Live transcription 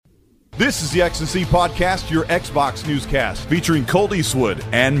This is the X&C Podcast, your Xbox newscast, featuring Colt Eastwood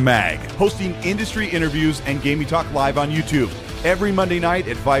and Mag, hosting industry interviews and gaming talk live on YouTube every Monday night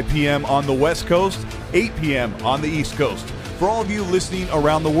at 5 p.m. on the West Coast, 8 p.m. on the East Coast. For all of you listening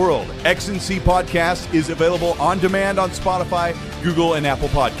around the world, X&C Podcast is available on demand on Spotify, Google, and Apple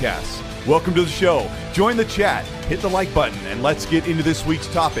Podcasts. Welcome to the show. Join the chat, hit the like button, and let's get into this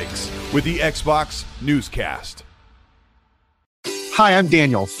week's topics with the Xbox Newscast. Hi, I'm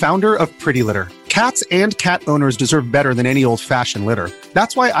Daniel, founder of Pretty Litter. Cats and cat owners deserve better than any old-fashioned litter.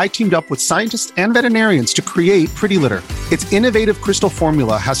 That's why I teamed up with scientists and veterinarians to create Pretty Litter. Its innovative crystal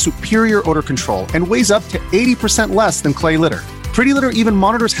formula has superior odor control and weighs up to 80% less than clay litter. Pretty Litter even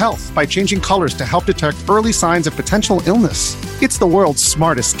monitors health by changing colors to help detect early signs of potential illness. It's the world's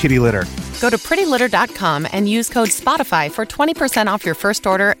smartest kitty litter. Go to prettylitter.com and use code SPOTIFY for 20% off your first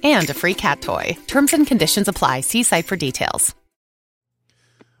order and a free cat toy. Terms and conditions apply. See site for details.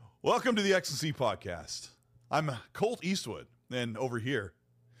 Welcome to the X&C Podcast. I'm Colt Eastwood, and over here,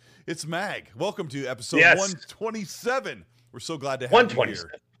 it's Mag. Welcome to episode 127. We're so glad to have you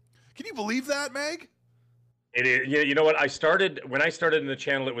here. Can you believe that, Mag? It is. Yeah, you know what? When I started in the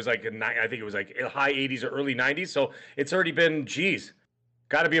channel, it was like I think it was like high 80s or early 90s. So it's already been,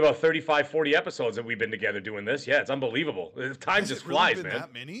 got to be about 35, 40 episodes that we've been together doing this. Yeah, it's unbeliable. Time just flies, man.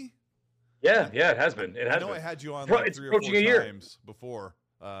 That many? Yeah, it has been. I know I had you on like 3 or 4 times before.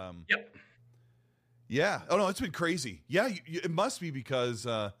 Yep. Yeah. Oh no, it's been crazy. Yeah, it must be because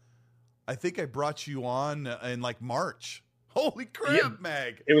I think I brought you on in like March. Holy crap,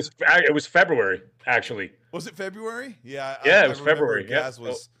 Mag! It was February, actually. Was it February? Yeah. Yeah, it was February. Gaz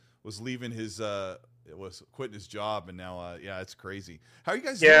was leaving was quitting his job, and now it's crazy. How are you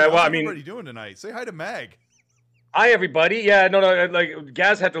guys doing? How's everybody doing tonight? Say hi to Mag. Hi, everybody. Yeah, no, like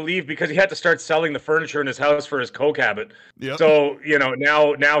Gaz had to leave because he had to start selling the furniture in his house for his coke habit. Yep. So,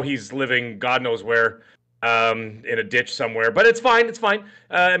 now he's living God knows where, in a ditch somewhere. But it's fine.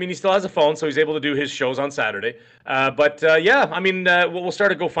 He still has a phone, so he's able to do his shows on Saturday. We'll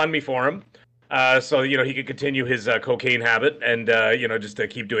start a GoFundMe for him. So he can continue his cocaine habit and just to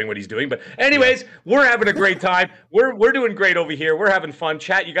keep doing what he's doing. But anyways, We're having a great time. We're doing great over here. We're having fun.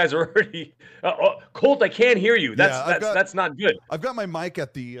 Chat, you guys are already Colt, I can't hear you. That's not good. I've got my mic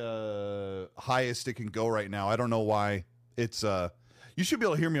at the highest it can go right now. I don't know why. It's you should be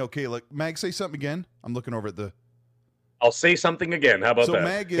able to hear me okay. Like, Mag, say something again. I'm looking over at the I'll say something again. How about that? So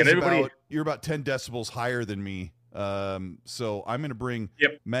Mag is you're about 10 decibels higher than me. So I'm going to bring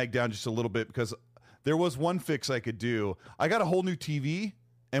Mag down just a little bit because there was one fix I could do. I got a whole new TV,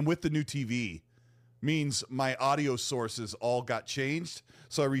 and with the new TV means my audio sources all got changed.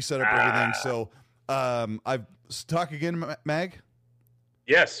 So I reset up everything. So I've talk again, Mag.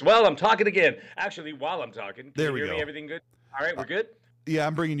 Yes. Well, I'm talking again. Actually, while I'm talking, can you hear me? Everything good? All right, we're good. Yeah,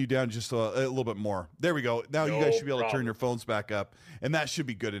 I'm bringing you down just a little bit more. There we go. Now you guys should be able to turn your phones back up, and that should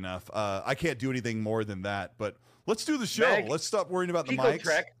be good enough. I can't do anything more than that, but let's do the show. Mag, let's stop worrying about the Pico mics.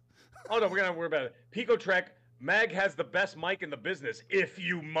 Trek. Oh, no, we're going to worry about it. Pico Trek, Mag has the best mic in the business, if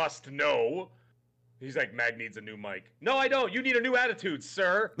you must know. He's like, Mag needs a new mic. No, I don't. You need a new attitude,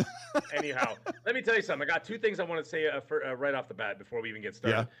 sir. Anyhow, let me tell you something. I got two things I want to say right off the bat before we even get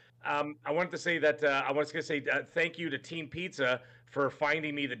started. Yeah. I wanted to say that thank you to Team Pizza for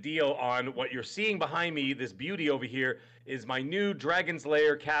finding me the deal on what you're seeing behind me. This beauty over here is my new Dragon's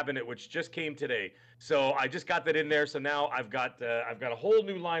Lair cabinet, which just came today. So I just got that in there. So now I've got a whole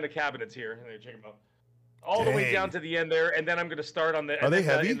new line of cabinets here. Check them out, all the way down to the end there, and then I'm going to start on the. Are they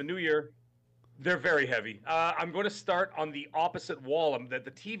heavy? In the new year? They're very heavy. I'm going to start on the opposite wall. The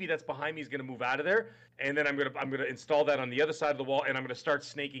TV that's behind me is going to move out of there, and then I'm going to install that on the other side of the wall, and I'm going to start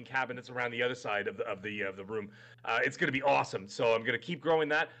snaking cabinets around the other side of the room. It's going to be awesome. So I'm going to keep growing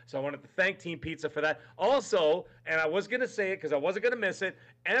that. So I wanted to thank Team Pizza for that. Also, and I was going to say it because I wasn't going to miss it.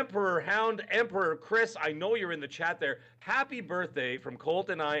 Emperor Chris, I know you're in the chat there. Happy birthday from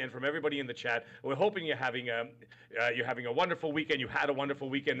Colt and I, and from everybody in the chat. We're hoping you're having a wonderful weekend. You had a wonderful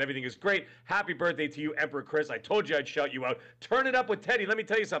weekend. And everything is great. Happy birthday to you, Emperor Chris. I told you I'd shout you out. Turn it up with Teddy. Let me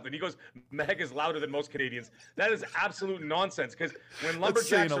tell you something. He goes, Meg is louder than most Canadians. That is absolute nonsense. Because when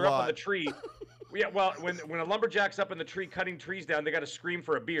lumberjacks are up on the tree, when a lumberjack's up in the tree cutting trees down, they got to scream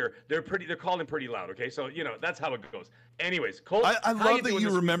for a beer. They're calling pretty loud. Okay, so that's how it goes. Anyways, Colt, I love that you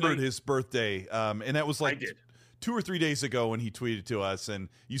remembered his birthday, and that was like 2 or 3 days ago when he tweeted to us, and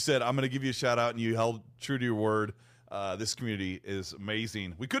you said, I'm going to give you a shout out, and you held true to your word. This community is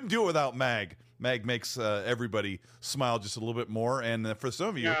amazing. We couldn't do it without Mag. Mag makes everybody smile just a little bit more, and for some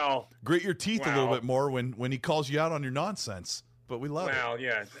of you, grate your teeth a little bit more when he calls you out on your nonsense. but we love it. Well,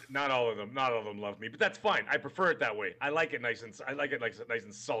 yeah, not all of them love me, but that's fine. I prefer it that way. I like it nice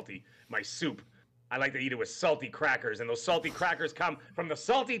and salty. My soup. I like to eat it with salty crackers, and those salty crackers come from the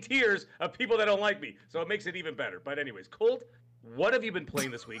salty tears of people that don't like me. So it makes it even better. But anyways, Colt, what have you been playing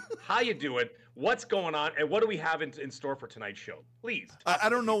this week? How you doing? What's going on? And what do we have in store for tonight's show? Please. I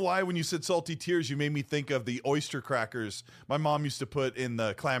don't know why when you said salty tears, you made me think of the oyster crackers my mom used to put in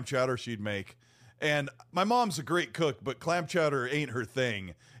the clam chowder she'd make. And my mom's a great cook, but clam chowder ain't her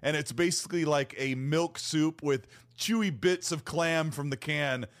thing. And it's basically like a milk soup with chewy bits of clam from the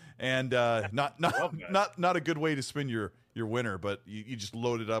can. And not a good way to spend your winter, but you just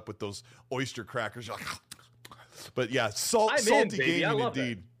load it up with those oyster crackers. But yeah, salty gaming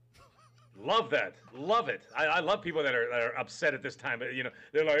indeed. Love that. Love it. I love people that are upset at this time. You know,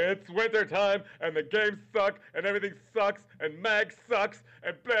 they're like, it's winter time and the games suck and everything sucks and Mag sucks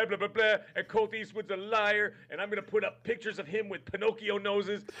and blah, blah, blah, blah. And Colt Eastwood's a liar and I'm going to put up pictures of him with Pinocchio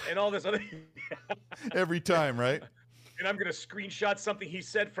noses and all this other. Every time, right? And I'm going to screenshot something he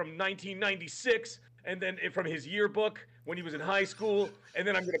said from 1996 and then from his yearbook when he was in high school. And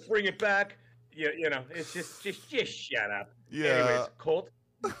then I'm going to bring it back. You know, it's just shut up. Yeah. Anyways, Colt,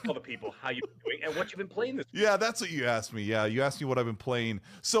 tell the people how you've been doing and what you've been playing this week. Yeah, that's what you asked me. Yeah, you asked me what I've been playing.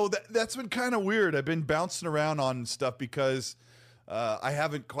 So that's been kind of weird. I've been bouncing around on stuff because I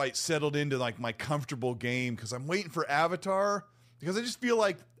haven't quite settled into like my comfortable game because I'm waiting for Avatar because I just feel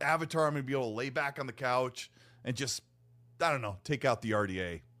like Avatar I'm going to be able to lay back on the couch and just, I don't know, take out the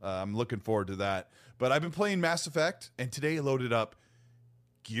RDA. I'm looking forward to that. But I've been playing Mass Effect, and today I loaded up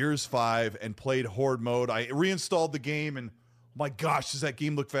Gears 5 and played Horde mode. I reinstalled the game, and oh my gosh, does that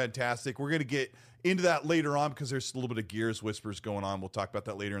game look fantastic. We're going to get into that later on because there's a little bit of Gears whispers going on. We'll talk about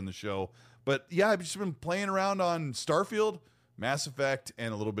that later in the show. But yeah, I've just been playing around on Starfield, Mass Effect,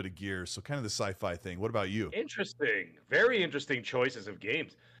 and a little bit of Gears. So kind of the sci-fi thing. What about you? Interesting. Very interesting choices of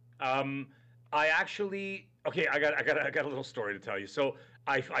games. I actually, okay, I got a little story to tell you. So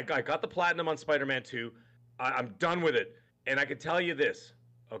I got the platinum on Spider-Man 2. I'm done with it. And I can tell you this,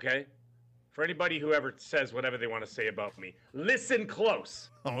 okay? For anybody who ever says whatever they want to say about me, listen close.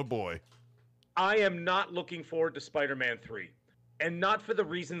 Oh, boy. I am not looking forward to Spider-Man 3. And not for the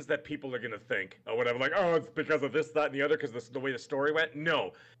reasons that people are going to think. Or whatever, like, oh, it's because of this, that, and the other, because the way the story went.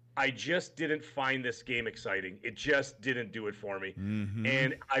 No. I just didn't find this game exciting. It just didn't do it for me. Mm-hmm.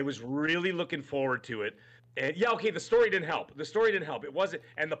 And I was really looking forward to it. And yeah, okay, the story didn't help. It wasn't.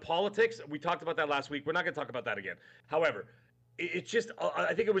 And the politics, we talked about that last week. We're not going to talk about that again. However, it just,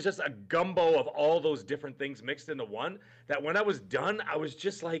 I think it was just a gumbo of all those different things mixed into one that when I was done, I was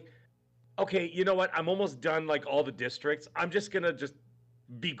just like, okay, you know what? I'm almost done like all the districts. I'm just going to just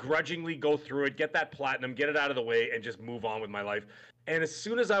begrudgingly go through it, get that platinum, get it out of the way, and just move on with my life. And as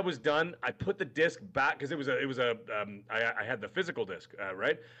soon as I was done, I put the disc back because I had the physical disc,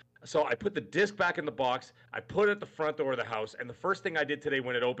 right? So I put the disc back in the box. I put it at the front door of the house. And the first thing I did today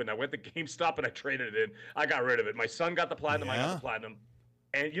when it opened, I went to GameStop and I traded it in. I got rid of it. My son got the platinum. Yeah. I got the platinum.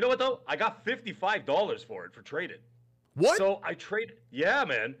 And you know what, though? I got $55 for it for trading. What? So I traded. Yeah,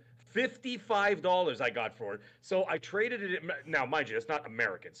 man. $55 I got for it. So I traded it. Now, mind you, it's not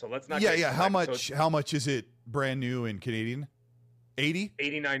American. So let's not. Yeah. How much is it brand new in Canadian? 80?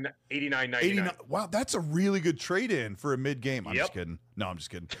 89.99. Wow, that's a really good trade-in for a mid-game. I'm just kidding. No, I'm just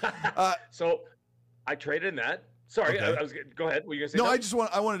kidding. So I traded in that. Sorry, okay. I was go ahead. Were you gonna say? No,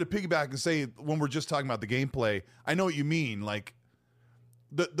 I wanted to piggyback and say when we're just talking about the gameplay, I know what you mean. Like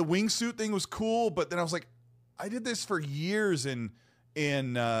the wingsuit thing was cool, but then I was like, I did this for years in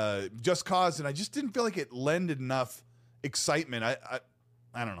Just Cause, and I just didn't feel like it lended enough excitement.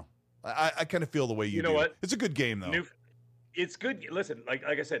 I don't know. I kind of feel the way you do. You know what? It's a good game though. It's good. Listen, like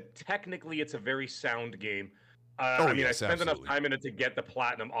I said, technically it's a very sound game. I spent enough time in it to get the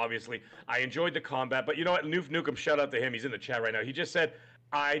platinum, obviously. I enjoyed the combat, but you know what? Noof Nukem, shout out to him. He's in the chat right now. He just said,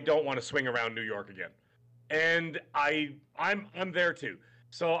 I don't want to swing around New York again. And I'm there too.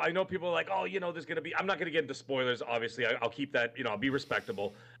 So I know people are like, oh, there's going to be, I'm not going to get into spoilers, obviously. I'll keep that, I'll be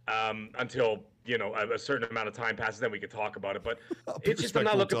respectable until, a certain amount of time passes, then we could talk about it. But it's just, I'm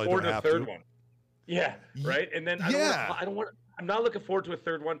not looking forward to the third one. Yeah, right. And then I'm not looking forward to a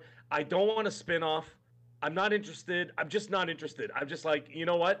third one. I don't want a spin-off. I'm not interested. I'm just not interested. I'm just like, you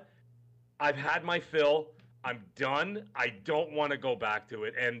know what? I've had my fill. I'm done. I don't want to go back to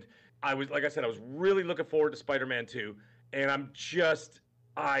it. And I was really looking forward to Spider-Man 2. And I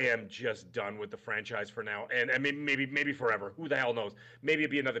am just done with the franchise for now. And maybe forever. Who the hell knows? Maybe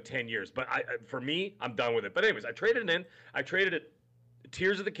it'd be another 10 years. But for me, I'm done with it. But anyways, I traded it in. I traded it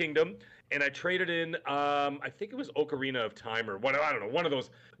Tears of the Kingdom. And I traded in, I think it was Ocarina of Time or what, I don't know, one of those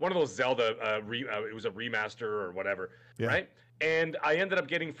Zelda, it was a remaster or whatever, right? and I ended up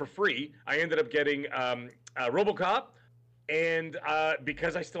getting for free. I ended up getting RoboCop, and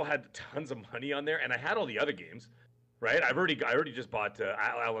because I still had tons of money on there, and I had all the other games, right? I already just bought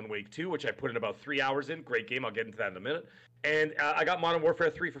Alan Wake 2, which I put in about 3 hours in. Great game. I'll get into that in a minute. And I got Modern Warfare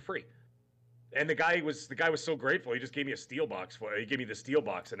 3 for free. And the guy was so grateful. He just gave me a steel box he gave me the steel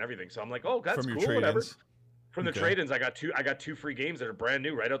box and everything. So I'm like, oh, that's cool, whatever. From the trade-ins, I got two free games that are brand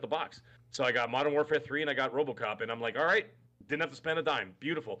new right out the box. So I got Modern Warfare 3 and I got RoboCop, and I'm like, all right, didn't have to spend a dime.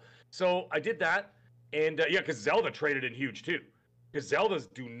 Beautiful. So I did that, and because Zelda traded in huge too. Because Zeldas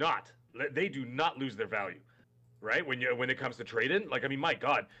do not lose their value, right? When it comes to trade-in, like, I mean, my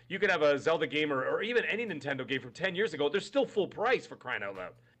God, you could have a Zelda game or even any Nintendo game from 10 years ago. They're still full price, for crying out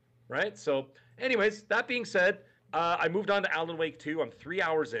loud, right? So, anyways, that being said, I moved on to Alan Wake 2. I'm 3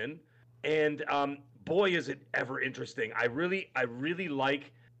 hours in, and boy, is it ever interesting. I really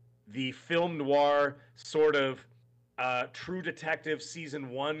like the film noir sort of True Detective season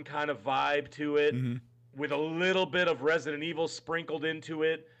 1 kind of vibe to it, with a little bit of Resident Evil sprinkled into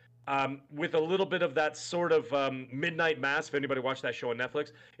it, with a little bit of that sort of Midnight Mass. If anybody watched that show on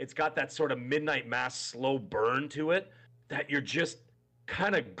Netflix, it's got that sort of Midnight Mass slow burn to it that you're just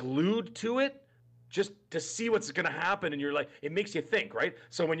kind of glued to it just to see what's going to happen. And you're like, it makes you think, right?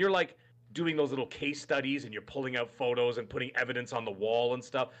 So when you're like doing those little case studies and you're pulling out photos and putting evidence on the wall and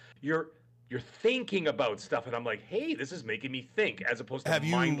stuff, you're thinking about stuff. And I'm like, hey, this is making me think, as opposed to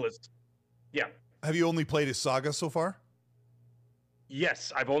mindless. Yeah. Have you only played as Saga so far?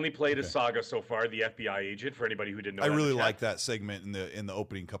 Yes, I've only played as Saga so far, the FBI agent, for anybody who didn't know. I really like that segment in the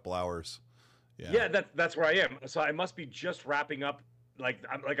opening couple hours. Yeah, that's where I am. So I must be just wrapping up. I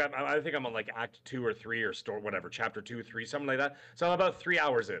think I'm on like Act 2 or 3 or whatever, Chapter 2, 3, something like that. So I'm about 3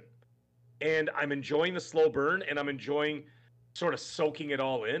 hours in, and I'm enjoying the slow burn, and I'm enjoying sort of soaking it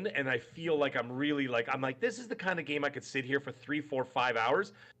all in. And I feel like I'm like, this is the kind of game I could sit here for 3, 4, 5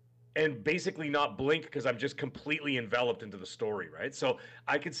 hours and basically not blink, because I'm just completely enveloped into the story, right? So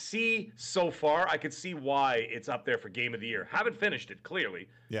I could see why it's up there for Game of the Year. Haven't finished it, clearly.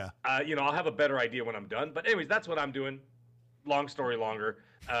 Yeah. I'll have a better idea when I'm done. But anyways, that's what I'm doing. Long story longer.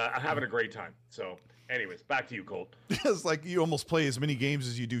 I'm having a great time. So anyways, back to you, Colt. It's like you almost play as many games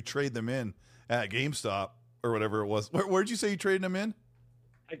as you do trade them in at GameStop or whatever it was. Where'd you say you traded them in?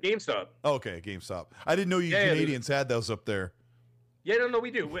 At GameStop. Oh, okay, GameStop. I didn't know you Canadians had those up there. Yeah, no, we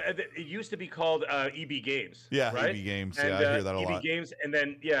do. It used to be called EB Games. Yeah, right? EB Games. And, yeah, I hear that a lot. EB Games, and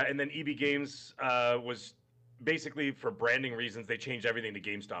then EB Games was basically, for branding reasons, they changed everything to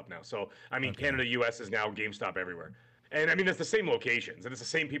GameStop now. So I mean, okay. Canada, US is now GameStop everywhere, and I mean it's the same locations and it's the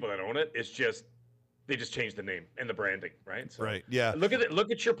same people that own it. It's just they just changed the name and the branding, right? So, right. Yeah. Look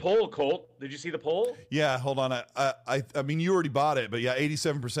at your poll, Colt. Did you see the poll? Yeah. Hold on. I mean, you already bought it, but yeah,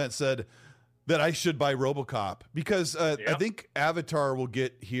 87% said that I should buy RoboCop, because I think Avatar will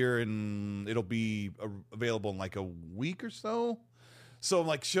get here and it'll be available in like a week or so. So I'm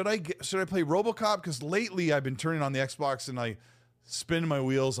like, should I play RoboCop? Because lately I've been turning on the Xbox and I spin my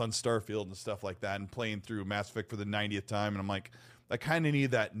wheels on Starfield and stuff like that and playing through Mass Effect for the 90th time. And I'm like, I kind of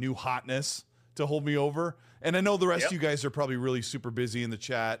need that new hotness to hold me over. And I know the rest of you guys are probably really super busy in the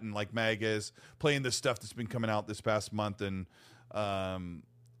chat, and like Mag is playing this stuff that's been coming out this past month. And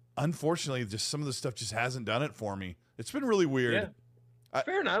unfortunately, just some of the stuff just hasn't done it for me. It's been really weird. Yeah.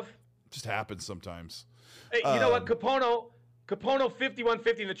 Fair enough. It just happens sometimes. Hey, you know what? Capono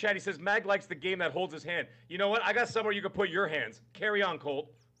 5150 in the chat. He says Mag likes the game that holds his hand. You know what? I got somewhere you can put your hands. Carry on,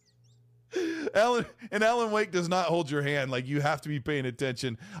 Colt. Alan Wake does not hold your hand. Like, you have to be paying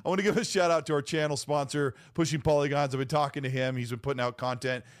attention. I want to give a shout out to our channel sponsor, Pushing Polygons. I've been talking to him. He's been putting out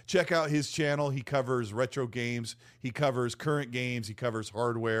content. Check out his channel. He covers retro games. He covers current games. He covers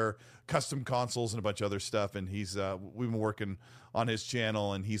hardware, custom consoles, and a bunch of other stuff. And we've been working on his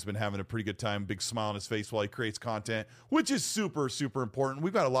channel, and he's been having a pretty good time. Big smile on his face while he creates content, which is super, super important.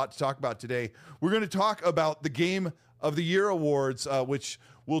 We've got a lot to talk about today. We're going to talk about the Game of the Year awards, which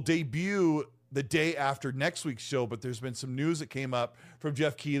will debut the day after next week's show, but there's been some news that came up from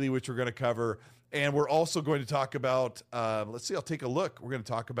Jeff Keighley, which we're going to cover. And we're also going to talk about, let's see, I'll take a look. We're going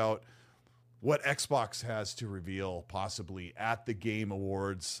to talk about what Xbox has to reveal possibly at the Game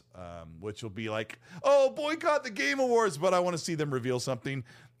Awards, which will be like, oh, boycott the Game Awards, but I want to see them reveal something.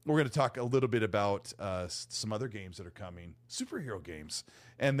 We're going to talk a little bit about some other games that are coming, superhero games.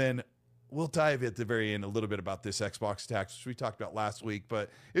 And then we'll dive at the very end a little bit about this Xbox tax, which we talked about last week, but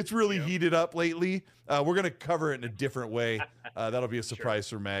it's really heated up lately. We're going to cover it in a different way. That'll be a surprise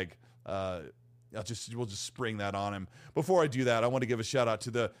for Meg. We'll just spring that on him. Before I do that, I want to give a shout out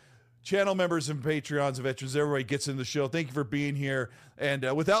to the channel members and Patreons and veterans. Everybody gets in the show. Thank you for being here.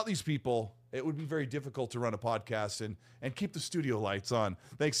 And without these people, it would be very difficult to run a podcast and keep the studio lights on.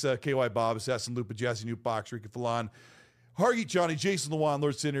 Thanks, KY Bob, Assassin Lupa, Jazzy Newt Box, Ricky Falon, Hargy Johnny, Jason Lewan,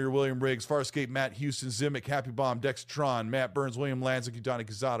 Lord Senator, William Riggs, Farscape, Matt Houston, Zimic, Happy Bomb, Dextron, Matt Burns, William Lanzik, Donnie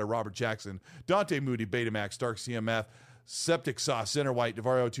Kazada, Robert Jackson, Dante Moody, Betamax, Dark CMF, Septic Sauce, Center White,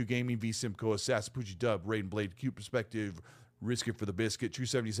 Devario 2 Gaming, V Simcoe, Assassin Dub, Raiden Blade, Cute Perspective, Risk It for the Biscuit, True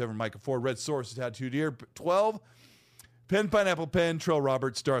 77, Micah Ford, Red Source, Tattooed Ear, 12, Pen Pineapple Pen, Trell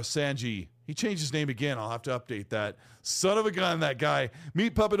Roberts, Star Sanji. He changed his name again. I'll have to update that. Son of a gun, that guy.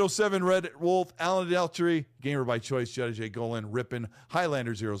 Meat Puppet 07, Red Wolf, Alan Adeltry, Gamer by Choice, Judge J. Golan, Rippin,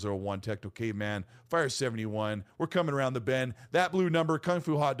 Highlander 001, Techno Caveman, Fire 71. We're coming around the bend. That Blue Number, Kung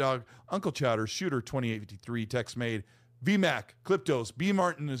Fu Hot Dog, Uncle Chowder, Shooter 2853, Text Made, VMAC, Cliptos, B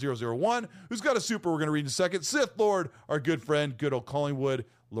Martin 001, who's got a super we're going to read in a second. Sith Lord, our good friend, good old Collingwood,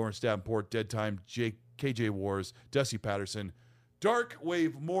 Lawrence Davenport, Dead Time, KJ Wars, Dusty Patterson, Dark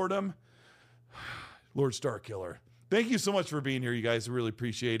Wave Mortem, Lord Starkiller. Thank you so much for being here, you guys. I really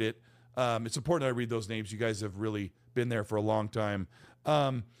appreciate it. It's important that I read those names. You guys have really been there for a long time.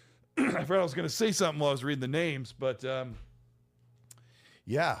 I forgot I was going to say something while I was reading the names, but I've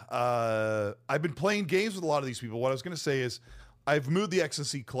been playing games with a lot of these people. What I was going to say is I've moved the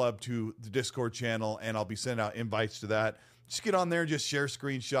XNC Club to the Discord channel, and I'll be sending out invites to that. Just get on there and just share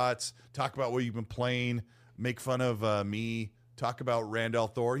screenshots, talk about what you've been playing, make fun of me, talk about Randall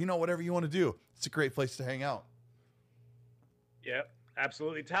Thor, whatever you want to do. It's a great place to hang out. Yeah,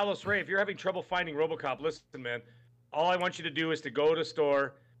 absolutely. Talos Ray, if you're having trouble finding RoboCop, listen, man, all I want you to do is to go to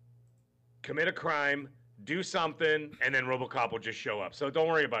store, commit a crime, do something, and then RoboCop will just show up. So don't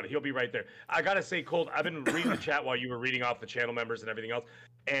worry about it. He'll be right there. I got to say, Colt, I've been reading the chat while you were reading off the channel members and everything else,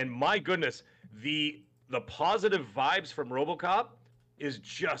 and my goodness, the positive vibes from RoboCop is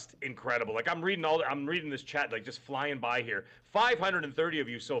just incredible. Like I'm reading this chat like just flying by here. 530 of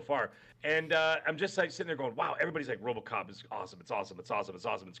you so far, and I'm just like sitting there going, wow, everybody's like RoboCop is awesome. It's awesome. It's awesome. It's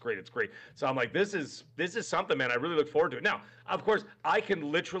awesome. It's great. It's great. So I'm like, this is something, man. I really look forward to it. Now, of course, I can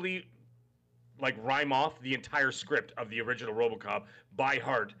literally like rhyme off the entire script of the original RoboCop by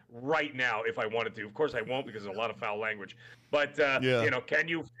heart right now if I wanted to. Of course I won't because there's a lot of foul language. But can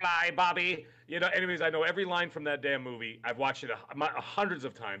you fly, Bobby? Anyways, I know every line from that damn movie. I've watched it hundreds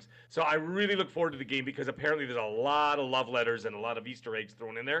of times. So I really look forward to the game because apparently there's a lot of love letters and a lot of Easter eggs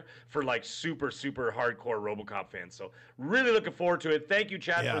thrown in there for like super, super hardcore RoboCop fans. So really looking forward to it. Thank you,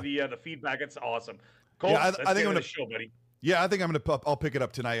 Chad, for the feedback. It's awesome. Cole, I think I'm gonna show, buddy. Yeah, I think I'll pick it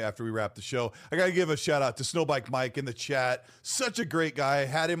up tonight after we wrap the show. I got to give a shout out to Snowbike Mike in the chat. Such a great guy.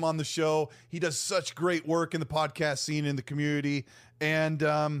 Had him on the show. He does such great work in the podcast scene in the community. And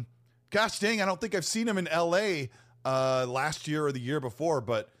gosh dang, I don't think I've seen him in LA last year or the year before,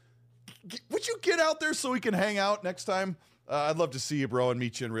 but would you get out there so we can hang out next time? I'd love to see you, bro, and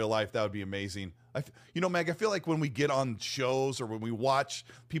meet you in real life. That would be amazing. Meg, I feel like when we get on shows or when we watch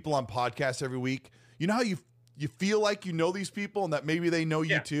people on podcasts every week, you know how you feel like you know these people and that maybe they know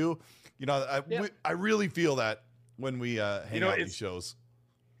you too. I really feel that when we hang out at these shows.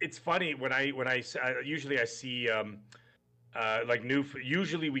 It's funny when I usually I see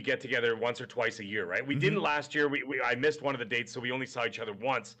usually we get together once or twice a year, right? We didn't last year. I missed one of the dates, so we only saw each other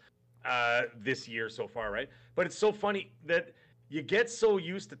once this year so far, right? But it's so funny that you get so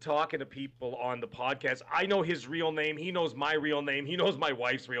used to talking to people on the podcast. I know his real name. He knows my real name. He knows my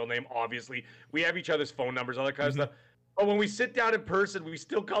wife's real name, obviously. We have each other's phone numbers, all that kind of stuff. But when we sit down in person, we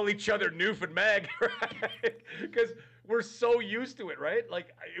still call each other Noof and Mag, right? Because we're so used to it, right?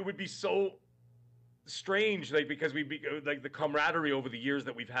 Like, it would be so strange, like, because like the camaraderie over the years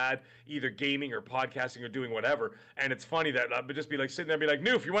that we've had, either gaming or podcasting or doing whatever. And it's funny that I would just be like sitting there and be like,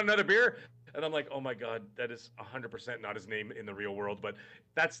 Noof, you want another beer? And I'm like, oh my God, that is 100% not his name in the real world, but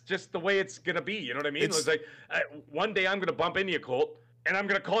that's just the way it's going to be. You know what I mean? It's like, one day I'm going to bump into you, Colt, and I'm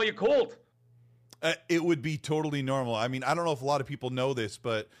going to call you Colt. It would be totally normal. I mean, I don't know if a lot of people know this,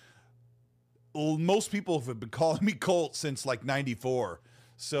 but most people have been calling me Colt since like 94.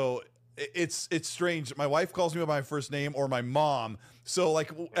 So it's strange. My wife calls me by my first name or my mom. So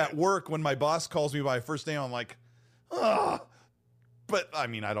like at work, when my boss calls me by my first name, I'm like, ah. But I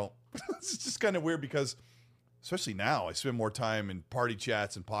mean, I don't. It's just kind of weird because, especially now, I spend more time in party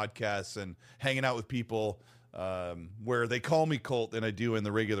chats and podcasts and hanging out with people where they call me Colt than I do in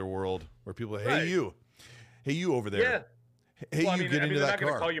the regular world, where people say, hey, you over there. Yeah. Hey, well, get into that car. They're not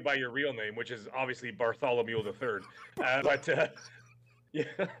going to call you by your real name, which is obviously Bartholomew the Third. Yeah,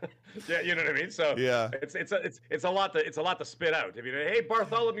 you know what I mean. So yeah, it's a lot to spit out. I mean, hey,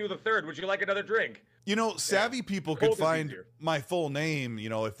 Bartholomew the Third, would you like another drink? Savvy people could find my full name,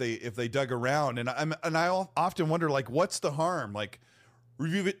 if they dug around, and I often wonder, like, what's the harm? Like,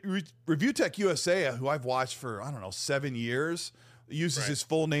 Review Tech USA, who I've watched for, I don't know, 7 years, uses his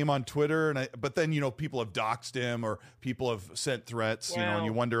full name on Twitter. But then, people have doxed him or people have sent threats, and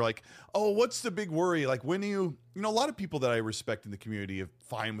you wonder like, oh, what's the big worry? Like when a lot of people that I respect in the community are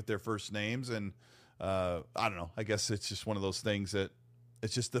fine with their first names. And I don't know, I guess it's just one of those things that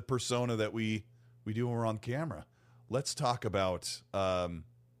it's just the persona that we do when we're on camera. Let's talk about,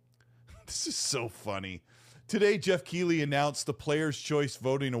 this is so funny. Today, Jeff Keighley announced the Players' Choice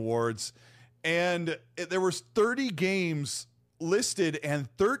Voting Awards, and there was 30 games listed, and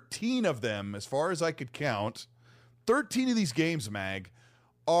 13 of them, as far as I could count, 13 of these games, Mag,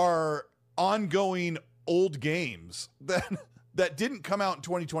 are ongoing old games that didn't come out in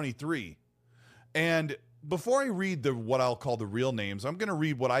 2023. And before I read what I'll call the real names, I'm going to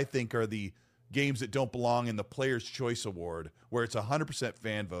read what I think are the games that don't belong in the Players' Choice Award, where it's 100%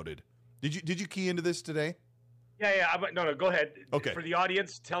 fan voted. Did you key into this today? Yeah. No, go ahead. Okay. For the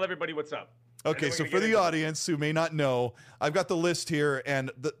audience, tell everybody what's up. Okay, so for the audience who may not know, I've got the list here,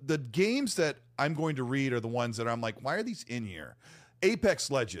 and the games that I'm going to read are the ones that I'm like, why are these in here? Apex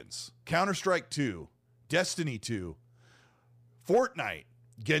Legends, Counter-Strike 2, Destiny 2, Fortnite,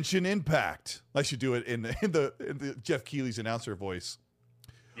 Genshin Impact. I should do it in the Jeff Keighley's announcer voice.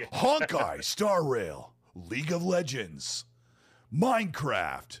 Yeah. Honkai Star Rail, League of Legends,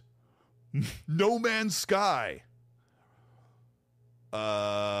 Minecraft, No Man's Sky,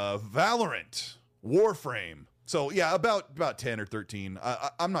 Valorant, Warframe. So yeah, about 10 or 13.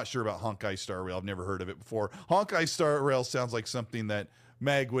 I'm not sure about Honkai Star Rail. I've never heard of it before. Honkai Star Rail sounds like something that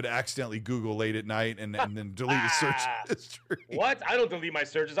Mag would accidentally Google late at night and then delete his search history. What? I don't delete my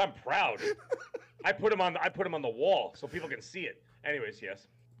searches. I'm proud. I put them on the wall so people can see it. Anyways, yes.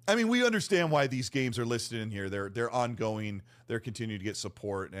 I mean, we understand why these games are listed in here. They're ongoing. They're continuing to get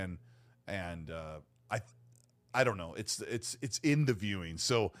support, and I don't know. It's in the viewing.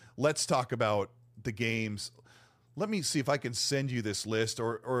 So let's talk about the games. Let me see if I can send you this list,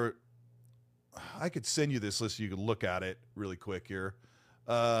 or I could send you this list so you can look at it really quick here.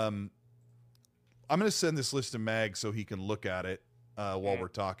 I'm going to send this list to Mag so he can look at it while we're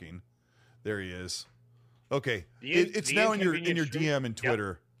talking. There he is. Okay, it's now in your DM and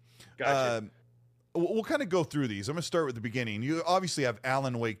Twitter. Yep. Gotcha. We'll kind of go through these. I'm going to start with the beginning. You obviously have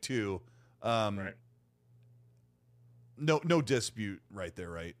Alan Wake 2. Right. No dispute right there,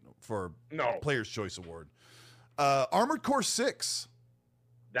 right? For Players' Choice Award. Armored Core 6.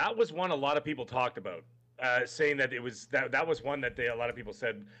 That was one a lot of people talked about, saying that it was that was one that a lot of people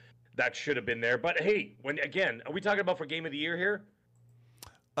said that should have been there. But hey, are we talking about for Game of the Year here?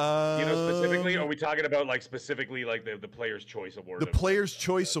 Specifically, or are we talking about specifically the Players' Choice Award? The Players'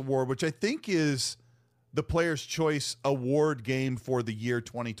 Choice Award, which I think is the Players' Choice Award game for the year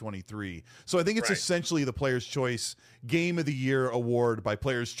 2023. So I think it's essentially the Players' Choice Game of the Year Award by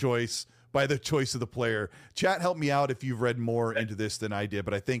Players' Choice, by the choice of the player. Chat, help me out if you've read more into this than I did,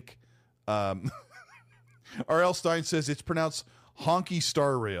 but I think R.L. Stein says it's pronounced Honky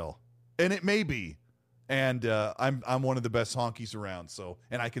Star Rail, and it may be. And I'm one of the best honkies around,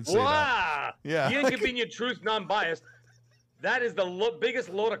 and I can say that. Yeah, the inconvenient truth, non-biased. That is the biggest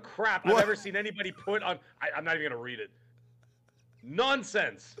load of crap I've ever seen anybody put on. I'm not even going to read it.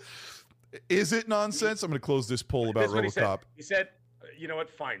 Nonsense. Is it nonsense? I'm going to close this poll about RoboCop. He said, "You know what?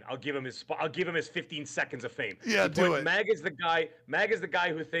 Fine. I'll give him his 15 seconds of fame." Yeah, do it. Mag is the guy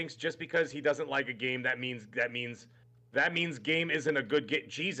who thinks just because he doesn't like a game that means game isn't a good game.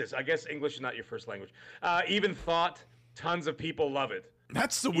 Jesus, I guess English is not your first language. Even thought tons of people love it.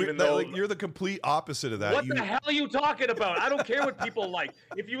 That's the weird. You're the complete opposite of that. What the hell are you talking about? I don't care what people like.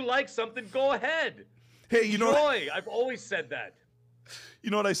 If you like something, go ahead. Hey, you know, I've always said that. You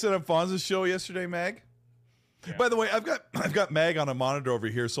know what I said on Fonz's show yesterday, Mag? Yeah. By the way, I've got Mag on a monitor over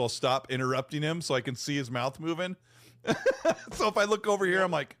here, so I'll stop interrupting him so I can see his mouth moving. So if I look over here,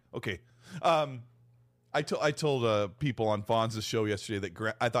 I'm like, okay. I told people on Fonz's show yesterday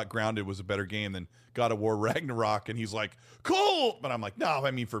that I thought Grounded was a better game than God of War Ragnarok, and he's like, cool! But I'm like, no,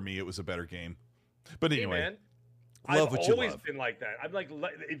 I mean, for me, it was a better game. But anyway, hey, man, I've always been like that. I'm like,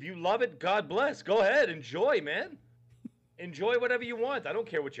 if you love it, God bless. Go ahead, enjoy, man. Enjoy whatever you want. I don't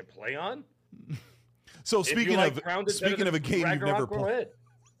care what you play on. So speaking of a game you've never played.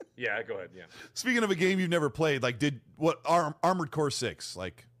 Yeah, go ahead. Yeah. Speaking of a game you've never played, Armored Core 6,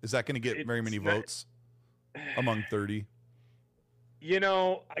 is that going to get very many votes? Among 30.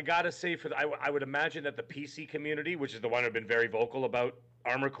 I gotta say, I would imagine that the PC community, which is the one who've been very vocal about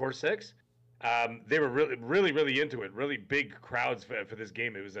Armored Core 6, They were really into it. Really big crowds for this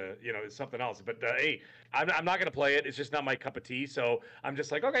game. It was it's something else. But hey, I'm not gonna play it. It's just not my cup of tea. So I'm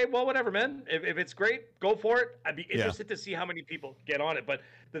just like, okay, well, whatever, man. If it's great, go for it. I'd be interested to see how many people get on it. But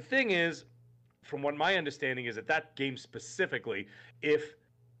the thing is, from what my understanding is, that game specifically, if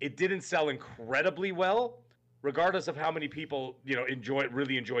it didn't sell incredibly well, regardless of how many people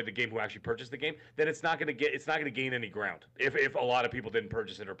really enjoyed the game who actually purchased the game, then it's not going to gain any ground if a lot of people didn't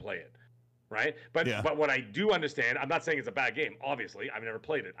purchase it or play it, right? But what I do understand, I'm not saying it's a bad game. Obviously, I've never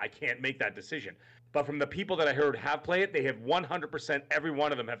played it. I can't make that decision. But from the people that I heard have played it, they have 100%. Every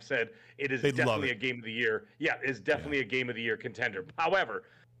one of them have said it is definitely a game of the year. Yeah, it's definitely a game of the year contender. However,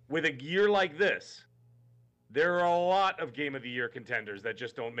 with a year like this, there are a lot of Game of the Year contenders that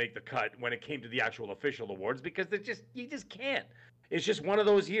just don't make the cut when it came to the actual official awards because you just can't. It's just one of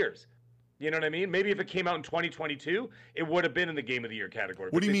those years. You know what I mean? Maybe if it came out in 2022, it would have been in the Game of the Year category.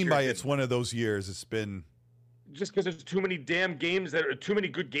 What do you mean by it's one of those years? It's been just because there's too many damn games too many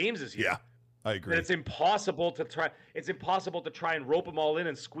good games this year. Yeah, I agree. And it's impossible to try. It's impossible to try and rope them all in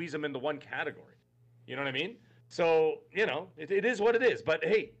and squeeze them into one category. You know what I mean? So it is what it is. But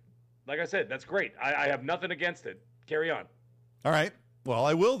hey. Like I said, that's great. I have nothing against it. Carry on. All right. Well,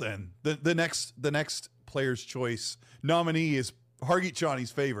 I will then. The next player's choice nominee is Hargeet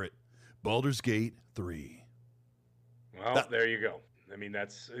Shawnee's favorite, Baldur's Gate 3. Well, there you go. I mean,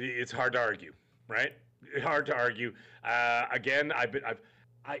 it's hard to argue, right? Hard to argue. Again,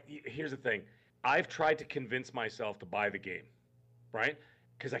 here's the thing. I've tried to convince myself to buy the game, right?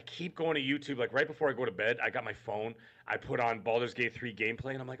 Because I keep going to YouTube, like right before I go to bed, I got my phone, I put on Baldur's Gate 3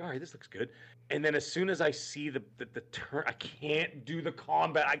 gameplay, and I'm like, all right, this looks good. And then as soon as I see the turn, I can't do the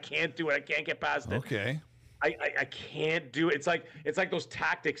combat. I can't do it. I can't get past it. Okay. I can't do it. It's like those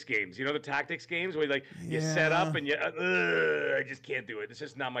tactics games. You know the tactics games where you set up and I just can't do it. It's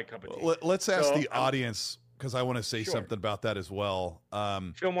just not my cup of tea. Let's ask the audience, because I want to say something about that as well.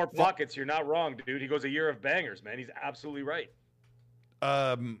 Fill more pockets. You're not wrong, dude. He goes a year of bangers, man. He's absolutely right.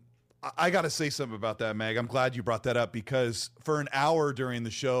 I got to say something about that, Mag. I'm glad you brought that up because for an hour during the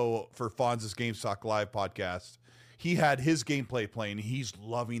show for Fonz's Games Talk Live podcast, he had his gameplay playing. He's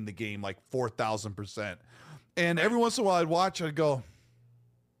loving the game like 4,000%. And every once in a while I'd watch, I'd go,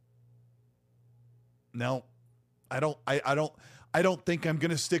 no, I don't think I'm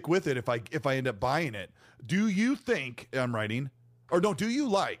going to stick with it if I end up buying it. Do you think do you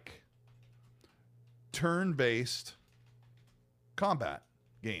like turn-based combat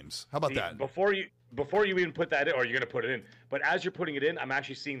games? How about that? Before you even put that in, or you're going to put it in, but as you're putting it in, I'm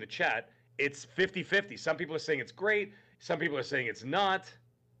actually seeing the chat. It's 50-50. Some people are saying it's great. Some people are saying it's not.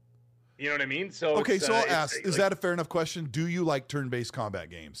 You know what I mean? So okay, so I'll ask, is that a fair enough question? Do you like turn-based combat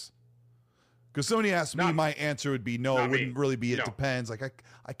games? Because somebody asked me, my answer would be no, it wouldn't really be. It depends. Like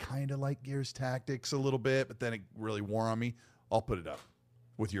I kind of like Gears Tactics a little bit, but then it really wore on me. I'll put it up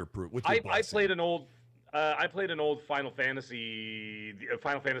with your proof. I played an old Final Fantasy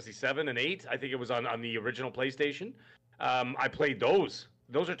 7 and 8. I think it was on the original PlayStation. I played those.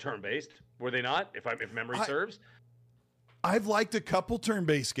 Those are turn-based, were they not? If memory serves. I've liked a couple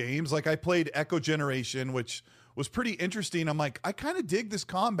turn-based games. Like I played Echo Generation, which was pretty interesting. I'm like, I kind of dig this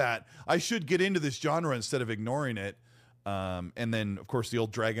combat. I should get into this genre instead of ignoring it. And then, of course, the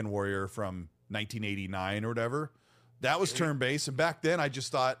old Dragon Warrior from 1989 or whatever. That was turn-based. And back then, I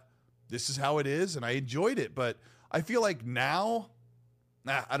just thought, this is how it is, and I enjoyed it. But I feel like now,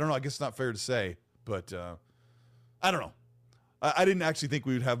 I don't know. I guess it's not fair to say, but I don't know. I didn't actually think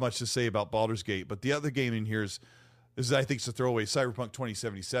we would have much to say about Baldur's Gate, but the other game in here is I think it's a throwaway, Cyberpunk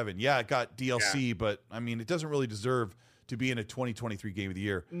 2077. Yeah, it got DLC, but I mean, it doesn't really deserve to be in a 2023 Game of the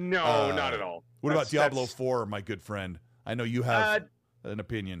Year. No, not at all. What about Diablo 4, my good friend? I know you have an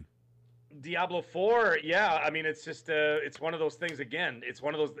opinion. Diablo 4, yeah. I mean, it's just it's one of those things. Again, it's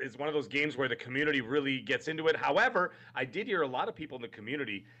one of those games where the community really gets into it. However, I did hear a lot of people in the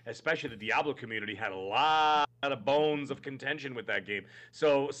community, especially the Diablo community, had a lot of bones of contention with that game.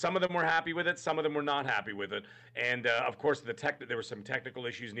 So some of them were happy with it, some of them were not happy with it, and of course there were some technical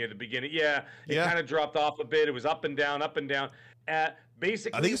issues near the beginning. Yeah, it kind of dropped off a bit. It was up and down, up and down.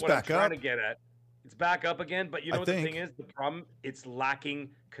 Basically, I think it's what back I'm trying up. to get at. It's back up again, but you know what the thing is? The problem, it's lacking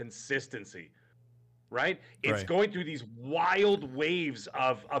consistency, right? It's going through these wild waves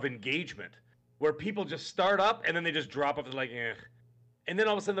of engagement where people just start up and then they just drop off. They're like, eh. And then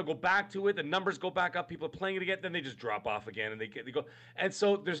all of a sudden they'll go back to it. The numbers go back up. People are playing it again. Then they just drop off again and they go. And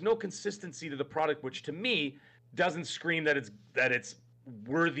so there's no consistency to the product, which to me doesn't scream that it's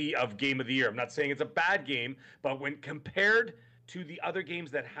worthy of Game of the Year. I'm not saying it's a bad game, but when compared to the other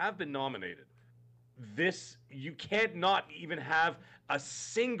games that have been nominated, you can't not even have a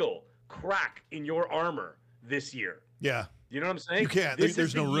single crack in your armor this year. Yeah. You know what I'm saying? You can't.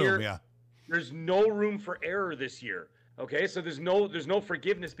 There's no room. Yeah. There's no room for error this year. Okay, so there's no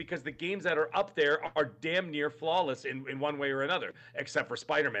forgiveness because the games that are up there are damn near flawless in one way or another, except for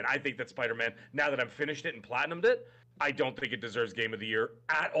Spider-Man. I think that Spider-Man, now that I've finished it and platinumed it, I don't think it deserves Game of the Year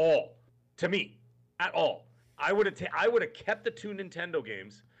at all. To me, at all. I would have kept the two Nintendo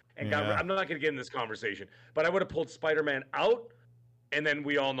games and I'm not going to get in this conversation, but I would have pulled Spider-Man out, and then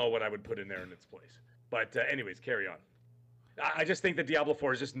we all know what I would put in there in its place. But anyways, carry on. I just think that Diablo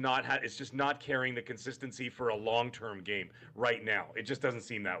 4 is just not carrying the consistency for a long-term game right now. It just doesn't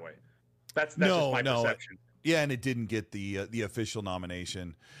seem that way. That's just my perception. Yeah, and it didn't get the official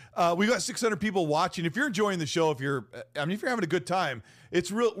nomination. We got 600 people watching. If you're enjoying the show, if you're having a good time, it's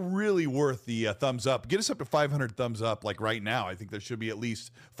really worth the thumbs up. Get us up to 500 thumbs up, like right now. I think there should be at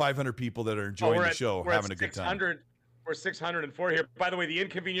least 500 people that are enjoying the show, having a good time. We're 604 here. By the way, the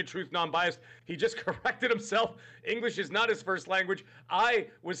Inconvenient Truth Non-Biased, he just corrected himself. English is not his first language. I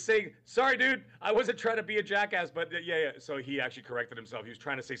was saying, sorry, dude, I wasn't trying to be a jackass, but yeah. So he actually corrected himself. He was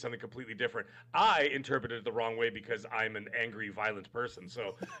trying to say something completely different. I interpreted it the wrong way because I'm an angry, violent person.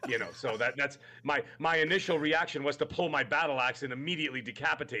 So, so that's my initial reaction was to pull my battle axe and immediately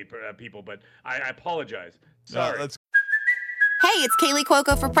decapitate people, but I apologize. Sorry. Hey, it's Kaylee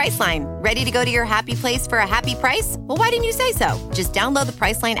Cuoco for Priceline. Ready to go to your happy place for a happy price? Well, why didn't you say so? Just download the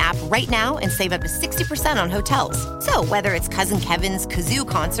Priceline app right now and save up to 60% on hotels. So whether it's Cousin Kevin's Kazoo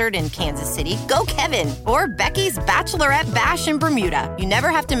Concert in Kansas City, go Kevin, or Becky's Bachelorette Bash in Bermuda, you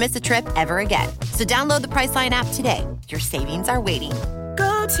never have to miss a trip ever again. So download the Priceline app today. Your savings are waiting.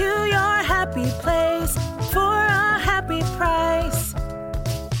 Go to your happy place for a happy price.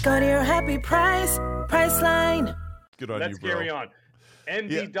 Go to your happy price, Priceline. Good on Let's you, bro. carry on.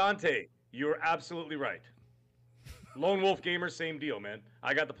 NB Dante, you're absolutely right. Lone Wolf Gamer, same deal, man.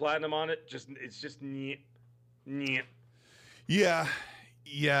 I got the platinum on it. It's just nyeh. Yeah.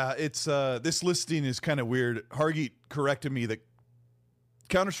 It's this listing is kind of weird. Hargeet corrected me that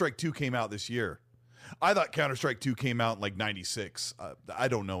Counter-Strike 2 came out this year. I thought Counter-Strike 2 came out in like 96. I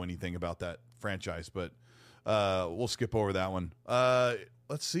don't know anything about that franchise, but we'll skip over that one.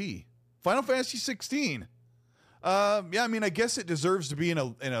 Let's see. Final Fantasy 16. I guess it deserves to be in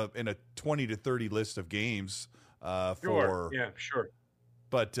a 20 to 30 list of games. Sure.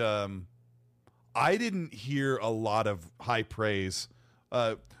 But I didn't hear a lot of high praise.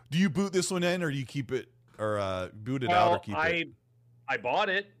 Do you boot this one in, or do you keep it, or boot it out, or keep it? I bought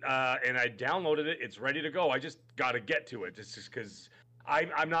it and I downloaded it. It's ready to go. I just got to get to it. It's just because I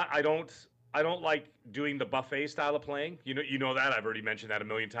don't like doing the buffet style of playing. You know that. I've already mentioned that a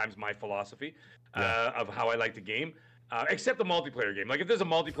million times, my philosophy of how I like the game, except the multiplayer game. Like if there's a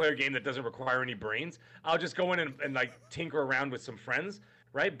multiplayer game that doesn't require any brains, I'll just go in and like tinker around with some friends,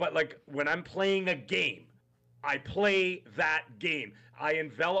 right? But like when I'm playing a game, I play that game. I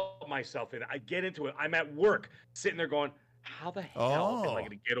envelop myself in it. I get into it. I'm at work sitting there going, how the hell am I going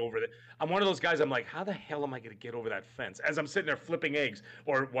to get over that? I'm one of those guys. I'm like, how the hell am I going to get over that fence? As I'm sitting there flipping eggs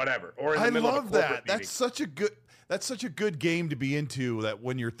or whatever. Or in the middle of a corporate meeting. That's such a good game to be into. That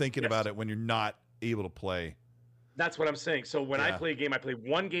when you're thinking about it, when you're not able to play. That's what I'm saying. So when I play a game, I play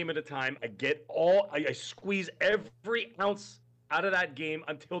one game at a time. I squeeze every ounce out of that game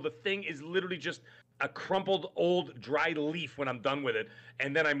until the thing is literally just a crumpled old dry leaf when I'm done with it,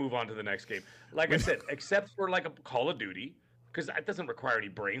 and then I move on to the next game. Like I said, except for like a Call of Duty, because it doesn't require any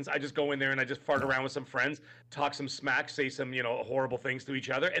brains. I just go in there and I just fart around with some friends, talk some smack, say some horrible things to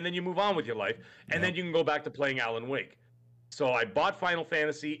each other, and then you move on with your life, and then you can go back to playing Alan Wake. So I bought Final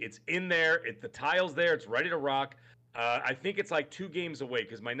Fantasy. It's in there. The tile's there. It's ready to rock. I think it's like 2 games away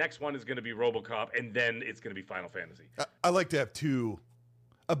because my next one is going to be RoboCop, and then it's going to be Final Fantasy. I like to have two,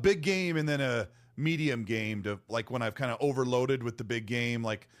 a big game and then a medium game, to like when I've kind of overloaded with the big game,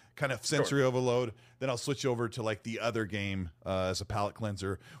 like kind of sensory overload, then I'll switch over to like the other game as a palate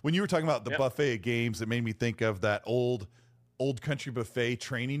cleanser. When you were talking about the buffet of games, it made me think of that old country buffet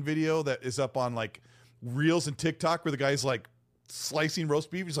training video that is up on like Reels and TikTok where the guy's like slicing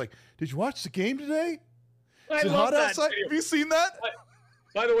roast beef. He's like, "Did you watch the game today? I love that. Outside? Have you seen that?"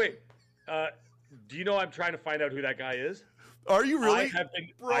 By the way, do you know I'm trying to find out who that guy is? Are you really?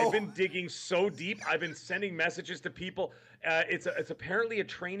 I've been digging so deep. I've been sending messages to people. It's apparently a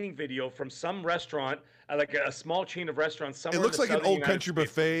training video from some restaurant, like a small chain of restaurants somewhere. It looks in the like an old United country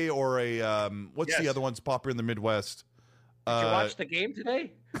States. buffet or a what's the other one's popular in the Midwest? Did you watch the game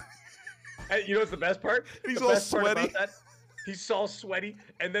today? You know what's the best part? He's the all best part sweaty. about that, he's all sweaty,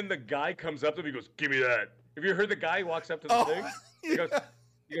 and then the guy comes up to him. He goes, "Give me that." Have you heard the guy who walks up to the thing? He goes,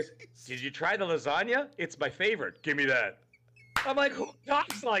 "Did you try the lasagna? It's my favorite. Give me that." I'm like, who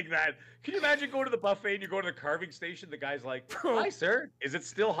talks like that? Can you imagine going to the buffet and you go to the carving station? The guy's like, "Hi, sir. Is it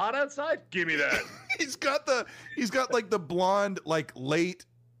still hot outside? Give me that." He's got like the blonde, like late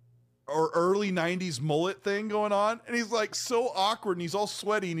or early 90s mullet thing going on. And he's like so awkward and he's all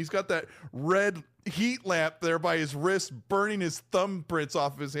sweaty and he's got that red heat lamp there by his wrist, burning his thumbprints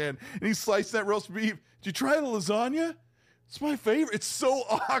off his hand. And he's slicing that roast beef. Did you try the lasagna? It's my favorite. It's so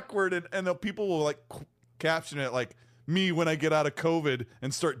awkward. And the people will like caption it like, me when I get out of COVID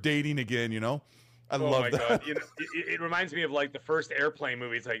and start dating again, I love that. God. It reminds me of like the first Airplane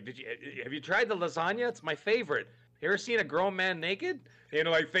movie. It's like, have you tried the lasagna? It's my favorite. You ever seen a grown man naked?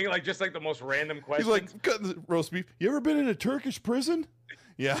 Just like the most random questions. He's like cutting the roast beef. You ever been in a Turkish prison?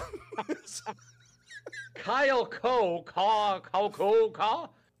 Yeah. Kyle Ko.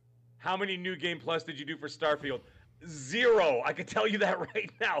 How many New Game Plus did you do for Starfield? 0. I can tell you that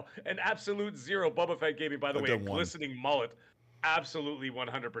right now. An absolute 0. Boba Fett gave me, by the way, a glistening mullet. Absolutely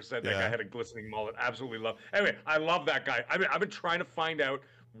 100%. That guy had a glistening mullet. Absolutely love. Anyway, I love that guy. I've been trying to find out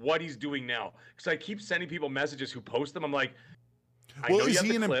what he's doing now because I keep sending people messages who post them. I'm like, is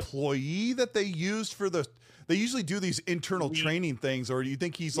he an employee that they used for the? They usually do these internal training things, or do you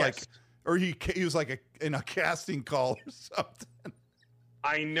think he's like, or he was like in a casting call or something?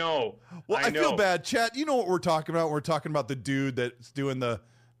 I know. Well, I feel bad, chat. You know what we're talking about? We're talking about the dude that's doing the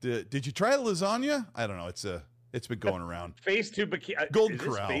did you try the lasagna? I don't know. It's been going around. Phase 2 bikini. Golden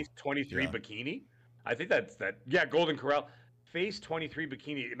Corral. Phase 23 bikini. I think that's that. Yeah, Golden Corral. Phase 23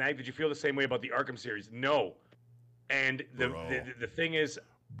 bikini. Mag, did you feel the same way about the Arkham series? No. And the thing is,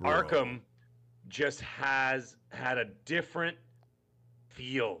 Arkham just has had a different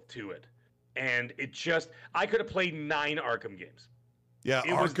feel to it, and I could have played 9 Arkham games. Yeah,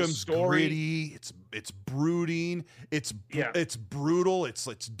 Arkham's gritty. It's brooding. It's brutal. It's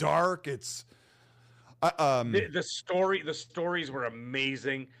dark. It's the stories were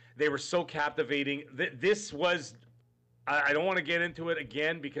amazing. They were so captivating. This was. I don't want to get into it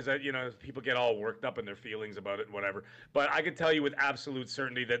again because people get all worked up in their feelings about it and whatever. But I can tell you with absolute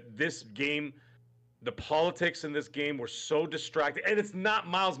certainty that this game, the politics in this game were so distracting. And it's not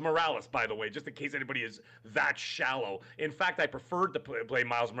Miles Morales, by the way, just in case anybody is that shallow. In fact, I preferred to play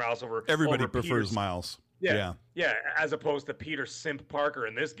Miles Morales over everybody prefers Miles. Yeah, as opposed to Peter Simp Parker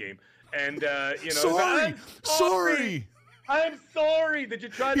in this game. And sorry. I'm sorry. Did you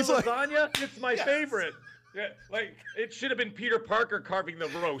try the lasagna? It's my favorite. Yeah, like it should have been Peter Parker carving the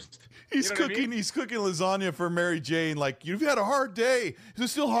roast. He's cooking lasagna for Mary Jane. Like, you've had a hard day. Is it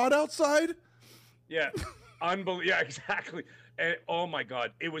still hot outside? Yeah, unbelievable. Yeah, exactly. And oh my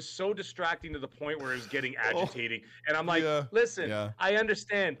God, it was so distracting to the point where it was getting agitating. And I'm like, listen, I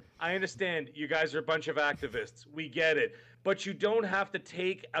understand. You guys are a bunch of activists. We get it. But you don't have to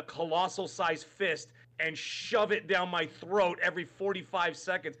take a colossal sized fist and shove it down my throat every 45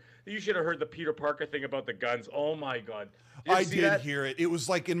 seconds. You should have heard the Peter Parker thing about the guns. Oh my God. I did hear it. It was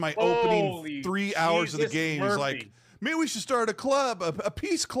like in my opening 3 hours of the game. He's like, maybe we should start a club, a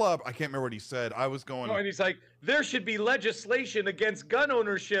peace club. I can't remember what he said. I was going. Oh, and he's like, there should be legislation against gun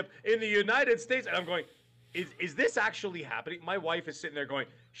ownership in the United States. And I'm going, is this actually happening? My wife is sitting there going,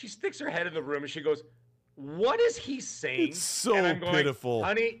 she sticks her head in the room and she goes, what is he saying? It's so pitiful.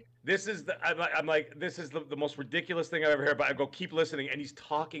 Honey, this is the most ridiculous thing I've ever heard. But I go, keep listening, and he's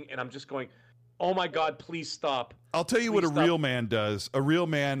talking, and I'm just going, oh my God, please stop. I'll tell you what a real man does. A real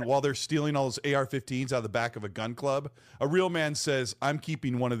man, while they're stealing all those AR-15s out of the back of a gun club, a real man says, I'm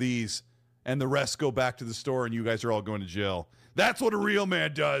keeping one of these, and the rest go back to the store, and you guys are all going to jail. That's what a real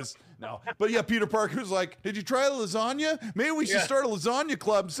man does. No, but yeah, Peter Parker's like, did you try the lasagna? Maybe we should start a lasagna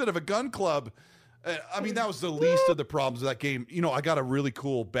club instead of a gun club. I mean, that was the least of the problems of that game. I got a really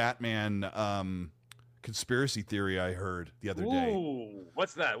cool Batman conspiracy theory I heard the other day. Ooh,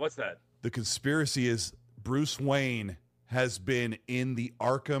 what's that? The conspiracy is Bruce Wayne has been in the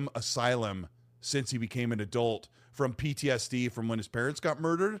Arkham Asylum since he became an adult from PTSD from when his parents got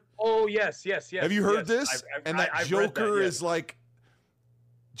murdered. Oh, yes. Have you heard this? I've Joker is like...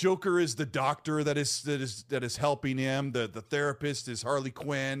 Joker is the doctor that is helping him. The therapist is Harley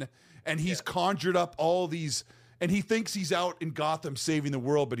Quinn, and he's conjured up all these, and he thinks he's out in Gotham saving the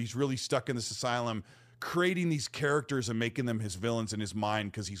world, but he's really stuck in this asylum, creating these characters and making them his villains in his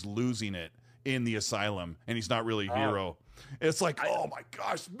mind because he's losing it in the asylum, and he's not really a hero. It's like, oh my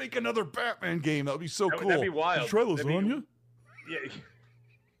gosh, make another Batman game. That would be so cool. That'd be wild. Did you try lasagna? Yeah.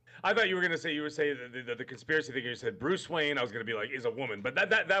 I thought you were saying the conspiracy thing. You said Bruce Wayne. I was going to be like, is a woman, but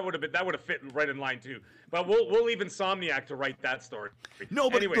that would have fit right in line too. But we'll leave Insomniac to write that story. No,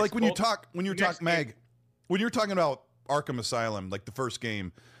 but anyways, like when you're talking about Arkham Asylum, like the first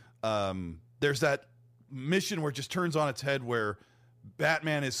game, there's that mission where it just turns on its head, where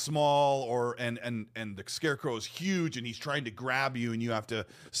Batman is small and the Scarecrow is huge and he's trying to grab you and you have to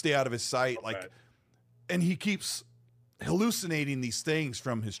stay out of his sight. And he keeps hallucinating these things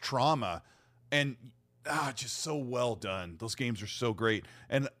from his trauma, and just so well done. Those games are so great.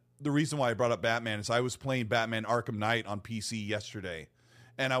 And the reason why I brought up Batman is I was playing Batman Arkham Knight on PC yesterday,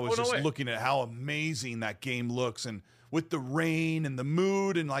 and I was looking at how amazing that game looks, and with the rain and the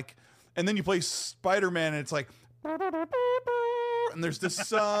mood, and then you play Spider-Man and it's like, and there's the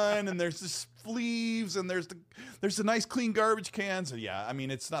sun and there's the leaves and there's the nice clean garbage cans. And yeah, I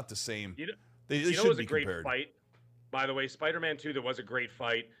mean, it's not the same. They should be compared. Great fight, by the way. Spider-Man 2, there was a great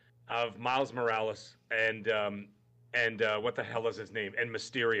fight of Miles Morales and what the hell is his name? And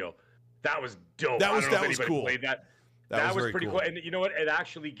Mysterio. That was dope. That was cool. Played that. That was pretty cool. And you know what? It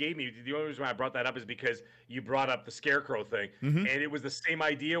actually gave me, the only reason why I brought that up is because you brought up the Scarecrow thing. And it was the same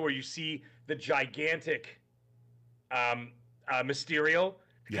idea where you see the gigantic Mysterio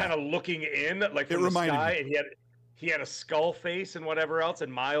kind of looking in like from the sky, and he had a skull face and whatever else,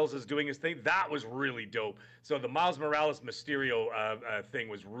 and Miles is doing his thing. That was really dope. So the Miles Morales Mysterio thing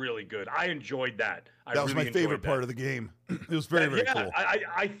was really good. I enjoyed that. That was my favorite part of the game. It was very cool.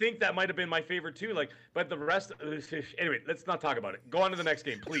 I think that might have been my favorite too. But the rest. Anyway, let's not talk about it. Go on to the next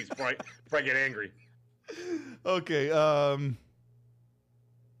game, please, before I get angry. Okay.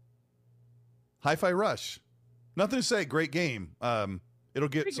 Hi-Fi Rush. Nothing to say. Great game. It'll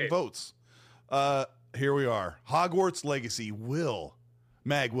get some votes. Here we are. Hogwarts Legacy. Will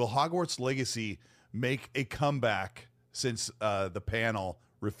Hogwarts Legacy make a comeback since the panel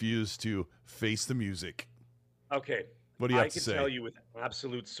refused to face the music? Okay. What do you have to say? I can tell you with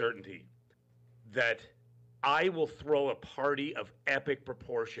absolute certainty that I will throw a party of epic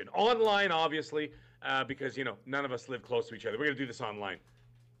proportion. Online, obviously, because, none of us live close to each other. We're going to do this online.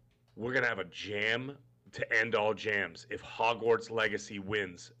 We're going to have a jam to end all jams if Hogwarts Legacy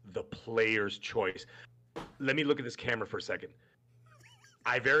wins the player's choice. Let me look at this camera for a second.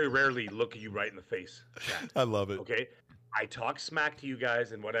 I very rarely look at you right in the face, chat. I love it. Okay? I talk smack to you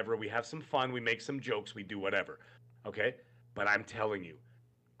guys and whatever. We have some fun. We make some jokes. We do whatever. Okay? But I'm telling you,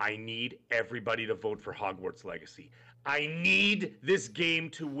 I need everybody to vote for Hogwarts Legacy. I need this game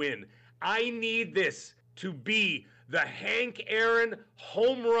to win. I need this to be the Hank Aaron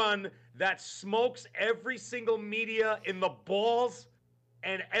home run that smokes every single media in the balls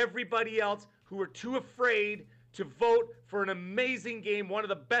and everybody else who are too afraid to vote for an amazing game, one of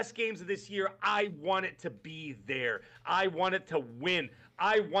the best games of this year. I want it to be there. I want it to win.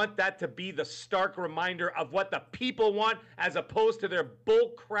 I want that to be the stark reminder of what the people want, as opposed to their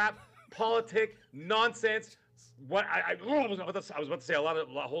bull crap politic nonsense. What I was about to say a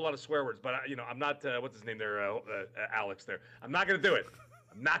whole lot of swear words, but I'm not. What's his name there? Alex there. I'm not going to do it.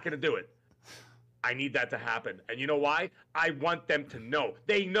 I'm not going to do it. I need that to happen. And you know why? I want them to know.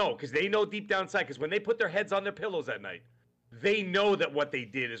 They know, because they know deep down inside, because when they put their heads on their pillows at night, they know that what they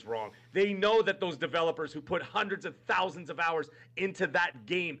did is wrong. They know that those developers who put hundreds of thousands of hours into that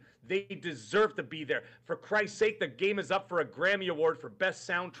game, they deserve to be there. For Christ's sake, the game is up for a Grammy Award for Best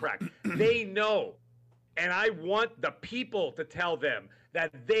Soundtrack. They know. And I want the people to tell them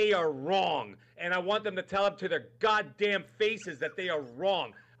that they are wrong. And I want them to tell them to their goddamn faces that they are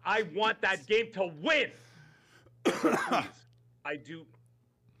wrong. I want that game to win. So please,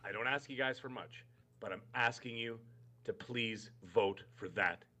 I don't ask you guys for much, but I'm asking you to please vote for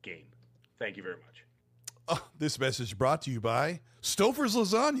that game. Thank you very much. This message brought to you by Stouffer's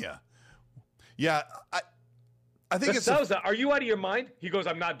Lasagna. Yeah, I think it's are you out of your mind? He goes,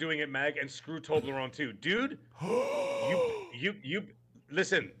 I'm not doing it, Mag, and screw Toblerone too. Dude, you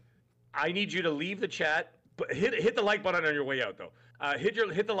listen, I need you to leave the chat. But hit the like button on your way out, though.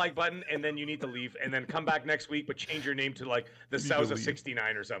 Hit the like button, and then you need to leave, and then come back next week, but change your name to like the Sousa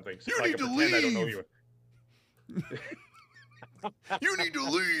 69 or something. So you need to leave. I don't know you. You need to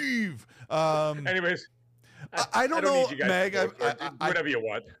leave. Anyways, I don't know, Meg. Whatever you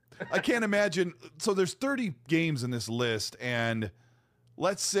want. I can't imagine. So there's 30 games in this list, and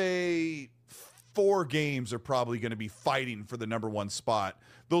let's say 4 games are probably going to be fighting for the number 1 spot.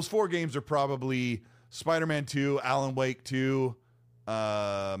 Those 4 games are probably Spider-Man 2, Alan Wake 2,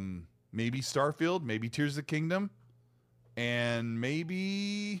 maybe Starfield, maybe Tears of the Kingdom, and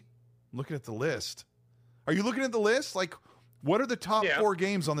maybe looking at the list. Are you looking at the list? Like, what are the top 4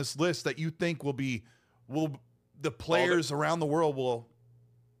 games on this list that you think will the players around the world will?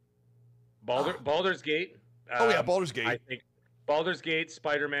 Baldur's Gate. Baldur's Gate. I think Baldur's Gate,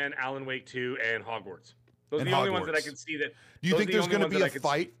 Spider-Man, Alan Wake 2, and Hogwarts. Those are the only ones that I can see that. Do you think there's going to be a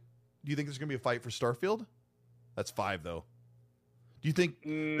fight? Do you think there's going to be a fight for Starfield? That's 5, though. Do you think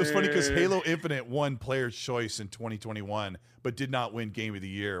it was funny because Halo Infinite won Player's Choice in 2021, but did not win Game of the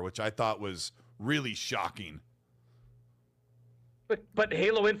Year, which I thought was really shocking. But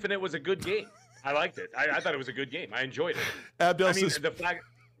Halo Infinite was a good game. I liked it. I thought it was a good game. I enjoyed it. Abdel says,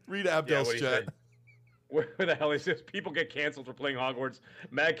 read Abdel's chat. Where the hell is this? People get canceled for playing Hogwarts.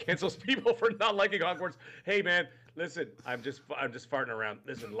 Mag cancels people for not liking Hogwarts. Hey man, listen, I'm just farting around.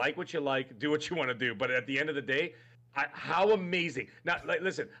 Listen, like what you like, do what you want to do. But at the end of the day, how amazing. Now,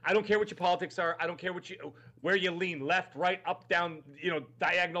 listen, I don't care what your politics are. I don't care where you lean, left, right, up, down,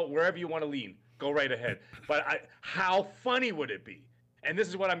 diagonal, wherever you want to lean. Go right ahead. But how funny would it be? And this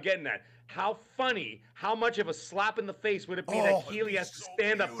is what I'm getting at. How funny, how much of a slap in the face would it be that Keeley has to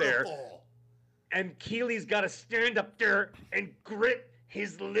stand up there, and Keeley's got to stand up there and grit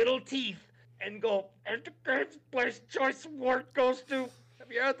his little teeth and go, and the Player's Choice Award goes to,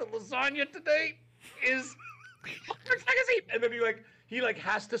 have you had the lasagna today? Is legacy. And then he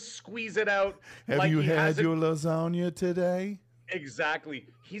has to squeeze it out. Have you had your lasagna today? Exactly.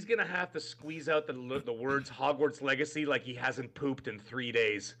 He's going to have to squeeze out the words Hogwarts Legacy like he hasn't pooped in 3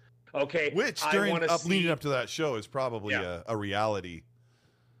 days. Okay. Which leading up to that show is probably a reality.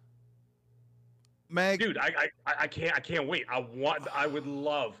 Mag, dude, I can't wait.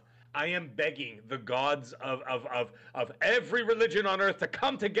 I am begging the gods of every religion on earth to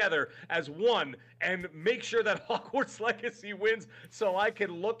come together as one and make sure that Hogwarts Legacy wins, so I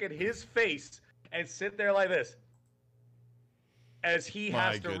can look at his face and sit there like this as he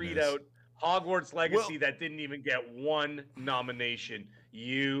has to read out Hogwarts Legacy that didn't even get one nomination.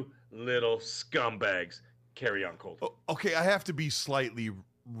 You little scumbags. Carry on, Colt. Okay, I have to be slightly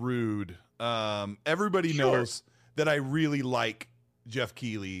rude. Everybody knows that I really like Jeff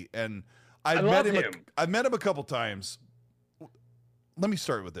Keighley, and I've met him a couple times. Let me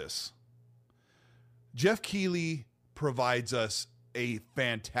start with this. Jeff Keighley provides us a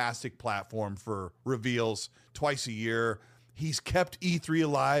fantastic platform for reveals twice a year. He's kept E3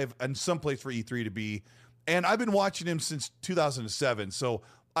 alive and someplace for E3 to be. And I've been watching him since 2007. So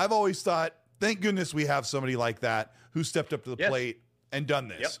I've always thought, thank goodness we have somebody like that who stepped up to the plate and done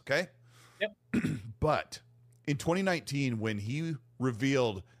this. Okay. Yep. But in 2019, when he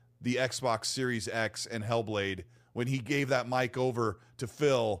revealed the Xbox Series X and Hellblade, when he gave that mic over to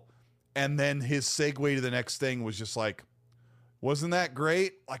Phil, and then his segue to the next thing was just like, wasn't that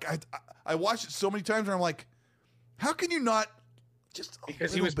great? Like I watched it so many times and I'm like, how can you not just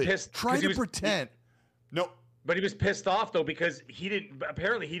because he was pissed? Try to pretend. No, but he was pissed off though because he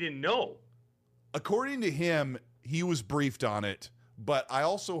didn't know. According to him, he was briefed on it, but I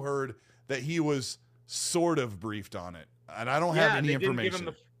also heard that he was sort of briefed on it, and I don't have any information.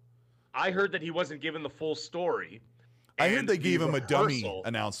 I heard that he wasn't given the full story. I heard they gave him a dummy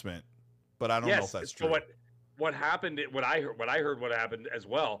announcement, but I don't know if that's true. So what happened? What I heard what happened as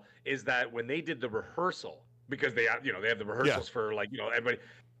well is that when they did the rehearsal, because they have the rehearsals for everybody.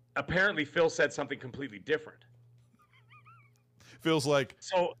 Apparently, Phil said something completely different. Phil's like,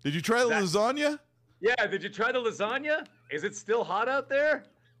 so did you try the lasagna? Yeah, did you try the lasagna? Is it still hot out there?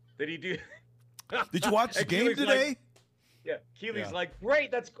 Did he do? Did you watch the game today? Keeley's like, great,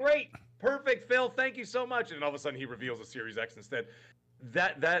 that's great, perfect, Phil, thank you so much. And all of a sudden, he reveals a Series X instead.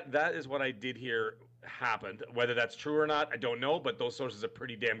 That is what I did hear happened. Whether that's true or not, I don't know. But those sources are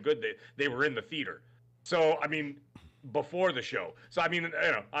pretty damn good. They were in the theater, so I mean, before the show. So I mean,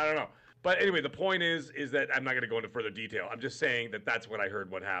 I don't know. But anyway, the point is that I'm not going to go into further detail. I'm just saying that that's what I heard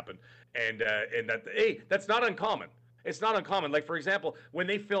what happened, and that that's not uncommon. It's not uncommon. Like for example, when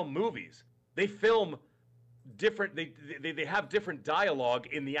they film movies, they film different. They have different dialogue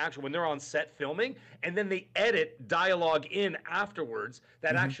in the actual when they're on set filming, and then they edit dialogue in afterwards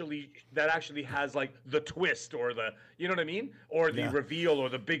that actually has like the twist or the what I mean, or the reveal or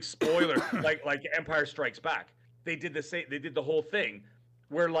the big spoiler, like Empire Strikes Back. They did the same. They did the whole thing.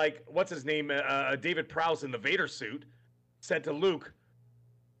 Where like, what's his name? David Prowse in the Vader suit said to Luke,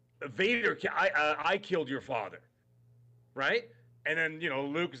 "Vader, I killed your father," right? And then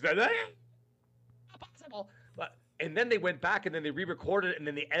Luke's like, impossible. And then they went back and then they re-recorded it and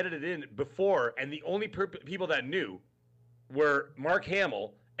then they edited it in before. And the only people that knew were Mark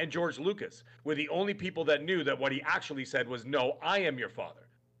Hamill and George Lucas. Were the only people that knew that what he actually said was, "No, I am your father."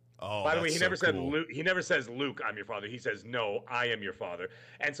 Oh, by the way, he never said Luke. He never says, "Luke, I'm your father." He says, "No, I am your father."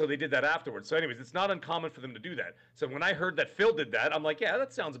 And so they did that afterwards. So, anyways, it's not uncommon for them to do that. So when I heard that Phil did that, I'm like, yeah,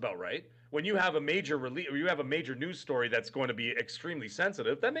 that sounds about right. When you have a major news story that's going to be extremely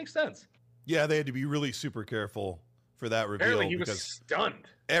sensitive, that makes sense. Yeah, they had to be really super careful for that reveal. Apparently, he was stunned.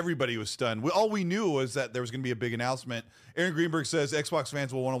 Everybody was stunned. All we knew was that there was going to be a big announcement. Aaron Greenberg says Xbox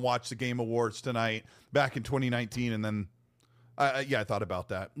fans will want to watch the Game Awards tonight, back in 2019, and then I thought about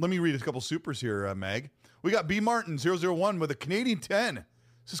that. Let me read a couple supers here, Mag. We got B Martin 001 with a Canadian 10. It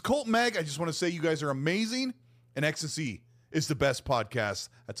says, Colt Mag, I just want to say you guys are amazing, and X&C is the best podcast.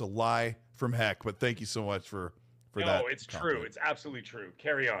 That's a lie from heck, but thank you so much for that. No, it's true. It's absolutely true.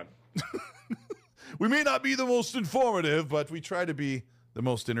 Carry on. We may not be the most informative, but we try to be the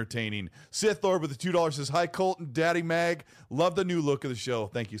most entertaining. Sith Lord with the $2 says, hi, Colt and Daddy Mag. Love the new look of the show.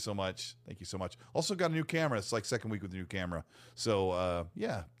 Thank you so much. Thank you so much. Also got a new camera. It's like second week with the new camera. So,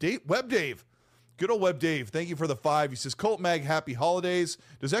 yeah. Web Dave. Good old Web Dave. Thank you for the 5. He says, Colt Mag, happy holidays.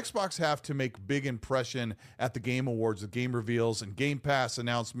 Does Xbox have to make big impression at the Game Awards with game reveals and Game Pass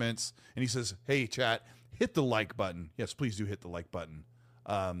announcements? And he says, hey, chat, hit the like button. Yes, please do hit the like button.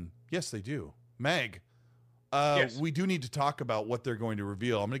 Yes, they do. Mag, yes. We do need to talk about what they're going to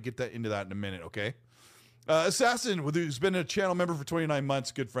reveal. I'm going to get into that in a minute, okay? Assassin, who's been a channel member for 29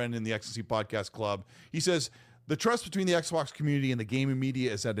 months, good friend in the X&C Podcast Club. He says, the trust between the Xbox community and the gaming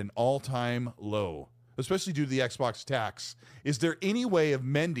media is at an all-time low, especially due to the Xbox tax. Is there any way of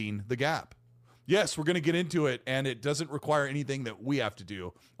mending the gap? Yes, we're going to get into it, and it doesn't require anything that we have to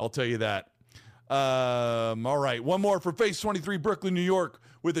do. I'll tell you that. All right, one more for Face 23, Brooklyn, New York,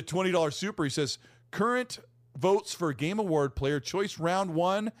 with a $20 super. He says, current votes for Game Award Player Choice Round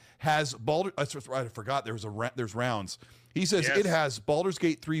 1 has Baldur. I forgot there's rounds. He says yes. It has Baldur's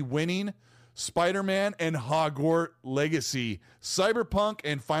Gate 3 winning, Spider-Man and Hogwarts Legacy. Cyberpunk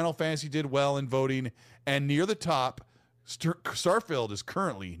and Final Fantasy did well in voting, and near the top, Starfield is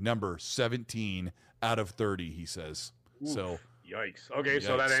currently number 17 out of 30, he says. Oof, so yikes. Okay, yikes.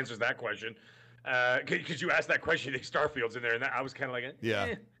 So that answers that question. Because you asked that question, you think Starfield's in there, and I was kind of like,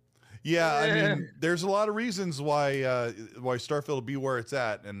 yeah. Yeah, I mean, there's a lot of reasons why Starfield will be where it's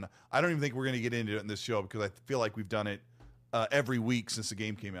at, and I don't even think we're going to get into it in this show because I feel like we've done it every week since the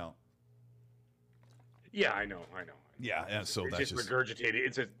game came out. Yeah, I know. Yeah, so it's that's just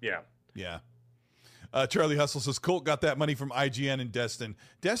regurgitated. Yeah. Charlie Hustle says, Colt got that money from IGN and Destin.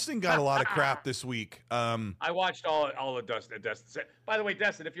 Destin got a lot of crap this week. I watched all of Destin. By the way,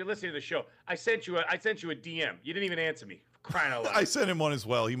 Destin, if you're listening to the show, I sent you a DM. You didn't even answer me. Crying out loud. I sent him one as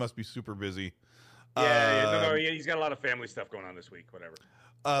well. He must be super busy. Yeah, he's got a lot of family stuff going on this week. Whatever.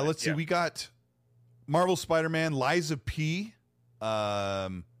 Let's see. We got Marvel Spider-Man, Liza P.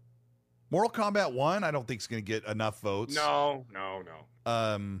 Mortal Kombat 1, I don't think it's going to get enough votes. No.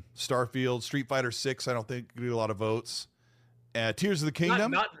 Starfield, Street Fighter 6, I don't think it's going to get a lot of votes. Tears of the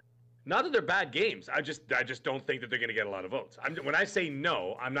Kingdom. Not that they're bad games. I just don't think that they're going to get a lot of votes. When I say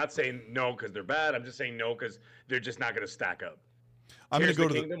no, I'm not saying no because they're bad. I'm just saying no because they're just not going to stack up. I'm going to go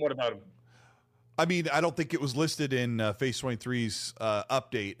to Kingdom. What about them? I mean, I don't think it was listed in Phase 23's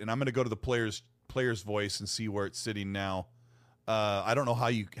update, and I'm going to go to the player's voice and see where it's sitting now. I don't know how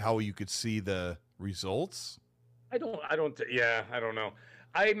you could see the results. I don't know.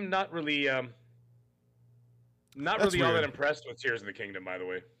 I'm not really all that impressed with Tears of the Kingdom, by the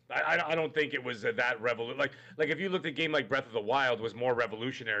way. I don't think it was that like if you looked at a game like Breath of the Wild was more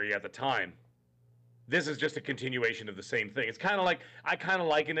revolutionary at the time. This is just a continuation of the same thing. It's kind of like I kind of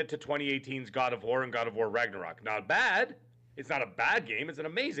liken it to 2018's God of War and God of War Ragnarok. Not bad. It's not a bad game. It's an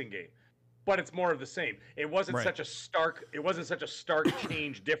amazing game. But it's more of the same. It wasn't such a stark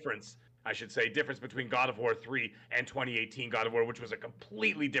change difference, I should say, difference between God of War 3 and 2018 God of War, which was a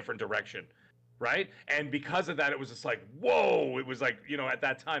completely different direction, right? And because of that, it was just like, whoa! It was like, at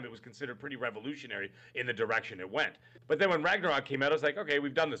that time, it was considered pretty revolutionary in the direction it went. But then when Ragnarok came out, I was like, okay,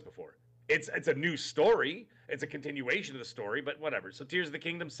 we've done this before. It's a new story. It's a continuation of the story, but whatever. So Tears of the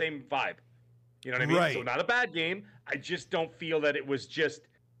Kingdom, same vibe. You know what I mean? Right. So not a bad game. I just don't feel that it was just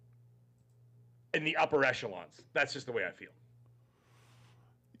in the upper echelons. That's just the way I feel.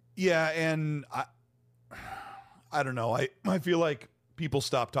 Yeah, and I don't know. I feel like people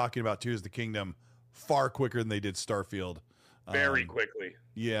stopped talking about Tears of the Kingdom far quicker than they did Starfield. Very quickly.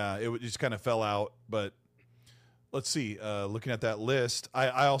 Yeah, it just kind of fell out. But let's see. Looking at that list,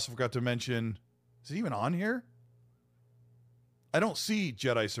 I also forgot to mention, is it even on here? I don't see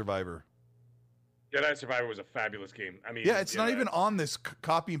Jedi Survivor. Jedi Survivor was a fabulous game. I mean, yeah, it's not even on this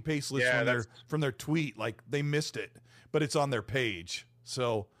copy and paste list from their tweet. Like they missed it, but it's on their page.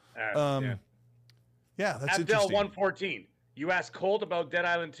 So, yeah, that's Abdel interesting. 114. You ask Colt about Dead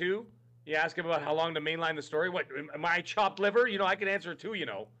Island 2. You ask him about how long to mainline the story. What am I chopped liver? I can answer it too.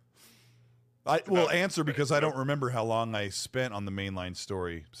 I will answer because I don't remember how long I spent on the mainline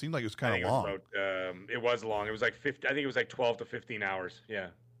story. It seemed like it was kind of long. It was long. It was like 50. I think it was like 12 to 15 hours. Yeah.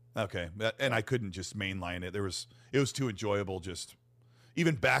 Okay, and I couldn't just mainline it. It was too enjoyable, just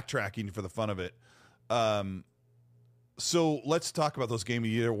even backtracking for the fun of it. So let's talk about those Game of the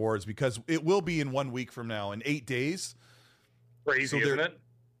Year awards because it will be in 1 week from now, in 8 days. Crazy, isn't it?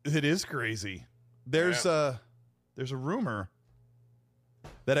 It is crazy. There's a rumor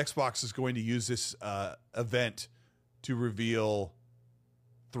that Xbox is going to use this event to reveal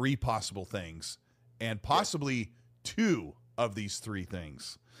 3 possible things, and possibly 2 of these 3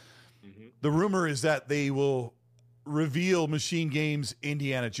 things. Mm-hmm. The rumor is that they will reveal Machine Games'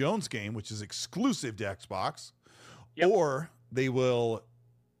 Indiana Jones game, which is exclusive to Xbox, or they will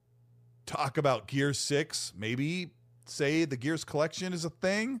talk about Gears 6, maybe say the Gears collection is a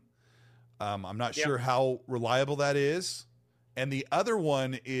thing. I'm not sure how reliable that is. And the other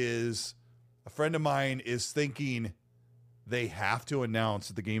one is, a friend of mine is thinking they have to announce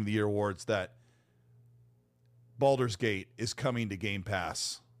at the Game of the Year Awards that Baldur's Gate is coming to Game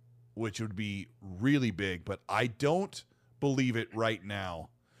Pass, which would be really big, but I don't believe it right now.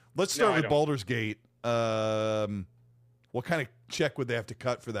 Let's start with Baldur's Gate. What kind of check would they have to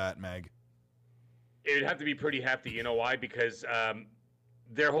cut for that, Mag? It'd have to be pretty hefty. You know why? Because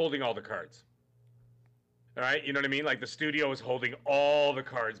they're holding all the cards. All right, you know what I mean? Like the studio is holding all the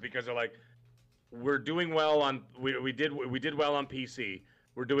cards because they're like, we're doing well on we did well on PC.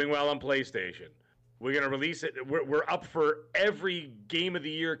 We're doing well on PlayStation. We're gonna release it. We're up for every Game of the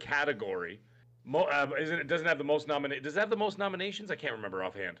Year category. It doesn't have the most nominations. Does it have the most nominations? I can't remember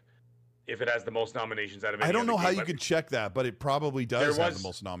offhand. If it has the most nominations out of any I don't know game, how you can check that, but it probably does have the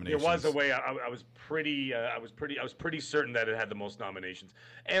most nominations. There was a way. I was pretty certain that it had the most nominations.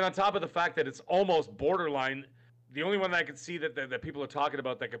 And on top of the fact that it's almost borderline, the only one that I could see that people are talking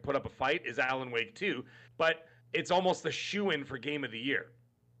about that could put up a fight is Alan Wake 2, but it's almost a shoo-in for Game of the Year.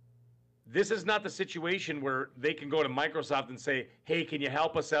 This is not the situation where they can go to Microsoft and say, hey, can you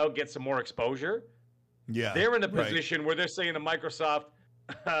help us out, get some more exposure? Yeah. They're in a position where they're saying to Microsoft,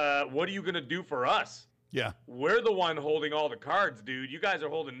 what are you going to do for us? Yeah. We're the one holding all the cards, dude. You guys are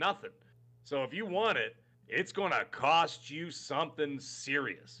holding nothing. So if you want it, it's going to cost you something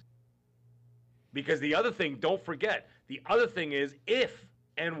serious. Because the other thing, don't forget, the other thing is if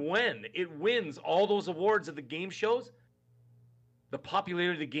and when it wins all those awards at the game shows, the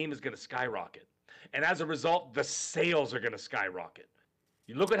popularity of the game is going to skyrocket. And as a result, the sales are going to skyrocket.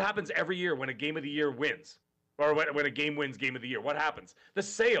 You look what happens every year when a Game of the Year wins. Or when a game wins Game of the Year, what happens? The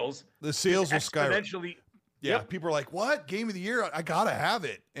sales will exponentially. Yeah, people are like, "What Game of the Year? I gotta have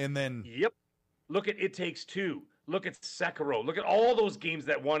it." And then, look at It Takes Two. Look at Sekiro. Look at all those games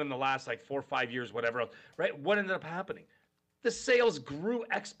that won in the last 4 or 5 years, whatever else. Right? What ended up happening? The sales grew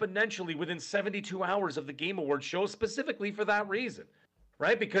exponentially within 72 hours of the Game Awards show, specifically for that reason.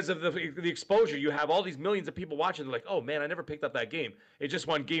 Right? Because of the exposure. You have all these millions of people watching. They're like, oh, man, I never picked up that game. It just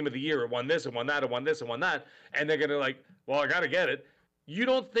won Game of the Year. It won this, it won that, it won this, it won that. And they're going to like, well, I got to get it. You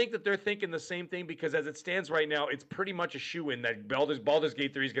don't think that they're thinking the same thing? Because as it stands right now, it's pretty much a shoo-in that Baldur's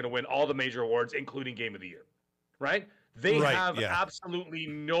Gate 3 is going to win all the major awards, including Game of the Year. Right? They have absolutely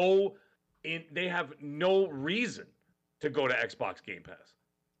no reason to go to Xbox Game Pass.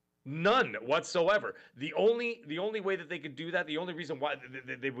 None whatsoever. The only way that they could do that, the only reason why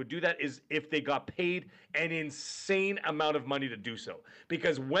they would do that is if they got paid an insane amount of money to do so.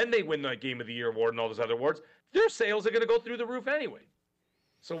 Because when they win the Game of the Year award and all those other awards, their sales are going to go through the roof anyway.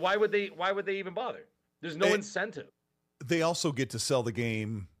 So why would they even bother? There's no incentive. They also get to sell the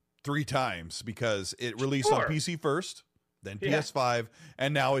game 3 times because it released on PC first, then PS5,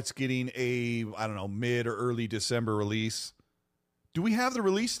 and now it's getting a mid or early December release. Do we have the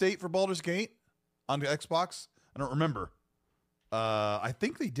release date for Baldur's Gate on the Xbox? I don't remember. I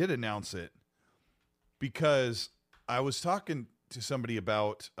think they did announce it because I was talking to somebody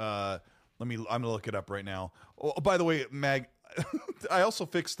about. I'm gonna look it up right now. Oh, by the way, Mag, I also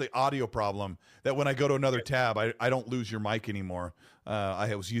fixed the audio problem that when I go to another tab, I don't lose your mic anymore.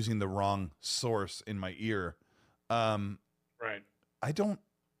 I was using the wrong source in my ear. Right.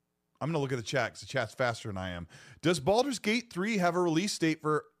 I'm going to look at the chat because the chat's faster than I am. Does Baldur's Gate 3 have a release date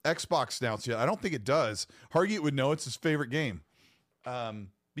for Xbox announced yet? I don't think it does. Hargate would know. It's his favorite game.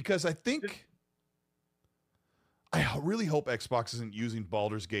 Because I really hope Xbox isn't using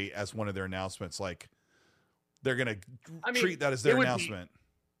Baldur's Gate as one of their announcements. Like, they're going to treat that as their announcement.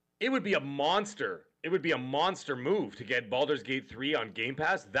 It would be a monster. It would be a monster move to get Baldur's Gate 3 on Game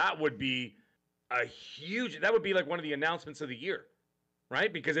Pass. That would be that would be like one of the announcements of the year.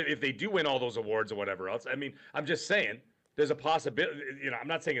 Right? Because if they do win all those awards or whatever else, I'm just saying there's a possibility. I'm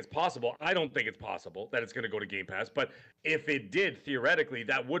not saying it's possible. I don't think it's possible that it's going to go to Game Pass. But if it did, theoretically,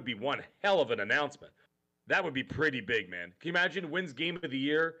 that would be one hell of an announcement. That would be pretty big, man. Can you imagine wins Game of the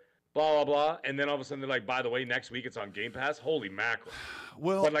Year, blah, blah, blah, and then all of a sudden they're like, by the way, next week it's on Game Pass? Holy mackerel.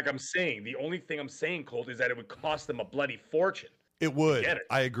 Well, but like I'm saying, the only thing I'm saying, Colt, is that it would cost them a bloody fortune. It would.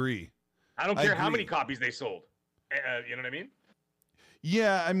 I agree. I don't care how many copies they sold. You know what I mean?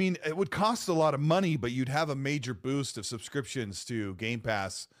 Yeah, I mean, it would cost a lot of money, but you'd have a major boost of subscriptions to Game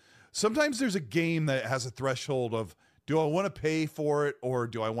Pass. Sometimes there's a game that has a threshold of, do I want to pay for it or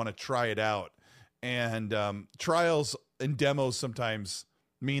do I want to try it out? And trials and demos sometimes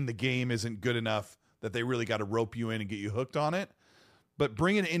mean the game isn't good enough that they really got to rope you in and get you hooked on it. But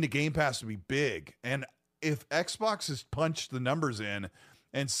bringing it into Game Pass would be big. And if Xbox has punched the numbers in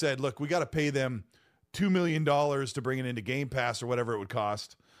and said, look, we got to pay them $2 million to bring it into Game Pass or whatever it would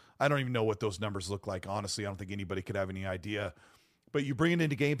cost. I don't even know what those numbers look like. Honestly, I don't think anybody could have any idea. But you bring it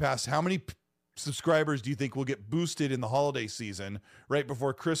into Game Pass, how many subscribers do you think will get boosted in the holiday season right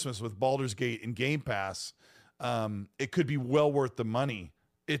before Christmas with Baldur's Gate and Game Pass? It could be well worth the money.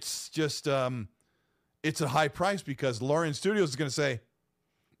 It's just, it's a high price because Larian Studios is going to say,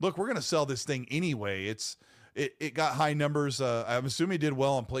 look, we're going to sell this thing anyway. It got high numbers. I'm assuming it did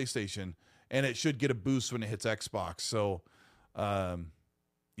well on PlayStation, and it should get a boost when it hits Xbox. So,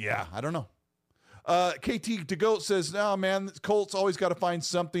 yeah, I don't know. KT to Goat says, no, man, Colts always got to find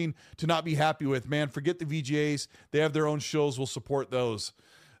something to not be happy with, man. Forget the VGAs. They have their own shows. We'll support those.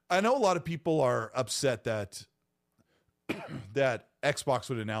 I know a lot of people are upset that that Xbox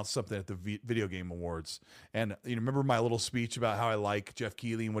would announce something at the Video Game Awards. And you remember my little speech about how I like Jeff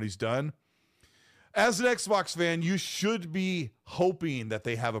Keighley and what he's done? As an Xbox fan, you should be hoping that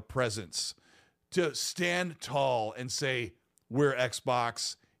they have a presence to stand tall and say, we're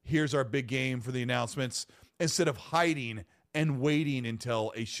Xbox, here's our big game for the announcements, instead of hiding and waiting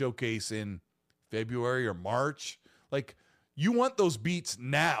until a showcase in February or March. Like, you want those beats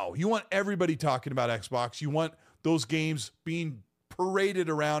now. You want everybody talking about Xbox. You want those games being paraded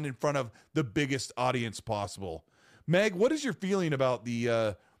around in front of the biggest audience possible. Meg, what is your feeling about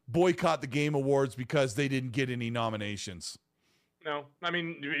the boycott the Game Awards because they didn't get any nominations? No, I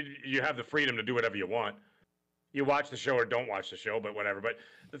mean, you have the freedom to do whatever you want. You watch the show or don't watch the show, but whatever. But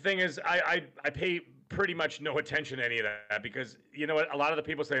the thing is, I pay pretty much no attention to any of that because, you know what, a lot of the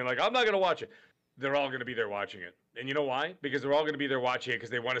people saying, like, I'm not going to watch it. They're all going to be there watching it. And you know why? Because they're all going to be there watching it because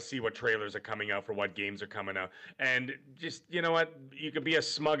they want to see what trailers are coming out for what games are coming out. And just, you know what? You can be as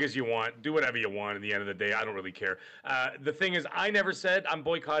smug as you want. Do whatever you want. At the end of the day, I don't really care. The thing is, I never said I'm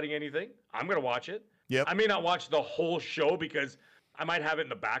boycotting anything. I'm going to watch it. Yep. I may not watch the whole show because I might have it in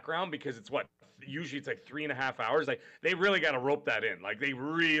the background because it's what? Usually it's like 3.5 hours. Like, they really got to rope that in. Like, they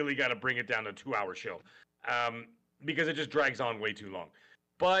really got to bring it down to a 2-hour show because it just drags on way too long.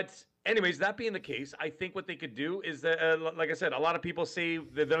 But anyways, that being the case, I think what they could do is that, like I said, a lot of people say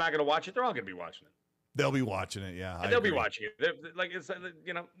that they're not going to watch it. They're all going to be watching it. They'll be watching it, yeah. They'll be watching it. Like, it's,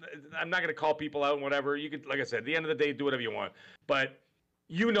 you know, I'm not going to call people out and whatever. You could, like I said, at the end of the day, do whatever you want. But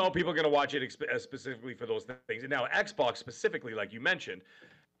you know, people are going to watch it specifically for those things. And now, Xbox specifically, like you mentioned,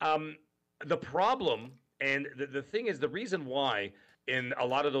 the problem and the thing is, the reason why in a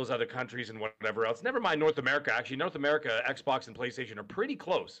lot of those other countries and whatever else, never mind North America, actually, North America, Xbox and PlayStation are pretty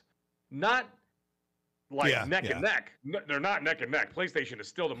close. Not like neck and neck. They're not neck and neck. PlayStation is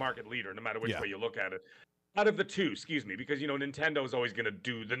still the market leader, no matter which way you look at it. Out of the two, excuse me, because, you know, Nintendo is always going to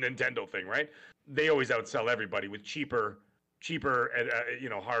do the Nintendo thing, right? They always outsell everybody with cheaper, you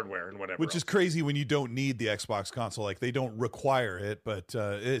know, hardware and whatever. Which is crazy when you don't need the Xbox console. Like, they don't require it, but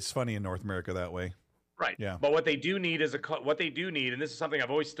it's funny in North America that way. Right. Yeah. But what they do need is what they do need, and this is something I've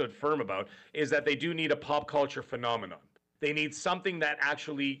always stood firm about, is that they do need a pop culture phenomenon. They need something that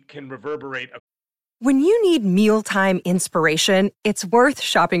actually can reverberate. When you need mealtime inspiration, it's worth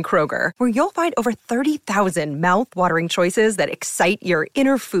shopping Kroger, where you'll find over 30,000 mouth-watering choices that excite your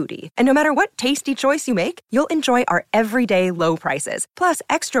inner foodie. And no matter what tasty choice you make, you'll enjoy our everyday low prices, plus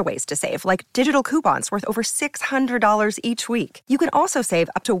extra ways to save, like digital coupons worth over $600 each week. You can also save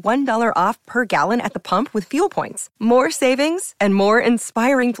up to $1 off per gallon at the pump with fuel points. More savings and more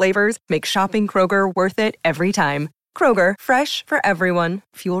inspiring flavors make shopping Kroger worth it every time. Kroger, fresh for everyone.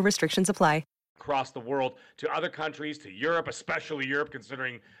 Fuel restrictions apply. Across the world to other countries, to Europe, especially Europe,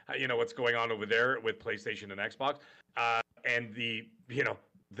 considering you know what's going on over there with PlayStation and Xbox, and the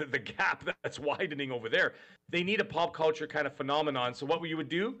gap that's widening over there. They need a pop culture kind of phenomenon. So what you would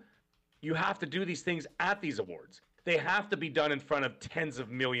do, you have to do these things at these awards. They have to be done in front of tens of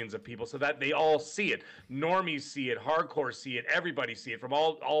millions of people so that they all see it. Normies see it, hardcore see it, everybody see it from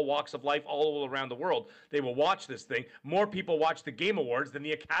all walks of life all around the world. They will watch this thing. More people watch the Game Awards than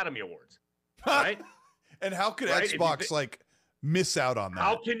the Academy Awards. Right? And how could Xbox miss out on that?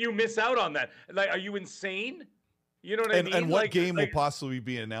 How can you miss out on that? Like, are you insane? You know what I mean? And what game will possibly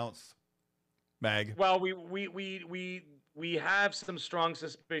be announced, Mag? Well, we have some strong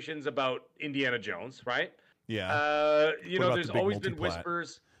suspicions about Indiana Jones, right? Yeah. You know, there's always been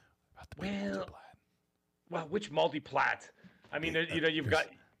whispers. Well, which multiplat? I mean, you've got.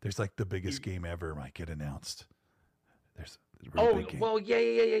 There's like the biggest game ever might get announced. There's a really big game. Well,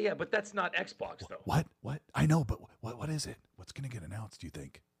 yeah. But that's not Xbox though. What? I know, but what is it? What's going to get announced? Do you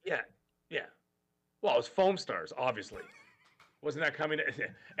think? Yeah. Well, it's Foam Stars, obviously. Wasn't that coming?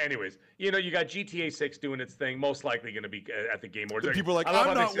 Anyways, you got GTA 6 doing its thing. Most likely going to be at the Game Awards. People are like,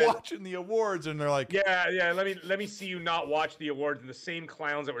 I'm not watching the awards, and they're like, yeah. Let me see you not watch the awards. And the same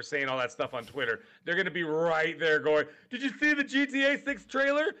clowns that were saying all that stuff on Twitter, they're going to be right there going, did you see the GTA 6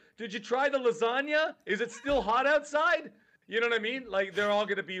 trailer? Did you try the lasagna? Is it still hot outside? You know what I mean? Like they're all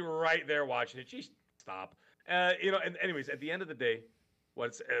going to be right there watching it. Jeez, stop. And anyways, at the end of the day.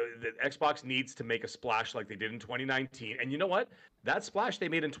 The Xbox needs to make a splash like they did in 2019. And you know what? That splash they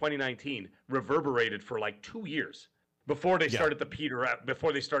made in 2019 reverberated for like 2 years before they started to peter out,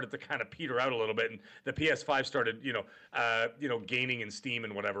 before they started to kind of peter out a little bit. And the PS5 started, gaining in steam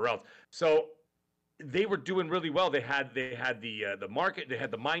and whatever else. So they were doing really well. They had the market, they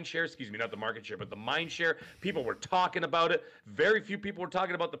had the mind share, not the market share, but the mind share. People were talking about it. Very few people were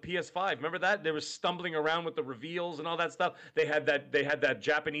talking about the PS5. Remember that? They were stumbling around with the reveals and all that stuff. They had that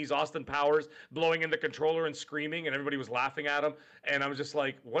Japanese Austin Powers blowing in the controller and screaming, and everybody was laughing at him. And I was just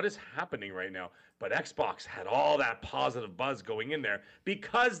like, what is happening right now? But Xbox had all that positive buzz going in there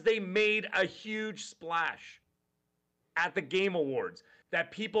because they made a huge splash at the Game Awards that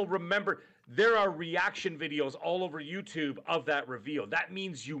people remember. There are reaction videos all over YouTube of that reveal. That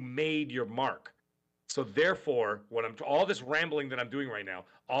means you made your mark. So therefore, all this rambling that I'm doing right now,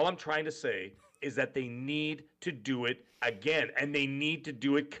 all I'm trying to say is that they need to do it again, and they need to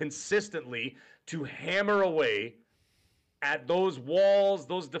do it consistently to hammer away at those walls,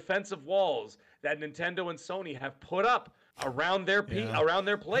 those defensive walls that Nintendo and Sony have put up around their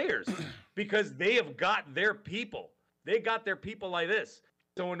players, because they have got their people. They got their people like this.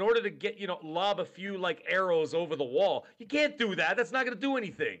 So in order to get, lob a few like arrows over the wall, you can't do that. That's not going to do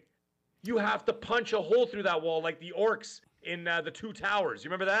anything. You have to punch a hole through that wall like the orcs in the Two Towers. You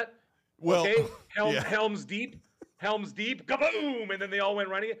remember that? Well, okay. Helm's Deep, kaboom, and then they all went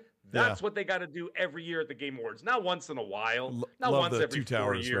running. That's what they got to do every year at the Game Awards. Not once in a while. Not once every Two 4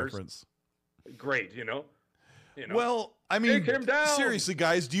 Towers years. Reference. Great, Well, I mean, take him down. Seriously,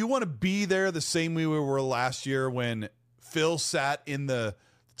 guys, do you want to be there the same way we were last year when Phil sat in the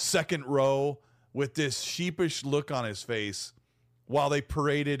second row with this sheepish look on his face while they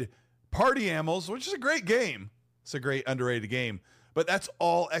paraded Party Animals, which is a great game. It's a great underrated game, but that's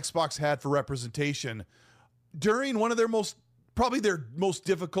all Xbox had for representation during one of their probably their most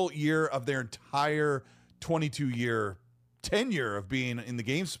difficult year of their entire 22-year tenure of being in the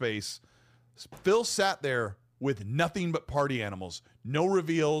game space. Phil sat there with nothing but Party Animals, no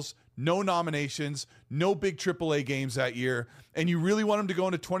reveals, no nominations, no big AAA games that year. And you really want them to go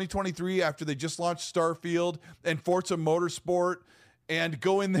into 2023 after they just launched Starfield and Forza Motorsport and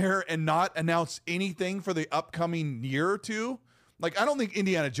go in there and not announce anything for the upcoming year or two? Like, I don't think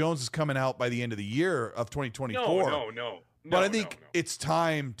Indiana Jones is coming out by the end of the year of 2024. No. But I think it's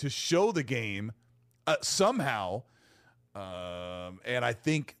time to show the game somehow. And I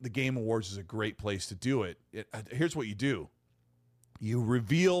think the Game Awards is a great place to do it. Here's what you do. You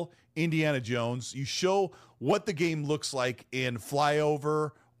reveal Indiana Jones. You show what the game looks like in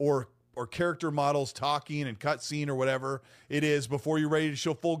flyover or character models talking and cutscene or whatever it is before you're ready to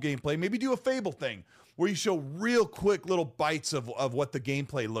show full gameplay. Maybe do a Fable thing where you show real quick little bites of what the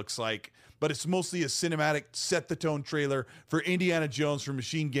gameplay looks like, but it's mostly a cinematic set-the-tone trailer for Indiana Jones from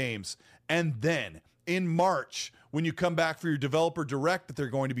Machine Games. And then in March, when you come back for your developer direct that they're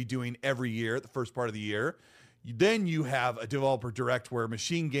going to be doing every year at the first part of the year, then you have a developer direct where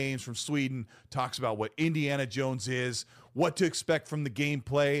Machine Games from Sweden talks about what Indiana Jones is, what to expect from the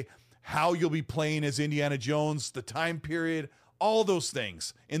gameplay, how you'll be playing as Indiana Jones, the time period, all those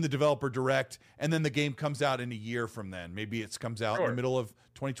things in the developer direct. And then the game comes out in a year from then. Maybe it comes out in the middle of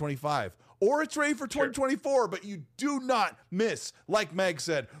 2025, or it's ready for 2024, but you do not miss, like Meg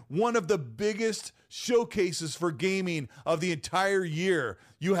said, one of the biggest showcases for gaming of the entire year.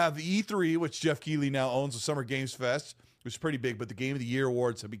 You have the E3, which Jeff Keighley now owns, the Summer Games Fest, which is pretty big, but the Game of the Year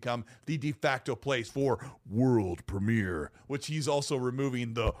awards have become the de facto place for world premiere, which he's also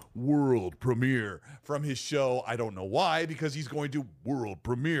removing the world premiere from his show. I don't know why, because he's going to world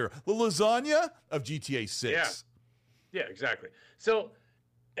premiere the lasagna of GTA 6. Yeah, exactly. So,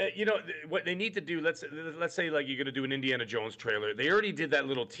 what they need to do, let's say like you're going to do an Indiana Jones trailer. They already did that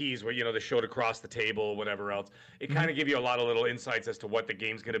little tease where, they showed across the table, whatever else. It kind of give you a lot of little insights as to what the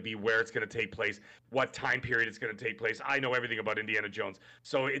game's going to be, where it's going to take place, what time period it's going to take place. I know everything about Indiana Jones.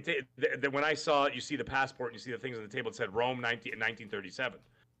 So when I saw, you see the passport and you see the things on the table, it said Rome 1937,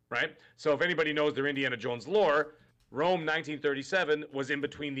 right? So if anybody knows their Indiana Jones lore, Rome 1937 was in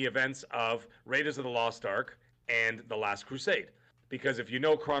between the events of Raiders of the Lost Ark and The Last Crusade. Because if you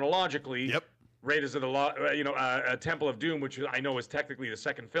know chronologically, Raiders of the Temple of Doom, which I know is technically the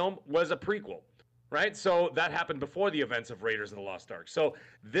second film, was a prequel, right? So that happened before the events of Raiders of the Lost Ark. So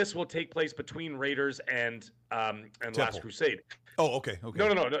this will take place between Raiders and Last Crusade. Oh, okay.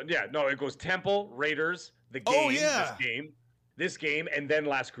 No, it goes Temple, Raiders, the game, this game, and then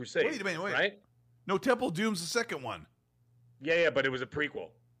Last Crusade. Wait a minute, right? No, Temple of Doom's the second one. Yeah, but it was a prequel.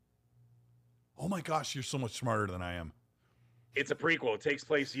 Oh my gosh, you're so much smarter than I am. It's a prequel. It takes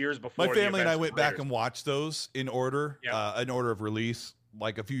place years before. My family and I went back and watched those in order of release,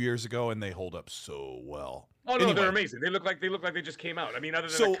 like a few years ago, and they hold up so well. Oh no, they're amazing. They look like they just came out. I mean, other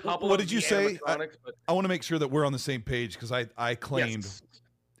than a couple. What did you say? But... I want to make sure that we're on the same page because I claimed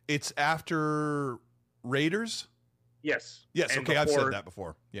it's after Raiders. Yes. Yes. And okay, I've said that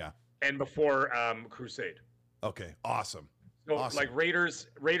before. Yeah. And before Crusade. Okay. Awesome. So like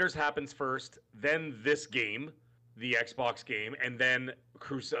Raiders happens first, then this game, the Xbox game, and then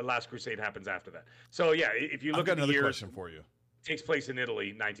Last Crusade happens after that. So yeah, if you look at the years, question for you. Takes place in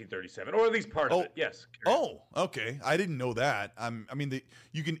Italy, 1937, or at least part of it. Yes. Oh, okay. I didn't know that.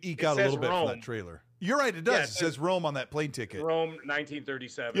 You can eke out a little bit from that trailer. You're right. It does. Yeah, it says Rome on that plane ticket. Rome,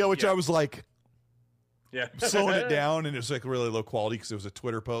 1937. Yeah, which I was like, slowing it down, and it was like really low quality because it was a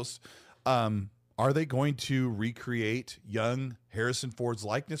Twitter post. Are they going to recreate young Harrison Ford's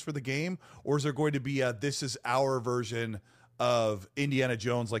likeness for the game, or is there going to be this is our version of Indiana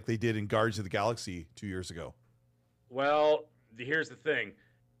Jones like they did in Guardians of the Galaxy 2 years ago? Well, here's the thing.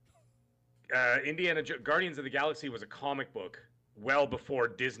 Guardians of the Galaxy was a comic book well before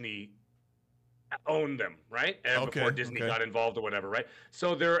Disney owned them, right? And before Disney got involved or whatever, right?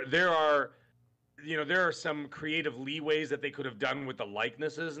 So there are some creative leeways that they could have done with the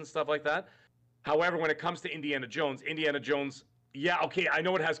likenesses and stuff like that. However, when it comes to Indiana Jones, I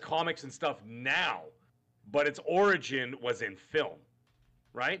know it has comics and stuff now, but its origin was in film.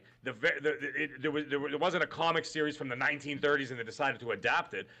 Right? There wasn't a comic series from the 1930s and they decided to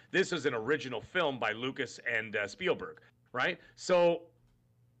adapt it. This is an original film by Lucas and Spielberg, right? So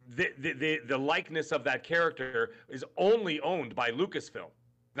the likeness of that character is only owned by Lucasfilm.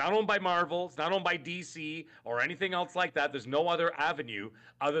 It's not owned by Marvel. It's not owned by DC or anything else like that. There's no other avenue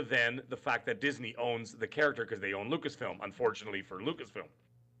other than the fact that Disney owns the character because they own Lucasfilm, unfortunately for Lucasfilm.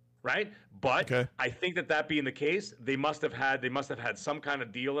 Right, but I think that being the case, they must have had some kind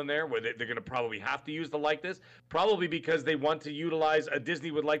of deal in there where they're going to probably have to use the likeness, probably because they want to utilize.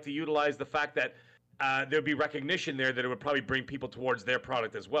 Disney would like to utilize the fact that there'd be recognition there that it would probably bring people towards their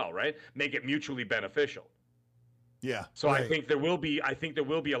product as well, right? Make it mutually beneficial. Yeah. So right. I think there will be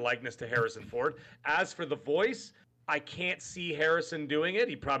a likeness to Harrison Ford. As for the voice, I can't see Harrison doing it.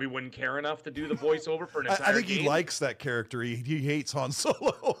 He probably wouldn't care enough to do the voiceover for an entire I think game. He likes that character. He hates Han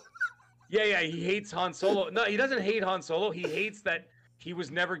Solo. Yeah, he hates Han Solo. No, he doesn't hate Han Solo. He hates that he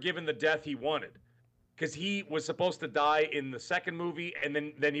was never given the death he wanted. Because he was supposed to die in the second movie, and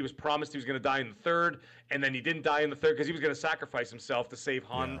then he was promised he was going to die in the third, and then he didn't die in the third because he was going to sacrifice himself to save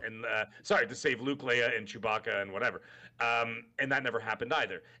to save Luke, Leia, and Chewbacca and whatever. And that never happened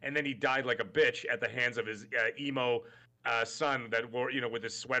either. And then he died like a bitch at the hands of his emo son that wore, with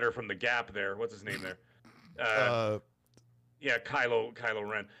his sweater from the Gap there. What's his name there? Yeah, Kylo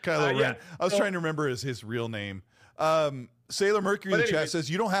Ren. Kylo Ren. I was trying to remember his real name. Sailor Mercury in the chat says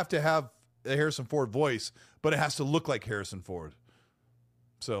you don't have to have a Harrison Ford voice, but it has to look like Harrison Ford.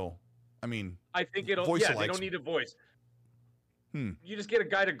 So, I think they don't need a voice. You just get a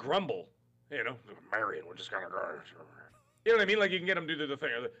guy to grumble. Marion, we're just gonna go. You know what I mean? Like you can get him to do the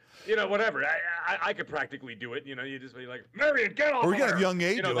thing. Whatever. I could practically do it. You just be like, Marion, get off. Or we got Young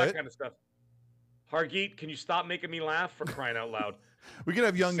A do that it. Kind of stuff. Hargeet, can you stop making me laugh for crying out loud? We could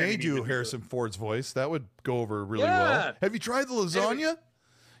have Young A do Harrison Ford's voice. That would go over really well. Have you tried the lasagna?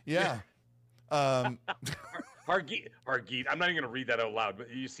 Yeah. Hargeet, I'm not even going to read that out loud,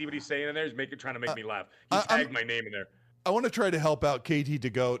 but you see what he's saying in there? He's trying to make me laugh. He tagged my name in there. I want to try to help out KT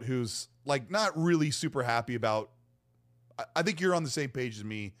DeGoat, who's not really super happy about. I think you're on the same page as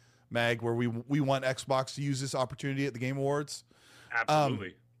me, Mag, where we want Xbox to use this opportunity at the Game Awards.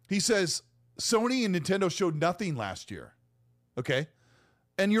 Absolutely. He says Sony and Nintendo showed nothing last year. Okay.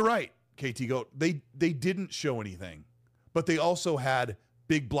 And you're right, KT Goat. They didn't show anything, but they also had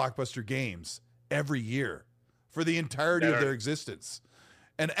big blockbuster games every year for the entirety of their existence.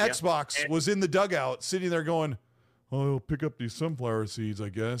 And Xbox was in the dugout sitting there going, oh, I'll pick up these sunflower seeds, I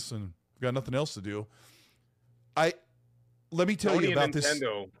guess, and I've got nothing else to do. Let me tell you about this.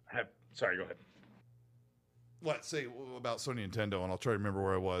 Sorry, go ahead. Let's say about Sony and Nintendo, and I'll try to remember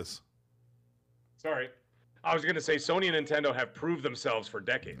where I was. Sorry. I was going to say Sony and Nintendo have proved themselves for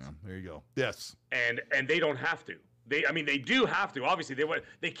decades. Yeah, there you go. Yes. And they don't have to. They do have to. Obviously,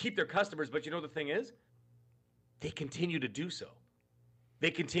 they keep their customers, but you know the thing is, they continue to do so. They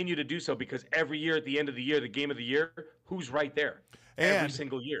continue to do so because every year at the end of the year, the game of the year, who's right there? Every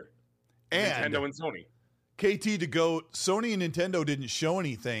single year. And Nintendo and Sony. KT to go, Sony and Nintendo didn't show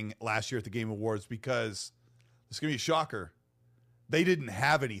anything last year at the Game Awards because it's going to be a shocker. They didn't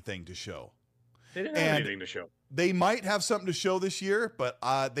have anything to show. They didn't have anything to show. They might have something to show this year, but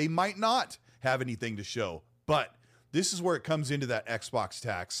they might not have anything to show. But this is where it comes into that Xbox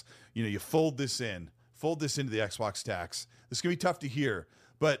tax. You know, you fold this into the Xbox tax. This is going to be tough to hear,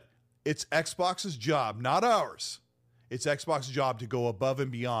 but it's Xbox's job, not ours. It's Xbox's job to go above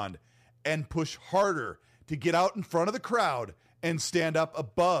and beyond and push harder to get out in front of the crowd and stand up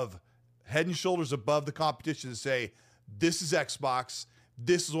above, head and shoulders above the competition and say, this is Xbox.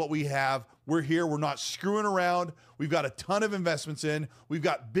 This is what we have. We're here. We're not screwing around. We've got a ton of investments in. We've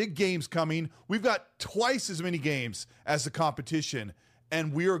got big games coming. We've got twice as many games as the competition,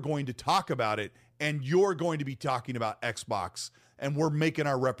 and we are going to talk about it, and you're going to be talking about Xbox, and we're making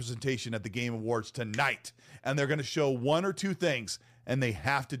our representation at the Game Awards tonight, and they're going to show one or two things, and they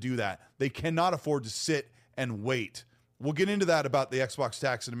have to do that. They cannot afford to sit and wait. We'll get into that about the Xbox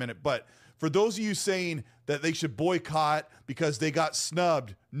tax in a minute, but for those of you saying that they should boycott because they got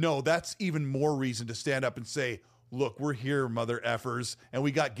snubbed, no, that's even more reason to stand up and say, look, we're here, mother effers, and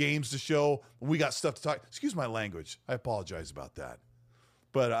we got games to show, we got stuff to talk. Excuse my language. I apologize about that.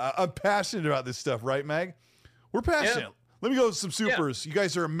 But I'm passionate about this stuff, right, Mag? We're passionate. Yeah. Let me go with some supers. Yeah. You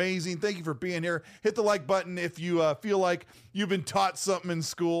guys are amazing. Thank you for being here. Hit the like button if you feel like you've been taught something in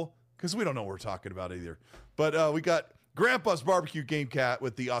school, because we don't know what we're talking about either. But we got Grandpa's Barbecue Game Cat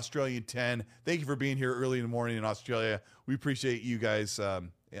with the Australian 10. Thank you for being here early in the morning in Australia. We appreciate you guys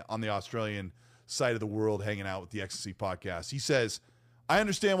on the Australian side of the world hanging out with the XNC podcast. He says, I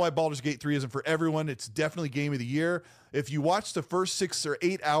understand why Baldur's Gate 3 isn't for everyone. It's definitely game of the year. If you watch the first 6 or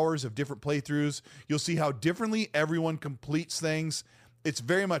 8 hours of different playthroughs, you'll see how differently everyone completes things. It's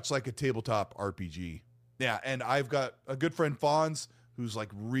very much like a tabletop RPG. Yeah, and I've got a good friend, Fonz, who's like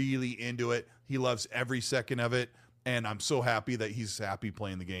really into it. He loves every second of it, and I'm so happy that he's happy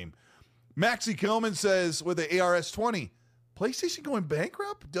playing the game. Maxie Kilman says, with the ARS 20, PlayStation going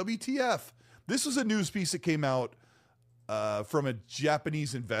bankrupt? WTF? This was a news piece that came out from a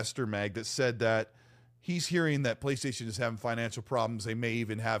Japanese investor, Mag, that said that he's hearing that PlayStation is having financial problems. They may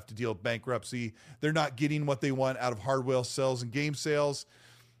even have to deal with bankruptcy. They're not getting what they want out of hardware sales and game sales.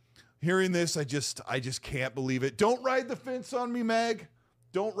 Hearing this, I just can't believe it. Don't ride the fence on me, Mag.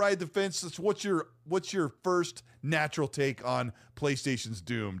 Don't ride the fence. What's your first natural take on PlayStation's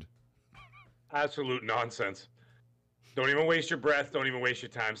doomed? Absolute nonsense. Don't even waste your breath. Don't even waste your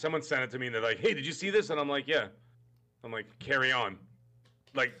time. Someone sent it to me and they're like, hey, did you see this? And I'm like, yeah. I'm like, carry on.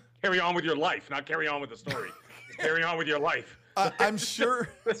 Like, carry on with your life, not carry on with the story. Carry on with your life. I'm sure.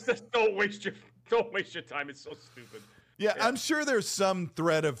 Just don't waste your time. It's so stupid. Yeah, I'm sure there's some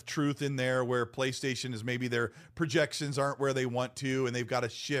thread of truth in there where PlayStation is maybe their projections aren't where they want to, and they've got to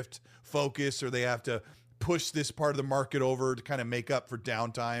shift focus, or they have to push this part of the market over to kind of make up for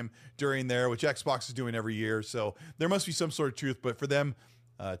downtime during there, which Xbox is doing every year. So there must be some sort of truth, but for them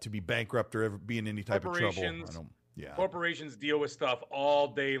to be bankrupt or ever be in any type of trouble, corporations deal with stuff all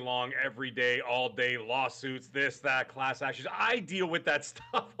day long, every day, all day, lawsuits, this, that, class actions. I deal with that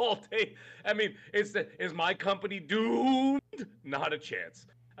stuff all day. I mean, is my company doomed? Not a chance.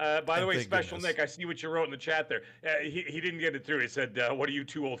 By the way, Special Nick, I see what you wrote in the chat there. He didn't get it through. He said, what are you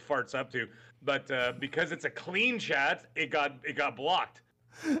two old farts up to? But because it's a clean chat, it got blocked.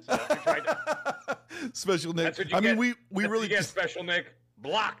 So Special Nick. I mean, we really get Special Nick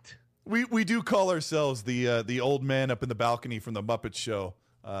blocked. We do call ourselves the old man up in the balcony from the Muppet Show,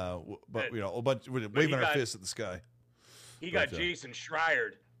 but a bunch waving our fists at the sky. He got Jason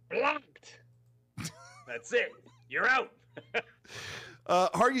Schreier blocked. That's it. You're out.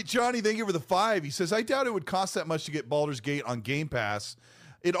 Hargit Johnny, thank you for the 5. He says, I doubt it would cost that much to get Baldur's Gate on Game Pass.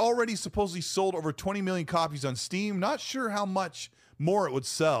 It already supposedly sold over 20 million copies on Steam. Not sure how much more it would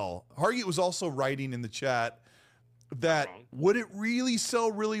sell. Hargit was also writing in the chat that would it really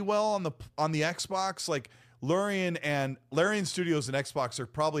sell really well on the Xbox? Like Larian Studios and Xbox are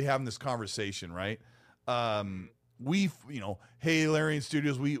probably having this conversation, right? Hey, Larian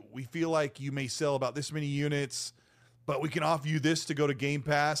Studios, we feel like you may sell about this many units, but we can offer you this to go to Game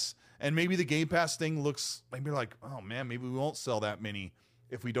Pass. And maybe the Game Pass thing looks maybe like, oh man, maybe we won't sell that many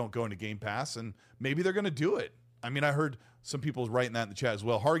if we don't go into Game Pass, and maybe they're going to do it. I mean, I heard some people writing that in the chat as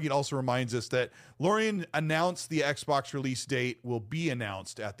well. Hargit also reminds us that Lorian announced the Xbox release date will be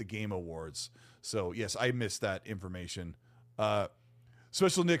announced at the Game Awards. So, yes, I missed that information.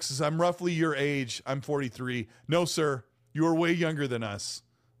 Special Nick says, I'm roughly your age. I'm 43. No, sir. You are way younger than us.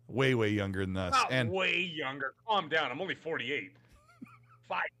 Way, way younger than us. Not way younger. Calm down. I'm only 48.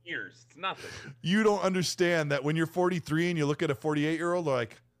 5 years. It's nothing. You don't understand that when you're 43 and you look at a 48-year-old,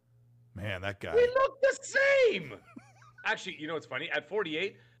 like, man, that guy. We look the same. Actually, you know what's funny? At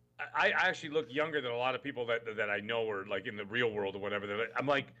 48, I actually look younger than a lot of people that I know are like in the real world or whatever. I'm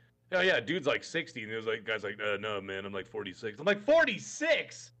like, oh yeah, dude's like 60, and there's like guys like, no man, I'm like 46. I'm like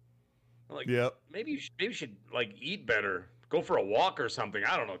 46. I'm like, yep. Maybe you should like eat better, go for a walk or something.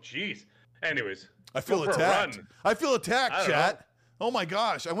 I don't know. Jeez. Anyways, I feel attacked. I feel attacked, chat. Oh my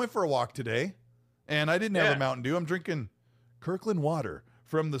gosh, I went for a walk today, and I didn't have a Mountain Dew. I'm drinking Kirkland water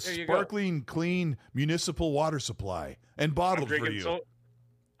from the sparkling, clean municipal water supply and bottled for you.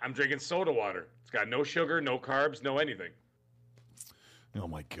 I'm drinking soda water. It's got no sugar, no carbs, no anything. Oh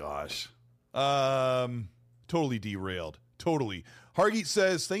my gosh. Totally derailed. Totally. Hargeet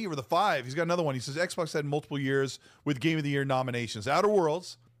says, thank you for the 5. He's got another one. He says, Xbox had multiple years with Game of the Year nominations. Outer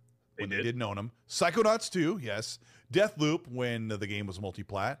Worlds, when they didn't own them. Psychonauts 2, yes. Deathloop, when the game was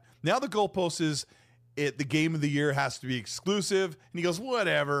multi-plat. Now the goalpost is the Game of the Year has to be exclusive. And he goes,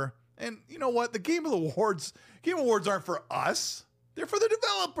 whatever. And you know what? The Game Awards aren't for us. They're for the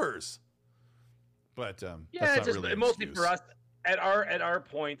developers. But yeah, that's just not really mostly for us. At our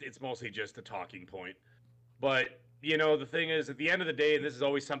point, it's mostly just a talking point. But you know, the thing is, at the end of the day, and this is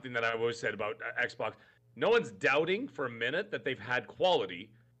always something that I've always said about Xbox, no one's doubting for a minute that they've had quality.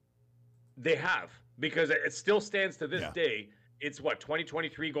 They have, because it still stands to this day. It's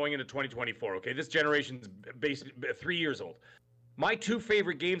 2023 going into 2024. Okay, this generation's basically 3 years old. My 2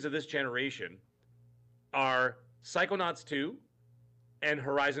 favorite games of this generation are Psychonauts 2 and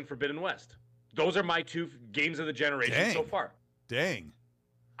Horizon Forbidden West. Those are my 2 games of the generation so far. Dang.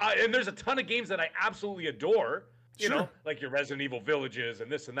 And there's a ton of games that I absolutely adore. You know, like your Resident Evil Villages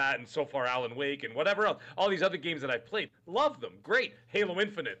and this and that, and so far Alan Wake and whatever else. All these other games that I've played, love them. Great. Halo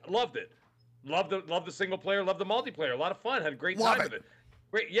Infinite, loved it. Loved the single player, loved the multiplayer. A lot of fun. Had a great time with it.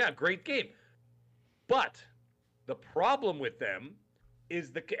 Great game. But the problem with them is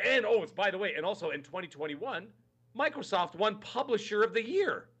by the way, and also in 2021, Microsoft won Publisher of the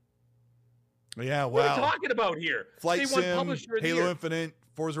Year. Yeah, wow. What are we talking about here? Flight Sim, Halo Infinite,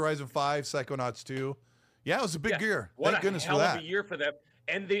 Forza Horizon 5, Psychonauts 2. Yeah, it was a big year. Thank goodness for that. What a hell of a year for them.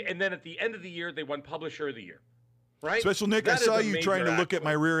 And then at the end of the year, they won Publisher of the Year. Right? Special Nick, I saw you trying to look at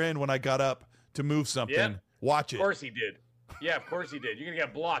my rear end when I got up to move something. Yeah. Watch it. Of course he did. Yeah, of course he did. You're going to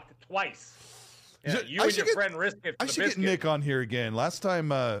get blocked twice. Yeah, you and your friend risk it for I should get Nick on here again. Last time...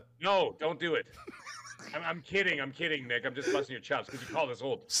 No, don't do it. I'm kidding, Nick. I'm just busting your chops because you call this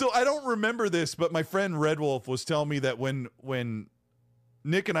old. So I don't remember this, but my friend Red Wolf was telling me that when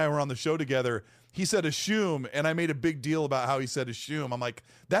Nick and I were on the show together, he said assume, and I made a big deal about how he said assume. I'm like,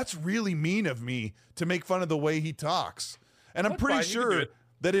 that's really mean of me to make fun of the way he talks. And I'm pretty sure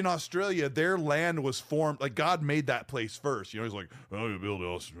that in Australia, their land was formed, like God made that place first. You know, he's like, oh, you build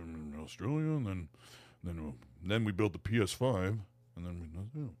Australia, and then we built the PS5, and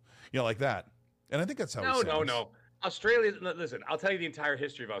then like that. And I think that's how it sounds. No. Australia, listen, I'll tell you the entire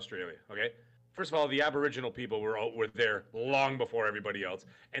history of Australia, okay? First of all, the Aboriginal people were there long before everybody else.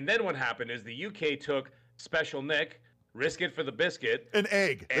 And then what happened is the UK took Special Nick, risk it for the biscuit. An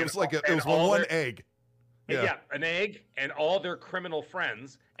egg. It was like it was one egg. Yeah, an egg and all their criminal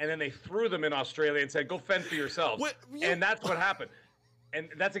friends, and then they threw them in Australia and said, go fend for yourselves. And that's what happened. And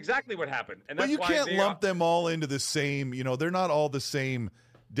that's exactly what happened. And that's but you can't lump them all into the same, they're not all the same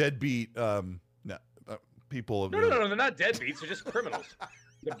deadbeat people. No, they're not deadbeats. They're just criminals.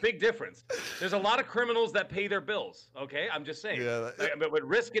 The big difference. There's a lot of criminals that pay their bills. Okay, I'm just saying. Yeah, but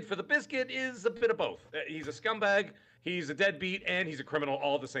risk it for the biscuit is a bit of both. He's a scumbag, he's a deadbeat, and he's a criminal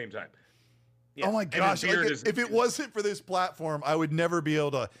all at the same time. Yeah. Oh my gosh! If it wasn't for this platform, I would never be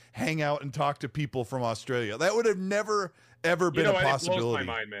able to hang out and talk to people from Australia. That would have never ever been a possibility. It blows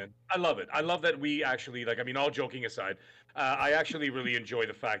my mind, man. I love it. I love that we actually all joking aside, I actually really enjoy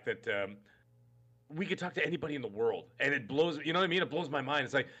the fact that. We could talk to anybody in the world, and it blows. You know what I mean? It blows my mind.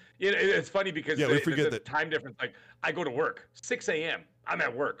 It's like it's funny because we forget the time difference. Like I go to work 6 a.m. I'm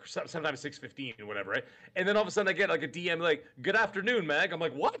at work, sometimes 6:15 or whatever, right? And then all of a sudden I get like a DM like, "Good afternoon, Mag." I'm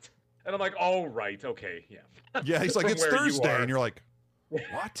like, "What?" And I'm like, "Oh, right, okay, yeah." Yeah, he's like, "It's Thursday," and you're like,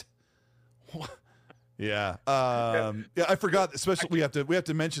 "What?" Yeah. Yeah, I forgot. We have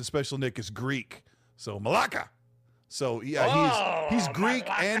to mention Special Nick is Greek, so Malaka. So yeah, he's Greek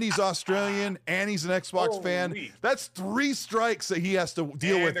and he's Australian and he's an Xbox fan. That's 3 strikes that he has to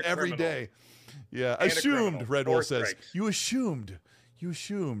deal with every day. Yeah, assumed. Red Wolf says you assumed You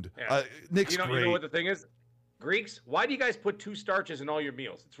assumed. Yeah. Nick's you great. know what the thing is? Greeks, why do you guys put 2 starches in all your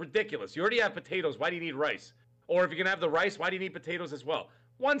meals? It's ridiculous. You already have potatoes. Why do you need rice? Or if you're going to have the rice, why do you need potatoes as well?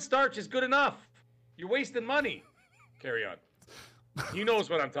 1 starch is good enough. You're wasting money. Carry on. He knows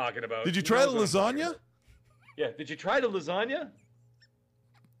what I'm talking about. Did you try the lasagna? Yeah. Did you try the lasagna?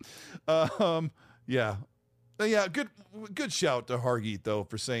 Yeah. Yeah, good shout to Hargeet though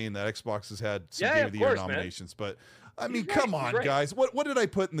for saying that Xbox has had some Game of the Year nominations. Man. But I mean, come on, guys. What did I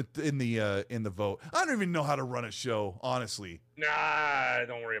put in the vote? I don't even know how to run a show, honestly. Nah,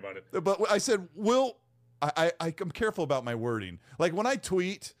 don't worry about it. But I said, I'm careful about my wording. Like when I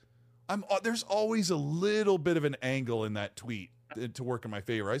tweet, there's always a little bit of an angle in that tweet to work in my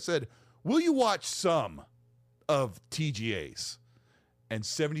favor. I said, will you watch some of TGA's? And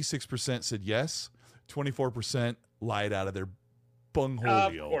 76% said yes. 24% lied out of their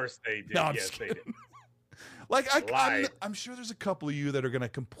bungholio. Of course they did. No, yes, they did. Like I'm sure there's a couple of you that are gonna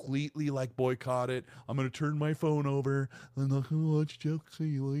completely like boycott it. I'm gonna turn my phone over. I'm not gonna watch Jeff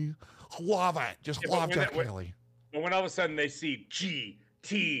Keighley. Love it. Just love Jeff Keighley. But when all of a sudden they see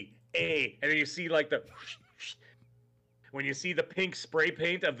GTA, and then you see like when you see the pink spray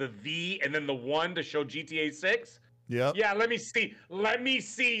paint of the V and then the 1 to show GTA 6. Yep. Yeah, let me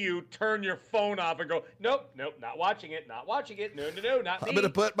see you turn your phone off and go, nope, not watching it, no, not me. I'm going to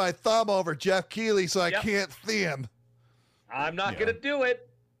put my thumb over Jeff Keighley so I can't see him. I'm not going to do it.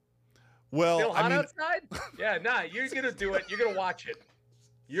 Well, Still hot outside? Yeah, nah, you're going to do it. You're going to watch it.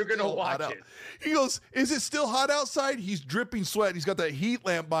 You're going to watch it. He goes, is it still hot outside? He's dripping sweat. He's got that heat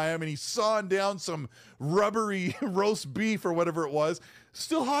lamp by him, and he's sawing down some rubbery roast beef or whatever it was.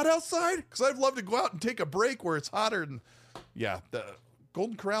 Still hot outside? Because I'd love to go out and take a break where it's hotter. And yeah, the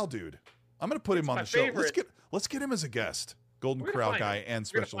Golden Corral dude. I'm going to put him on the show. Let's get him as a guest. Golden Corral guy and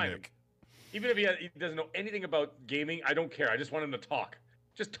Special Nick. Even if he doesn't know anything about gaming, I don't care. I just want him to talk.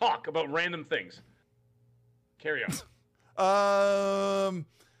 Just talk about random things. Carry on.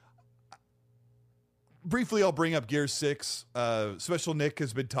 Briefly, I'll bring up Gears 6. Special Nick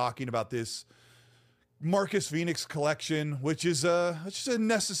has been talking about this Marcus Phoenix collection, which is just a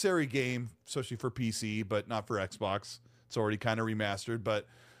necessary game, especially for PC, but not for Xbox. It's already kind of remastered. But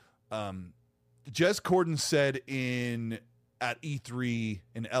Jez Corden said at E3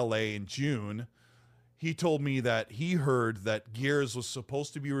 in LA in June, he told me that he heard that Gears was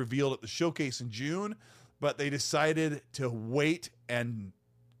supposed to be revealed at the showcase in June, but they decided to wait and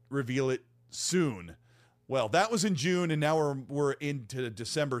reveal it soon. Well, that was in June, and now we're into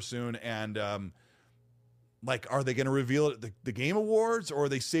December soon, and are they going to reveal it at the Game Awards, or are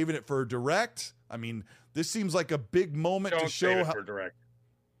they saving it for Direct? I mean, this seems like a big moment to show how. For Direct.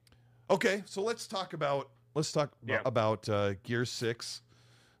 Okay, so let's talk about Gears 6.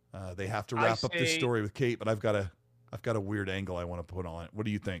 They have to wrap up this story with Kate, but I've got a weird angle I want to put on it. What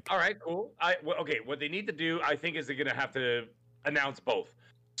do you think? All right, cool. Okay, what they need to do, I think, is they're going to have to announce both.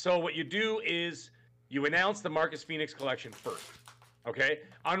 So what you do is you announce the Marcus Phoenix collection first, okay?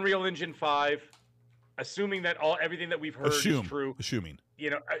 Unreal Engine 5, assuming that everything that we've heard is true. Assuming.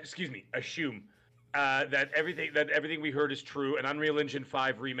 Assume that everything we heard is true. An Unreal Engine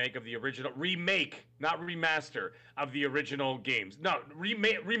 5 remake, not remaster of the original games. No,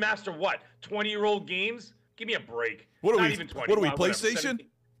 remaster what? 20-year-old games? Give me a break. What are not we? Even 20, what are we? PlayStation?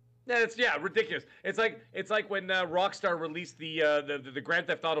 It's ridiculous. It's like when Rockstar released the Grand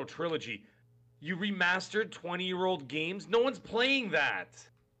Theft Auto trilogy. You remastered 20-year-old games. No one's playing that.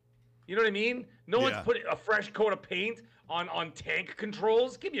 You know what I mean? No one's putting a fresh coat of paint on tank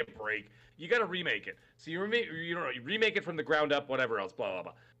controls. Give me a break. You got to remake it. So you remake it from the ground up. Whatever else. Blah blah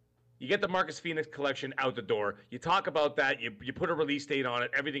blah. You get the Marcus Phoenix collection out the door. You talk about that. You put a release date on it.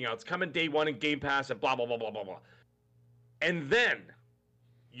 Everything else coming day 1 in Game Pass and blah blah blah blah blah blah. And then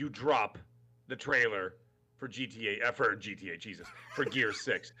you drop the trailer for for Gears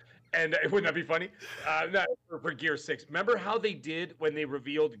 6. And wouldn't that be funny? For Gears 6. Remember how they did when they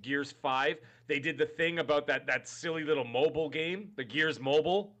revealed Gears 5? They did the thing about that silly little mobile game, the Gears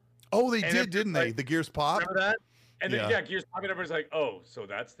Mobile. Oh, they did, didn't they? The Gears Pop? Remember that? And then, Gears Pop, and everybody's like, oh, so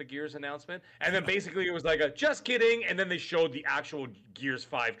that's the Gears announcement? And then basically it was like just kidding, and then they showed the actual Gears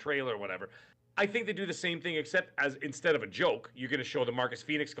 5 trailer or whatever. I think they do the same thing, except instead of a joke, you're going to show the Marcus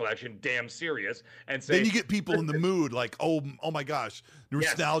Phoenix collection damn serious and say. Then you get people in the mood, like, oh my gosh,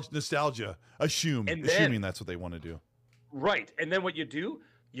 nostalgia, assuming that's what they want to do. Right, and then what you do,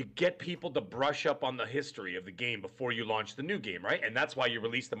 you get people to brush up on the history of the game before you launch the new game, right? And that's why you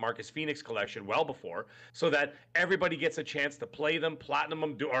release the Marcus Phoenix collection well before, so that everybody gets a chance to play them, play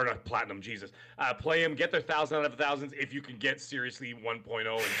them, get their 1,000 out of thousands if you can get seriously 1.0 and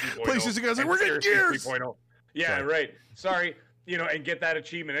 2.0. Places you guys like, we're getting Gears 3.0. Yeah, right. Sorry. and get that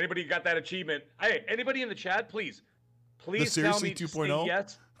achievement. Anybody got that achievement? Hey, anybody in the chat, please tell Seriously me 2.0?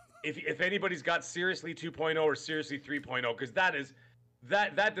 yes. If anybody's got Seriously 2.0 or Seriously 3.0, because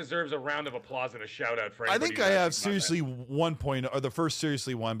that deserves a round of applause and a shout out for anybody. I think I have Seriously 1.0 or the first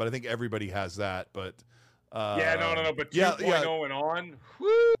Seriously one, but I think everybody has that. But no, but 2.0 and on.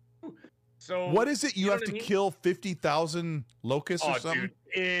 Woo! So what is it? You have to kill 50,000 locusts or something?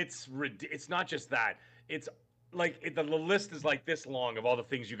 Dude, it's not just that. It's like the list is like this long of all the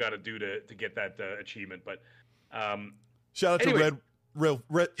things you got to do to get that achievement. But shout out to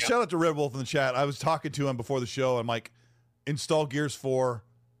shout out to Red Wolf in the chat. I was talking to him before the show. I'm like, install Gears 4.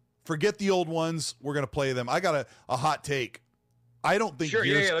 Forget the old ones. We're gonna play them. I got a hot take. I don't think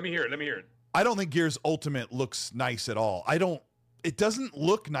Gears, Let me hear it. I don't think Gears Ultimate looks nice at all. It doesn't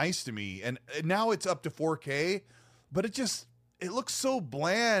look nice to me. And now it's up to 4K, but it looks so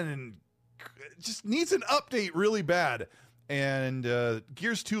bland and it just needs an update really bad. And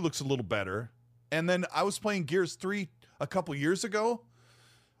Gears 2 looks a little better. And then I was playing Gears 3 a couple years ago.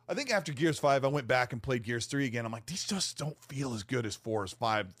 I think after Gears 5, I went back and played Gears 3 again. I'm like, these just don't feel as good as 4 or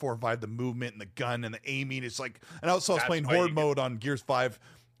 5. The movement and the gun and the aiming. It's like, and I was playing Horde mode on Gears 5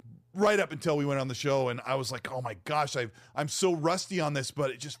 right up until we went on the show. And I was like, oh my gosh, I'm so rusty on this,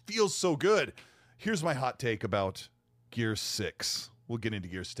 but it just feels so good. Here's my hot take about Gears 6. We'll get into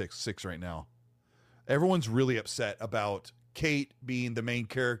Gears 6 right now. Everyone's really upset about Kate being the main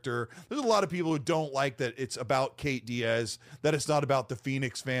character. There's a lot of people who don't like that it's about Kate Diaz, that it's not about the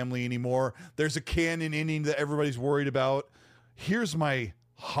Phoenix family anymore. There's a canon ending that everybody's worried about. Here's my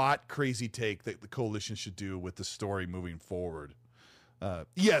hot, crazy take that the Coalition should do with the story moving forward.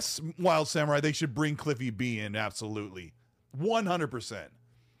 Yes, Wild Samurai, they should bring Cliffy B in, absolutely. 100%.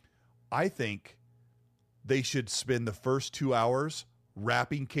 I think they should spend the first 2 hours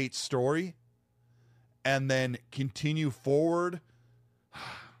wrapping Kate's story and then continue forward.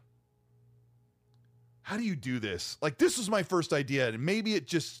 How do you do this? Like, this was my first idea, and maybe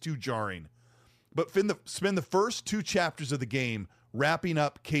it's just too jarring. But spend the first 2 chapters of the game wrapping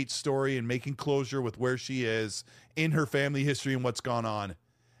up Kate's story and making closure with where she is in her family history and what's gone on.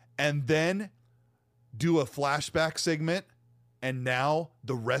 And then do a flashback segment. And now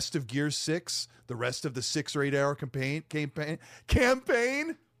the rest of Gears 6, the rest of the 6 or 8 hour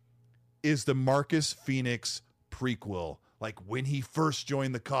campaign is the Marcus Phoenix prequel. Like when he first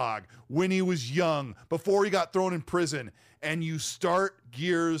joined the COG, when he was young, before he got thrown in prison, and you start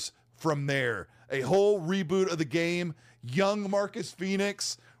Gears from there. A whole reboot of the game, young Marcus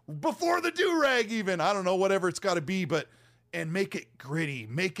Phoenix, before the do-rag even, I don't know, whatever it's got to be, and make it gritty,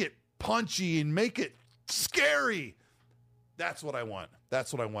 make it punchy, and make it scary. That's what I want.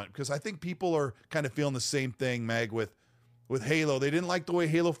 That's what I want, because I think people are kind of feeling the same thing, Mag, with Halo. They didn't like the way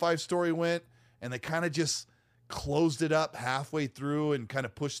Halo 5 story went, and they kind of just closed it up halfway through and kind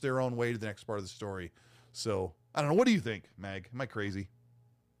of pushed their own way to the next part of the story. So, I don't know. What do you think, Mag? Am I crazy?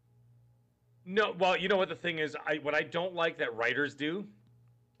 No, well, you know what the thing is? What I don't like that writers do,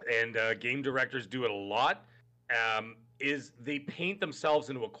 and game directors do it a lot, is they paint themselves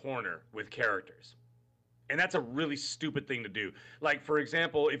into a corner with characters. And that's a really stupid thing to do. Like, for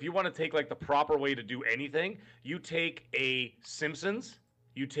example, if you want to take like the proper way to do anything, you take a Simpsons,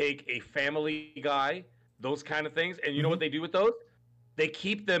 you take a Family Guy, those kind of things. And you know what they do with those? They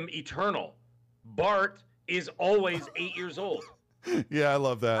keep them eternal. Bart is always 8 years old. Yeah, I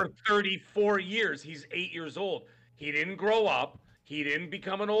love that. For 34 years, he's 8 years old. He didn't grow up. He didn't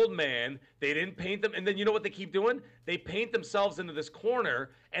become an old man. They didn't paint them. And then you know what they keep doing? They paint themselves into this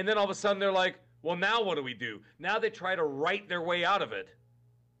corner. And then all of a sudden they're like, well, now what do we do? Now they try to write their way out of it.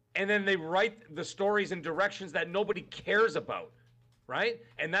 And then they write the stories in directions that nobody cares about, right?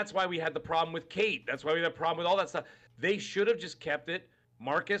 And that's why we had the problem with Kate. That's why we had a problem with all that stuff. They should have just kept it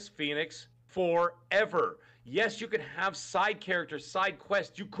Marcus Phoenix forever. Yes, you could have side characters, side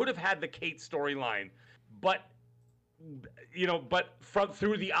quests. You could have had the Kate storyline, but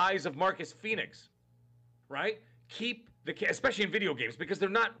through the eyes of Marcus Phoenix, right? Especially in video games, because they're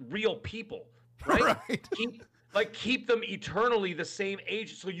not real people. Right? Keep them eternally the same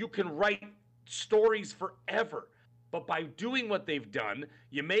age so you can write stories forever. But by doing what they've done,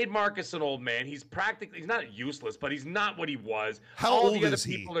 you made Marcus an old man. He's not useless, but he's not what he was. How All old the other is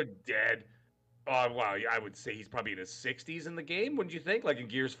he? people are dead. Wow, I would say he's probably in his 60s in the game, wouldn't you think? Like in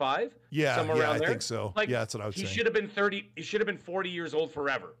Gears 5? Yeah, somewhere around there. I think so. Like, yeah, that's what I was saying. He should have been 30. He should have been 40 years old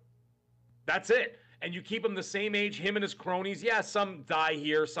forever. That's it. And you keep him the same age, him and his cronies. Yeah, some die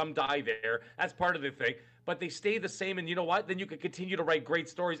here, some die there. That's part of the thing. but they stay the same. And you know what? Then you could continue to write great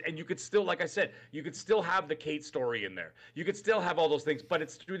stories, and you could still, like I said, you could still have the Kate story in there. You could still have all those things, but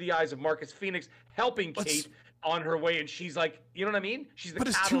it's through the eyes of Marcus Phoenix helping Kate on her way, and she's like, you know what I mean? She's the But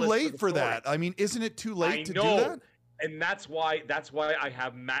it's too late for that. I mean, isn't it too late to do that? And that's why I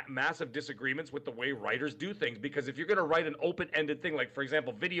have massive disagreements with the way writers do things. Because if you're going to write an open-ended thing, like, for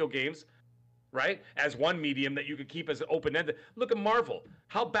example, video games, right, as one medium that you could keep as open-ended. Look at Marvel.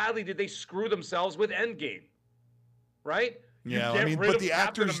 How badly did they screw themselves with Endgame? Right? Yeah, I mean, but the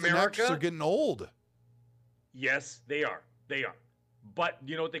actors are getting old. Yes, they are. They are. But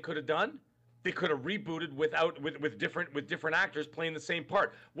you know what they could have done? They could have rebooted with different actors playing the same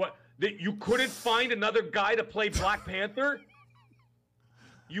part. You couldn't find another guy to play Black Panther?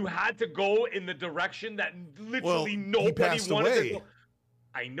 You had to go in the direction that literally nobody wanted to go.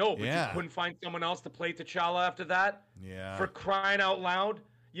 I know, but you couldn't find someone else to play T'Challa after that? Yeah. For crying out loud?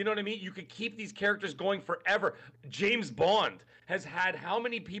 You know what I mean? You could keep these characters going forever. James Bond has had how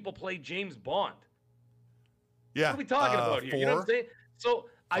many people play James Bond? Yeah. What are we talking about here? 4? You know what I'm saying? So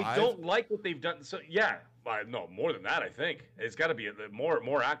 5? I don't like what they've done. So yeah, no, more than that. I think it's got to be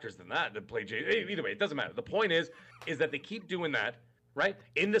more actors than that to play James. Either way, it doesn't matter. The point is that they keep doing that, right?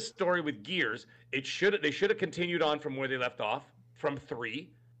 In the story with Gears, they should have continued on from where they left off from 3.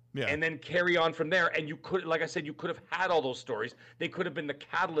 Yeah. And then carry on from there. And you could, like I said, you could have had all those stories. They could have been the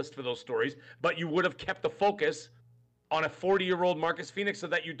catalyst for those stories, but you would have kept the focus on a 40-year-old Marcus Phoenix so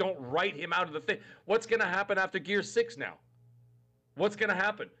that you don't write him out of the thing. What's going to happen after Gear 6 now? What's going to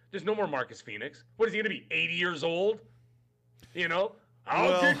happen? There's no more Marcus Phoenix. What is he going to be, 80 years old? You know?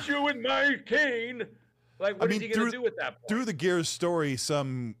 I'll get you in my cane. Like, what is he going to do with that point? Through the Gears story,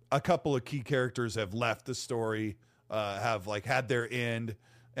 a couple of key characters have left the story, have like had their end.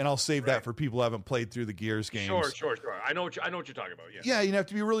 And I'll save that for people who haven't played through the Gears games. Sure. I know what you're talking about. Yeah. Yeah, you have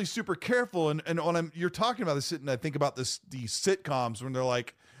to be really super careful. And when you're talking about this, and I think about these sitcoms when they're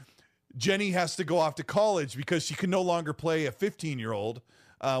like, Jenny has to go off to college because she can no longer play a 15-year-old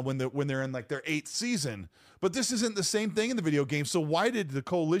when they're in like their 8th season. But this isn't the same thing in the video game. So why did the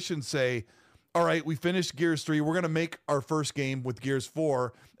Coalition say, all right, we finished Gears 3. We're going to make our first game with Gears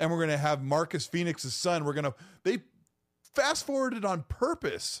 4, and we're going to have Marcus Phoenix's son. They fast forwarded on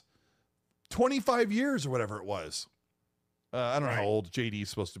purpose 25 years or whatever it was. I don't know how old JD is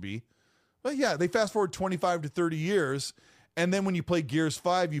supposed to be, but yeah, they fast forward 25 to 30 years. And then when you play Gears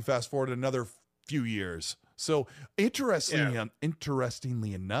 5, you fast forward another few years. So interestingly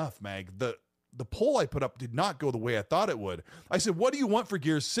enough, Mag, the poll I put up did not go the way I thought it would. I said, what do you want for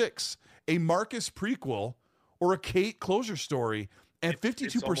Gears 6? A Marcus prequel or a Kate closure story? And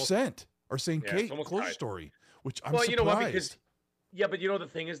 52% are saying Kate closure story. Which I'm surprised. You know what? But you know the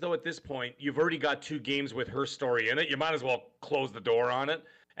thing is, though, at this point, you've already got 2 games with her story in it. You might as well close the door on it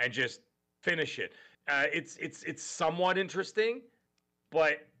and just finish it. It's somewhat interesting,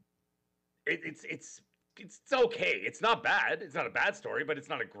 but it's okay. It's not bad. It's not a bad story, but it's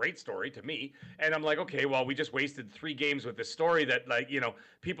not a great story to me. And I'm like, okay, well, we just wasted 3 games with this story that, like, you know,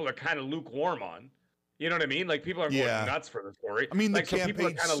 people are kind of lukewarm on. You know what I mean? Like, people are going nuts for the story. I mean, the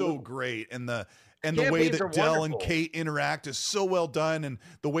campaign's so great, and the way that Del and Kate interact is so well done, and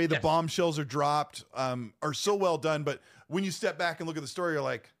the way the bombshells are dropped are so well done. But when you step back and look at the story, you're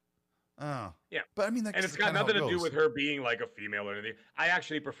like, oh. Yeah. But I mean, and it's got nothing to do with her being like a female or anything. I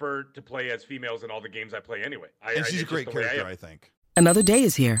actually prefer to play as females in all the games I play anyway. And she's a great character, I think. Another day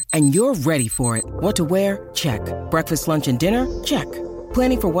is here, and you're ready for it. What to wear? Check. Breakfast, lunch, and dinner? Check.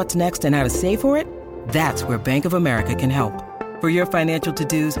 Planning for what's next and how to save for it? That's where Bank of America can help. For your financial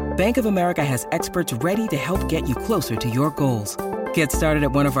to-dos, Bank of America has experts ready to help get you closer to your goals. Get started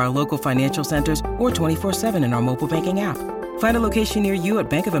at one of our local financial centers or 24/7 in our mobile banking app. Find a location near you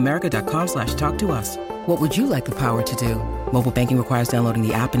at bankofamerica.com/talktous. What would you like the power to do? Mobile banking requires downloading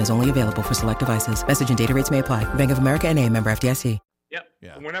the app and is only available for select devices. Message and data rates may apply. Bank of America N.A., member FDIC. Yep.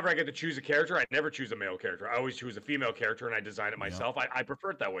 Yeah. Whenever I get to choose a character, I never choose a male character. I always choose a female character, and I design it myself. Yeah. I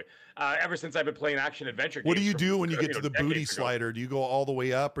prefer it that way. Ever since I've been playing action-adventure games. What do you do when you get to the booty slider? Do you go all the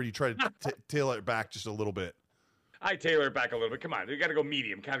way up, or do you try to tailor it back just a little bit? I tailor it back a little bit. Come on. You got to go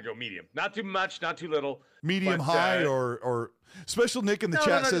medium. Kind of go medium. Not too much, not too little. Medium high or Special Nick in the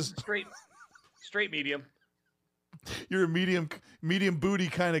chat says... Straight medium. You're a medium booty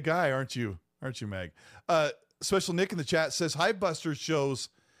kind of guy, aren't you? Aren't you, Meg? Special Nick in the chat says Hivebusters shows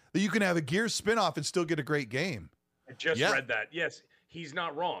that you can have a Gears spinoff and still get a great game. I just read that. Yes, he's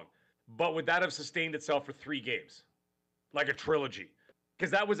not wrong. But would that have sustained itself for 3 games? Like a trilogy?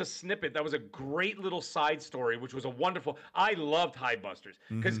 Because that was a snippet. That was a great little side story, which was a wonderful... I loved Hivebusters.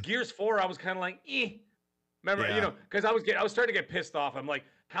 Because Gears 4, I was kind of like, eh. Remember, because I was starting to get pissed off. I'm like,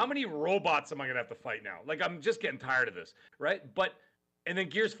 how many robots am I going to have to fight now? Like, I'm just getting tired of this, right? And then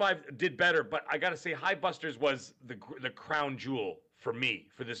Gears 5 did better, but I got to say, Highbusters was the crown jewel for me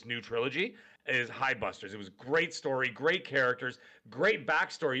for this new trilogy. Is Highbusters. It was great story, great characters, great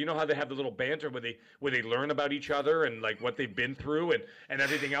backstory. You know how they have the little banter where they learn about each other and like what they've been through and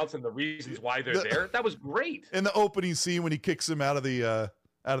everything else and the reasons why they're there. That was great. In the opening scene when he kicks him out of the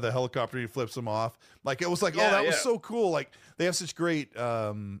helicopter, he flips him off. Like, it was like, that was so cool. Like, they have such great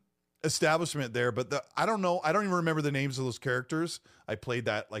establishment there. But I don't know. I don't even remember the names of those characters. I played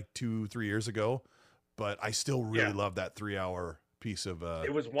that like 2-3 years ago, but I still really love that 3-hour piece of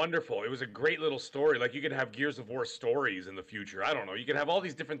it was wonderful. It was a great little story. Like, you could have Gears of War stories in the future. I don't know, you could have all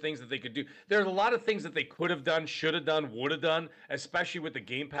these different things that they could do. There's a lot of things that they could have done, should have done, would have done, especially with the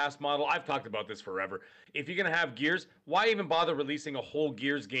Game Pass model. I've talked about this forever. If you're going to have Gears, why even bother releasing a whole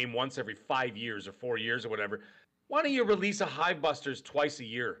Gears game once every 5 years or 4 years or whatever? Why don't you release a Hivebusters twice a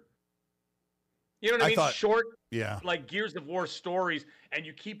year? You know what I mean? Short, like Gears of War stories, and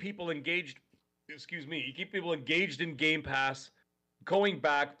you keep people engaged. You keep people engaged in Game Pass. Going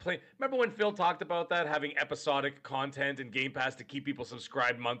back, remember when Phil talked about that, having episodic content in Game Pass to keep people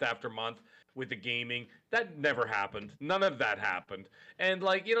subscribed month after month with the gaming? That never happened. None of that happened. And,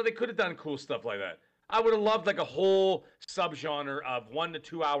 like, you know, they could have done cool stuff like that. I would have loved, like, a whole subgenre of 1 to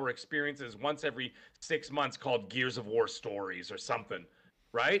 2 hour experiences once every 6 months called Gears of War stories or something,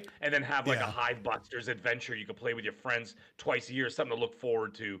 right? And then have, like, a Hivebusters adventure you could play with your friends twice a year, something to look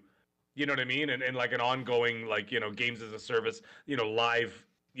forward to. You know what I mean? And like an ongoing, like, you know, games as a service, you know, live,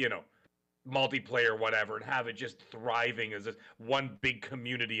 you know, multiplayer, whatever, and have it just thriving as one big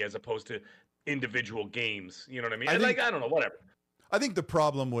community as opposed to individual games. You know what I mean? I don't know, whatever. I think the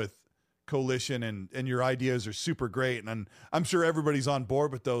problem with Coalition and your ideas are super great, and I'm sure everybody's on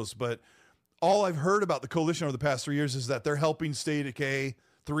board with those, but all I've heard about the Coalition over the past 3 years is that they're helping State of Decay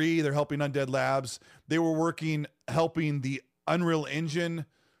 3, they're helping Undead Labs, they were helping the Unreal Engine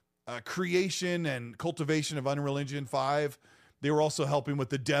creation and cultivation of Unreal Engine 5. They were also helping with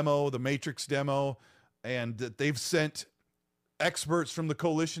the demo, the Matrix demo, and they've sent experts from the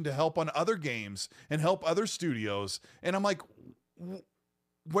Coalition to help on other games and help other studios. And I'm like,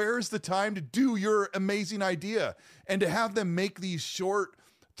 where's the time to do your amazing idea and to have them make these short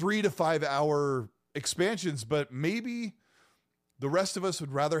 3 to 5 hour expansions? But maybe the rest of us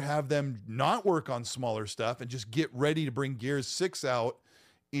would rather have them not work on smaller stuff and just get ready to bring Gears 6 out.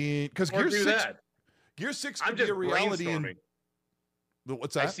 Because Gears 6 could be a reality.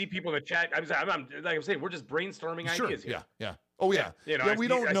 What's that? I see people in the chat. I'm saying, we're just brainstorming ideas here. Yeah. Oh yeah. You know, we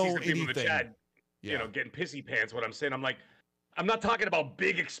don't know anything. In the chat, you know, getting pissy pants. What I'm saying, I'm like, I'm not talking about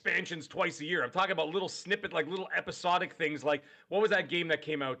big expansions twice a year. I'm talking about little snippet, like little episodic things. Like, what was that game that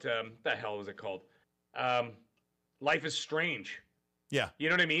came out? The hell was it called? Life is Strange. Yeah. You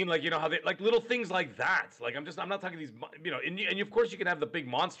know what I mean? Like, you know how they, like, little things like that. Like, I'm not talking these, you know, and of course you can have the big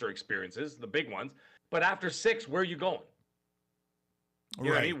monster experiences, the big ones, but after 6, where are you going? You know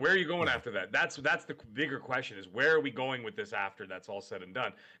what I mean? Where are you going after that? That's the bigger question, is where are we going with this after that's all said and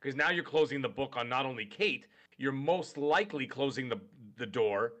done? Because now you're closing the book on not only Kate, you're most likely closing the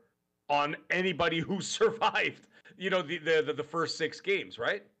door on anybody who survived, you know, the first 6 games,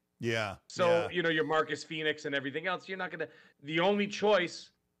 right? Yeah. So, you know, your Marcus Phoenix and everything else, you're not going to, the only choice,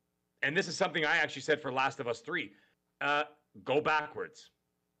 and this is something I actually said for Last of Us 3, go backwards.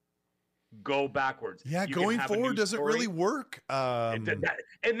 Go backwards. Yeah, going forward doesn't really work. And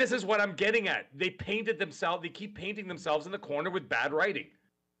this is what I'm getting at. They keep painting themselves in the corner with bad writing.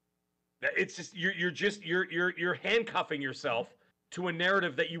 It's just, you're handcuffing yourself to a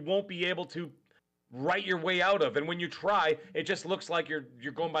narrative that you won't be able to write your way out of, and when you try, it just looks like you're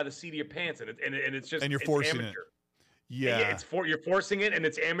going by the seat of your pants, and it's just, and you're forcing it. Yeah, you're forcing it, and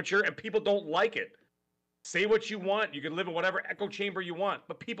it's amateur, and people don't like it. Say what you want, you can live in whatever echo chamber you want,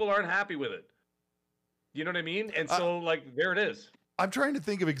 but people aren't happy with it. You know what I mean? And so, like, there it is. I'm trying to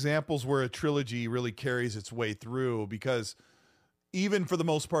think of examples where a trilogy really carries its way through, because even for the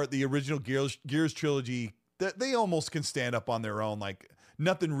most part, the original Gears trilogy, they almost can stand up on their own. Like,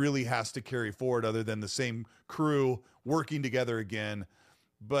 nothing really has to carry forward other than the same crew working together again.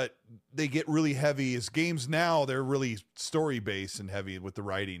 But they get really heavy as games now. They're really story based and heavy with the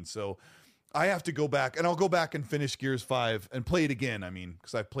writing. So I have to go back, and I'll go back and finish Gears 5 and play it again. I mean,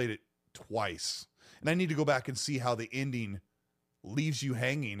 because I've played it twice, and I need to go back and see how the ending leaves you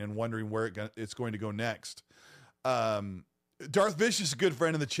hanging and wondering where it's going to go next. Darth Vicious is a good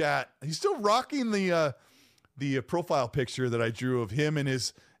friend in the chat. He's still rocking the profile picture that I drew of him and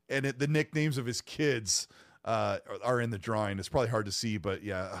the nicknames of his kids are in the drawing. It's probably hard to see, but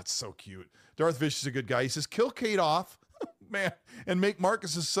yeah, that's so cute. Darth Vicious is a good guy. He says, kill Kate off. man, and make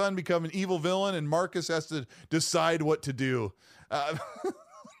Marcus's son become an evil villain, and Marcus has to decide what to do.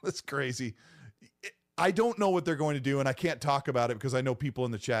 That's crazy. I don't know what they're going to do, and I can't talk about it because I know people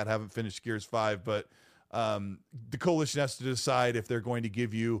in the chat haven't finished Gears 5, but the Coalition has to decide if they're going to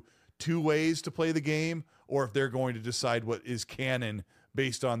give you 2 ways to play the game or if they're going to decide what is canon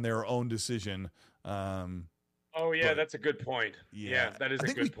based on their own decision. That's a good point. Yeah, that is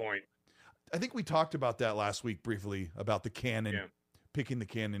a good point. I think we talked about that last week briefly about the canon, picking the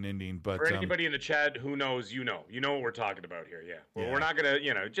canon ending. But for anybody in the chat who knows, you know what we're talking about here. Yeah, we're not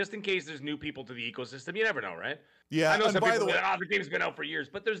gonna, just in case there's new people to the ecosystem, you never know, right? Yeah, I know some people the game's been out for years,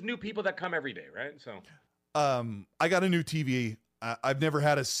 but there's new people that come every day, right? So, I got a new TV. I've never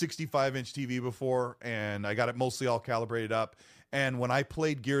had a 65-inch TV before, and I got it mostly all calibrated up. And when I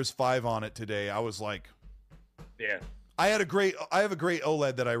played Gears 5 on it today, I was like, yeah. I have a great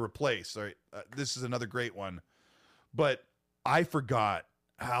OLED that I replaced. All right, this is another great one, but I forgot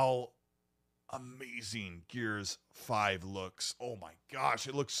how amazing Gears 5 looks. Oh my gosh,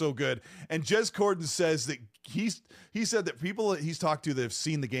 it looks so good. And Jez Corden says that he said that people that he's talked to that have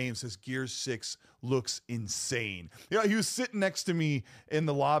seen the game says Gears 6 looks insane. He was sitting next to me in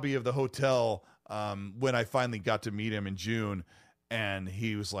the lobby of the hotel when I finally got to meet him in June, and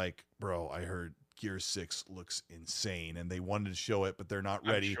he was like, "Bro, I heard Gears 6 looks insane," and they wanted to show it, but they're not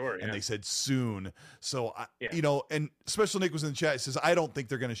ready. And they said soon. So and Special Nick was in the chat. He says, "I don't think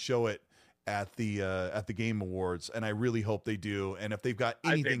they're going to show it at the Game Awards, and I really hope they do. And if they've got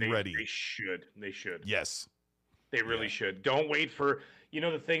anything ready, they should. Yes, they really should. Don't wait for.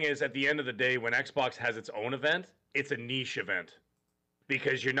 The thing is, at the end of the day, when Xbox has its own event, it's a niche event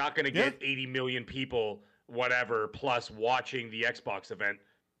because you're not going to get 80 million people, whatever, plus watching the Xbox event.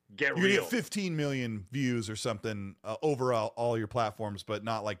 You're gonna get 15 million views or something overall, all your platforms, but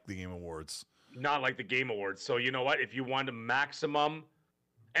not like the Game Awards. Not like the Game Awards. So you know what? If you want a maximum,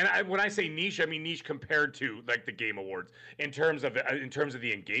 and when I say niche, I mean niche compared to like the Game Awards in terms of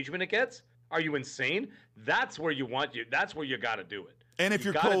the engagement it gets. Are you insane? That's where you want you. That's where you got to do it. And if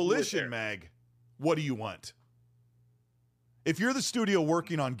you're Coalition, Mag, what do you want? If you're the studio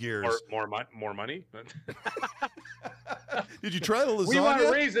working on Gears, more money. Did you try the lasagna? We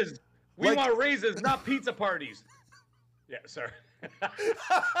want raises. We want raises, not pizza parties. Yeah, sorry.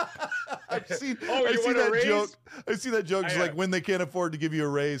 I see that joke. I see that joke. It's like when they can't afford to give you a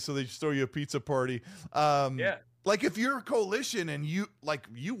raise, so they just throw you a pizza party. Like if you're a Coalition and you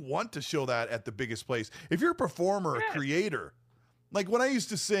want to show that at the biggest place. If you're a performer, a creator, like when I used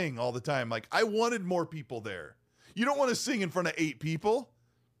to sing all the time, like I wanted more people there. You don't want to sing in front of 8 people.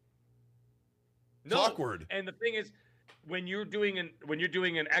 It's awkward. And the thing is, when you're doing an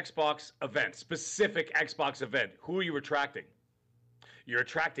Xbox event, specific Xbox event, who are you attracting? You're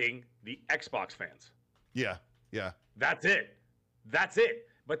attracting the Xbox fans. Yeah. That's it.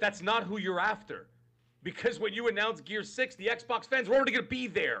 But that's not who you're after. Because when you announce Gears 6, the Xbox fans were already going to be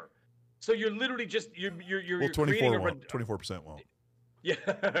there. So you're literally just you're 24% won't. Yeah,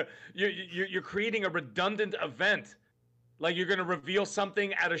 you're creating a redundant event. Like you're going to reveal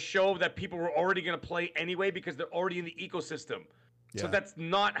something at a show that people were already going to play anyway because they're already in the ecosystem. Yeah. So that's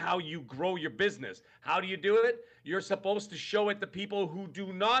not how you grow your business. How do you do it? You're supposed to show it to people who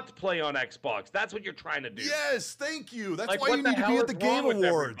do not play on Xbox. That's what you're trying to do. Yes, thank you. That's why you need to be at the Game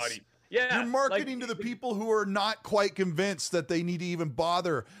Awards. Yeah, you're marketing to the people who are not quite convinced that they need to even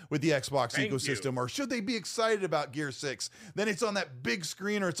bother with the Xbox ecosystem, or should they be excited about Gear 6? Then it's on that big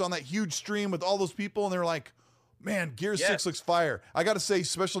screen or it's on that huge stream with all those people, and they're like, man, Gear 6 looks fire. I got to say,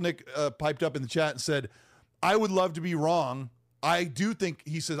 Special Nick piped up in the chat and said, I would love to be wrong. I do think,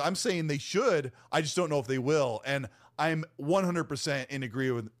 he says, I'm saying they should. I just don't know if they will. And I'm 100% in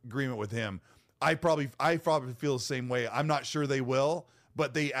agreement with him. I probably feel the same way. I'm not sure they will,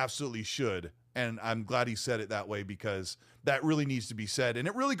 but they absolutely should. And I'm glad he said it that way because that really needs to be said. And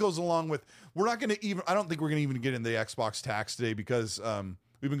it really goes along with, I don't think we're going to even get into the Xbox tax today because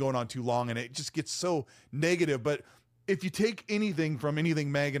we've been going on too long and it just gets so negative. But if you take anything from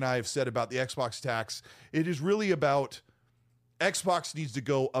anything Meg and I have said about the Xbox tax, it is really about Xbox needs to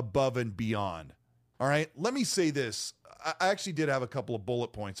go above and beyond. All right, let me say this. I actually did have a couple of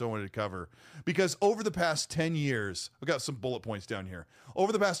bullet points I wanted to cover because over the past 10 years, I've got some bullet points down here.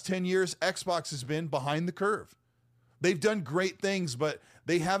 Over the past 10 years, Xbox has been behind the curve. They've done great things, but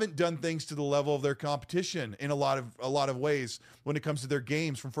they haven't done things to the level of their competition in a lot of ways when it comes to their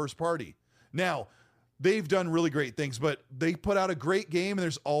games from first party. Now, they've done really great things, but they put out a great game and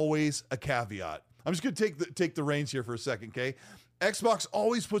there's always a caveat. I'm just going to take the reins here for a second, okay? Xbox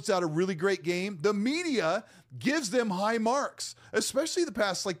always puts out a really great game. The media gives them high marks, especially the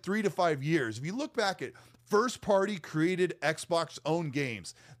past 3 to 5 years. If you look back at first-party created Xbox-owned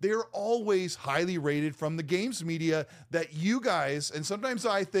games. They are always highly rated from the games media that you guys, and sometimes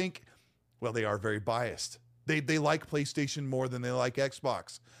I think, well, they are very biased. They like PlayStation more than they like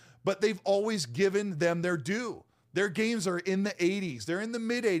Xbox. But they've always given them their due. Their games are in the 80s. They're in the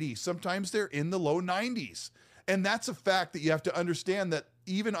mid-80s. Sometimes they're in the low 90s. And that's a fact that you have to understand, that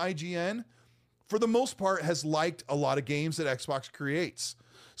even IGN, for the most part, has liked a lot of games that Xbox creates.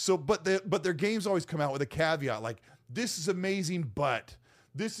 So, but their games always come out with a caveat, like, this is amazing, but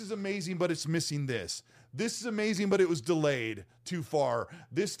it's missing this. This is amazing, but it was delayed too far.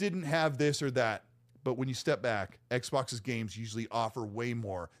 This didn't have this or that. But when you step back, Xbox's games usually offer way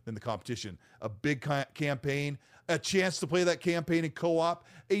more than the competition. A big campaign, a chance to play that campaign in co-op,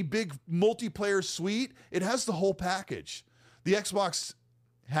 a big multiplayer suite. It has the whole package. The Xbox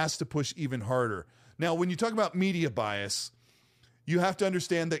has to push even harder. Now, when you talk about media bias, you have to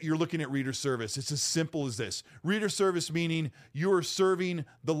understand that you're looking at reader service. It's as simple as this. Reader service meaning you are serving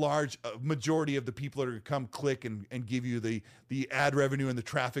the large majority of the people that are going to come click and give you the ad revenue and the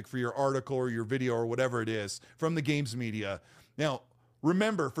traffic for your article or your video or whatever it is from the games media. Now,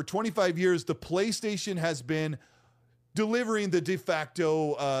 remember, for 25 years, the PlayStation has been delivering the de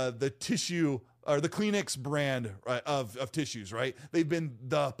facto, the tissue or the Kleenex brand, right, of tissues, right? They've been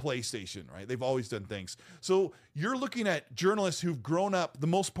the PlayStation, right? They've always done things. So you're looking at journalists who've grown up the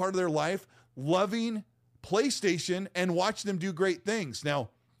most part of their life loving PlayStation and watching them do great things.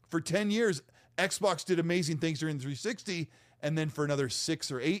 Now, for 10 years, Xbox did amazing things during the 360, and then for another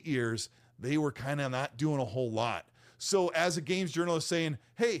 6 or 8 years, they were kind of not doing a whole lot. So as a games journalist saying,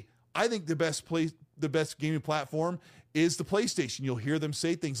 hey, I think the best gaming platform is the PlayStation. You'll hear them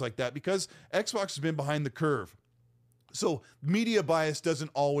say things like that because Xbox has been behind the curve. So media bias doesn't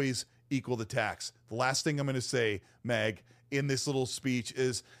always equal the tax. The last thing I'm going to say, Mag, in this little speech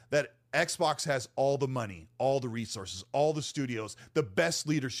is that Xbox has all the money, all the resources, all the studios, the best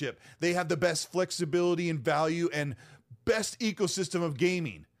leadership. They have the best flexibility and value and best ecosystem of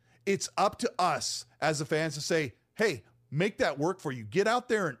gaming. It's up to us as the fans to say, hey, make that work for you. Get out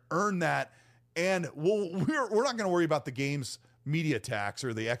there and earn that. And we're not going to worry about the games media tax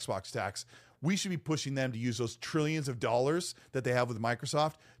or the Xbox tax. We should be pushing them to use those trillions of dollars that they have with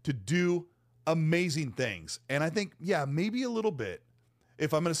Microsoft to do amazing things. And I think, yeah, maybe a little bit.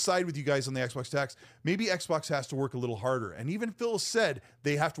 If I'm going to side with you guys on the Xbox tax, maybe Xbox has to work a little harder. And even Phil said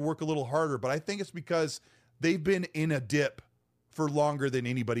they have to work a little harder, but I think it's because they've been in a dip for longer than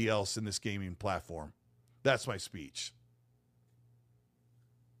anybody else in this gaming platform. That's my speech.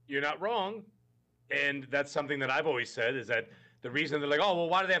 You're not wrong. And that's something that I've always said, is that the reason they're like, oh, well,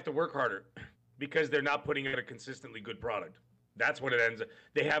 why do they have to work harder? Because they're not putting out a consistently good product. That's what it ends up.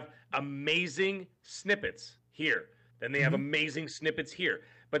 They have amazing snippets here. Then they have amazing snippets here.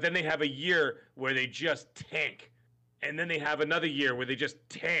 But then they have a year where they just tank. And then they have another year where they just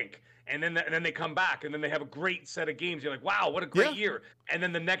tank. And then they come back, and then they have a great set of games. You're like, wow, what a great year. And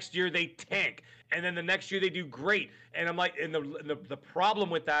then the next year they tank. And then the next year they do great. And I'm like, and the problem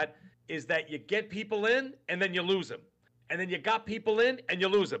with that is that you get people in, and then you lose them. And then you got people in, and you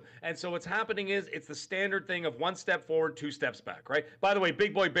lose them. And so what's happening is it's the standard thing of 1 step forward, 2 steps back, right? By the way,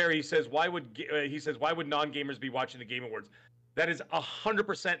 Big Boy Barry says, why would non-gamers be watching the Game Awards? That is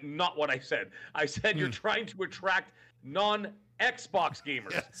 100% not what I said. I said you're trying to attract non-Xbox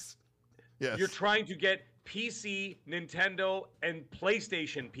gamers. Yes. You're trying to get PC, Nintendo, and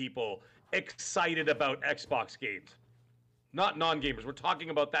PlayStation people excited about Xbox games. Not non-gamers. We're talking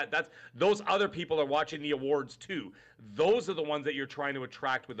about that. Those other people are watching the awards too. Those are the ones that you're trying to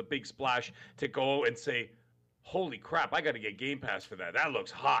attract with a big splash to go and say, holy crap, I got to get Game Pass for that. That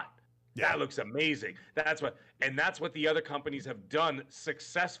looks hot. Yeah. That looks amazing. That's what the other companies have done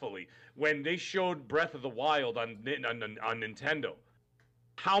successfully. When they showed Breath of the Wild on Nintendo,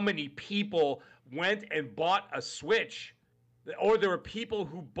 how many people went and bought a Switch? Or there were people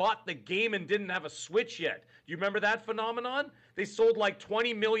who bought the game and didn't have a Switch yet. Do you remember that phenomenon? They sold like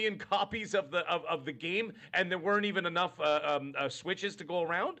 20 million copies of the game, and there weren't even enough Switches to go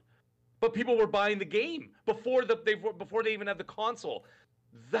around. But people were buying the game before they even had the console.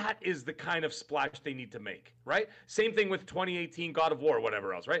 That is the kind of splash they need to make, right? Same thing with 2018 God of War,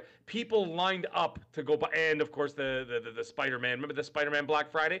 whatever else, right? People lined up to go buy, and of course the Spider-Man. Remember the Spider-Man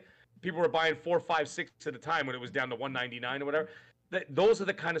Black Friday? People were buying 4, 5, 6 at a time when it was down to $199 or whatever. Those are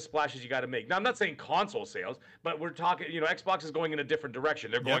the kind of splashes you got to make. Now, I'm not saying console sales, but we're talking, Xbox is going in a different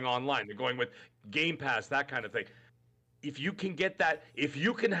direction. They're going online. They're going with Game Pass, that kind of thing. If you can get that, if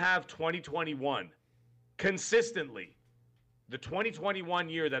you can have 2021 consistently, the 2021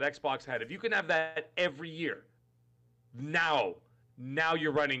 year that Xbox had, if you can have that every year, now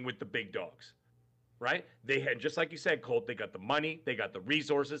you're running with the big dogs. right? They had, just like you said, Colt, they got the money, they got the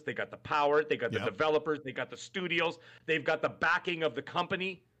resources, they got the power, they got the developers, they got the studios, they've got the backing of the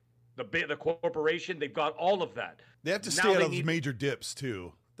company, the corporation, they've got all of that. They have to stay out of those major dips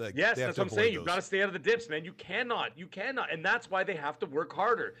too. Yes, that's what I'm saying. You've got to stay out of the dips, man. You cannot. And that's why they have to work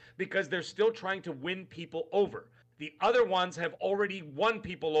harder, because they're still trying to win people over. The other ones have already won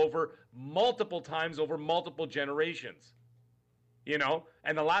people over multiple times over multiple generations. You know,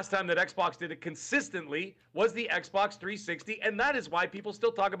 and the last time that Xbox did it consistently was the Xbox 360, and that is why people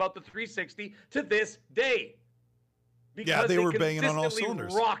still talk about the 360 to this day. Because they were banging on all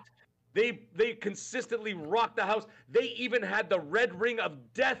cylinders. They consistently rocked the house. They even had the red ring of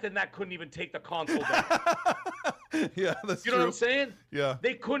death, and that couldn't even take the console down. Yeah, that's true. You know what I'm saying? Yeah.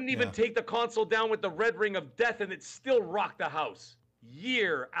 They couldn't even take the console down with the red ring of death, and it still rocked the house.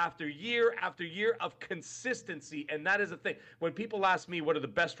 Year after year after year of consistency. And that is the thing. When people ask me what are the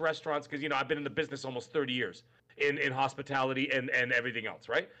best restaurants, because, you know, I've been in the business almost 30 years in hospitality and everything else,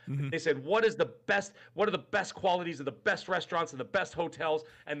 right? Mm-hmm. They said, what are the best qualities of the best restaurants and the best hotels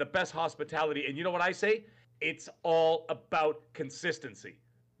and the best hospitality? And you know what I say? It's all about consistency.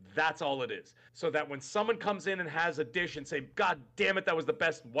 That's all it is. So that when someone comes in and has a dish and say, God damn it, that was the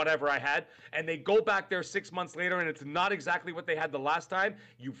best whatever I had, and they go back there 6 months later and it's not exactly what they had the last time,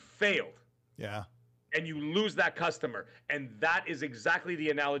 you failed. Yeah. And you lose that customer. And that is exactly the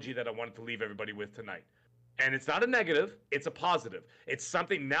analogy that I wanted to leave everybody with tonight. And it's not a negative, it's a positive. It's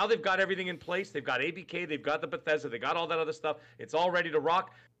something, now they've got everything in place. They've got ABK, they've got the Bethesda, they got all that other stuff. It's all ready to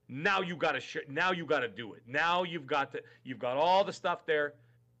rock. Now you got to now you got to do it. Now you've got all the stuff there.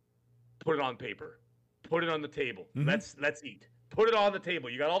 Put it on paper. Put it on the table. Mm-hmm. Let's eat. Put it on the table.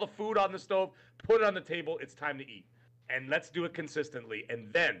 You got all the food on the stove. Put it on the table. It's time to eat. And let's do it consistently.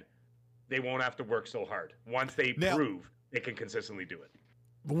 And then they won't have to work so hard. Once they prove they can consistently do it.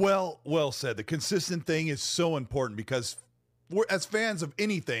 Well said. The consistent thing is so important because we're, as fans of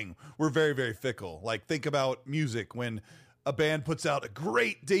anything, we're very, very fickle. Like, think about music. When a band puts out a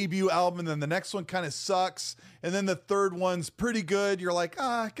great debut album and then the next one kind of sucks, and then the third one's pretty good, you're like,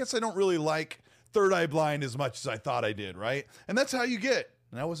 I guess I don't really like Third Eye Blind as much as I thought I did, right? And that's how you get.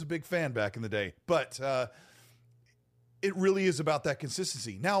 And I was a big fan back in the day. But it really is about that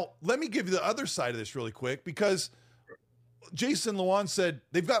consistency. Now, let me give you the other side of this really quick, because Jason Lewan said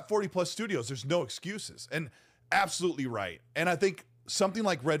they've got 40-plus studios. There's no excuses. And absolutely right. And I think something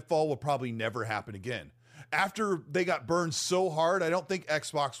like Redfall will probably never happen again. After they got burned so hard, I don't think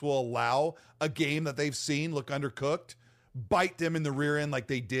Xbox will allow a game that they've seen look undercooked bite them in the rear end like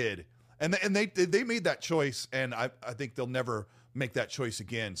they did. And they made that choice, and I think they'll never make that choice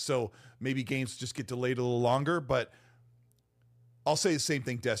again. So maybe games just get delayed a little longer, but I'll say the same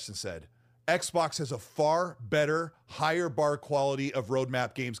thing Destin said. Xbox has a far better, higher bar quality of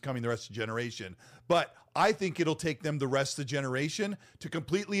roadmap games coming the rest of the generation. But I think it'll take them the rest of the generation to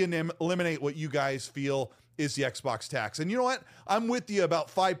completely eliminate what you guys feel is the Xbox tax. And you know what? I'm with you about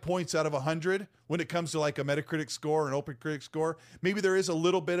 5 points out of 100 when it comes to like a Metacritic score or an OpenCritic score. Maybe there is a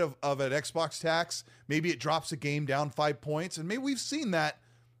little bit of an Xbox tax. Maybe it drops a game down 5 points. And maybe we've seen that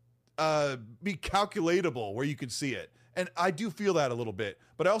be calculatable where you can see it. And I do feel that a little bit.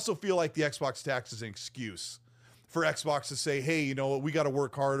 But I also feel like the Xbox tax is an excuse for Xbox to say, hey, you know what, we got to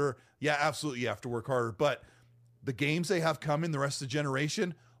work harder. Yeah, absolutely, you have to work harder. But the games they have coming the rest of the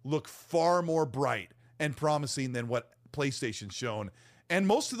generation look far more bright and promising than what PlayStation's shown. And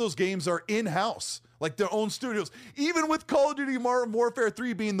most of those games are in-house, like their own studios. Even with Call of Duty Modern Warfare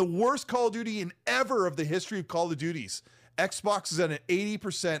 3 being the worst Call of Duty in ever of the history of Call of Duties, Xbox is at an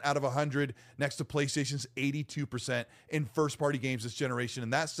 80% out of 100 next to PlayStation's 82% in first-party games this generation.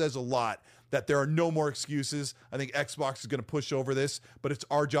 And that says a lot that there are no more excuses. I think Xbox is going to push over this, but it's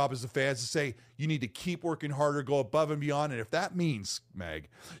our job as the fans to say, you need to keep working harder, go above and beyond. And if that means, Mag,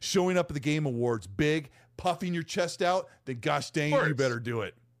 showing up at the Game Awards big, puffing your chest out, then gosh dang it, you better do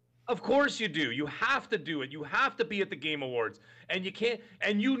it. Of course you do. You have to do it. You have to be at the Game Awards. And you can't,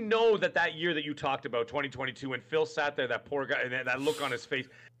 and you know that year that you talked about, 2022, when Phil sat there, that poor guy, and that look on his face,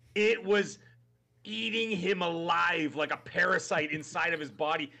 it was eating him alive like a parasite inside of his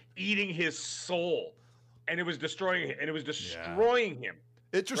body, eating his soul. And it was destroying him. Him.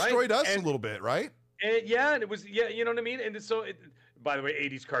 It destroyed us a little bit, right? And it was, you know what I mean? And so, by the way,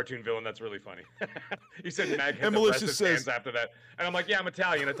 80s cartoon villain, that's really funny. He said Mag had the hands after that. And I'm like, yeah, I'm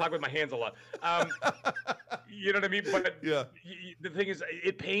Italian. I talk with my hands a lot. You know what I mean? But the thing is,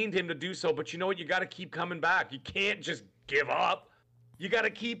 it pained him to do so. But you know what? You got to keep coming back. You can't just give up. You got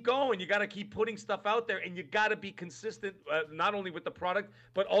to keep going. You got to keep putting stuff out there. And you got to be consistent, not only with the product,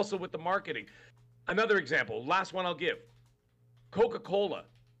 but also with the marketing. Another example, last one I'll give. Coca-Cola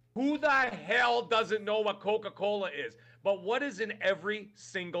Who the hell doesn't know what Coca-Cola is? But what is in every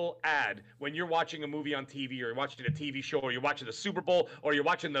single ad when you're watching a movie on TV, or you're watching a TV show, or you're watching the Super Bowl, or you're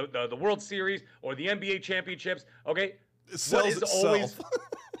watching the World Series, or the NBA championships? Okay, it sells itself.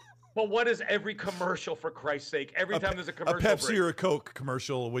 But what is every commercial, for Christ's sake? Every time there's a commercial, a Pepsi or a Coke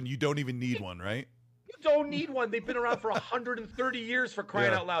commercial, when you don't even need one, right? You don't need one. They've been around for 130 years, for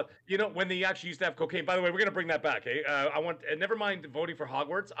crying out loud. You know, when they actually used to have cocaine. By the way, we're going to bring that back. Eh? I want, never mind voting for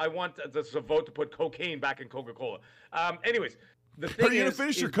Hogwarts. I want this vote to put cocaine back in Coca-Cola. Anyways, the thing Are you going to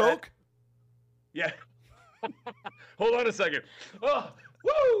finish your Coke? Yeah. Hold on a second. Oh,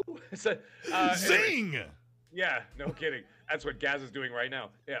 woo! So, Zing! Anyway. Yeah, no kidding. That's what Gaz is doing right now.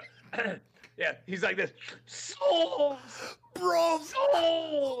 Yeah. Yeah, he's like this. Souls! Bro!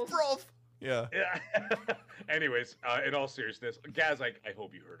 Souls! Bro! Yeah. Anyways, in all seriousness, Gaz, I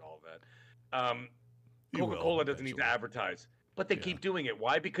hope you heard all of that. Coca-Cola doesn't need to advertise, but they keep doing it.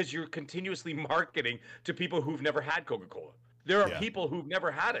 Why? Because you're continuously marketing to people who've never had Coca-Cola. There are people who've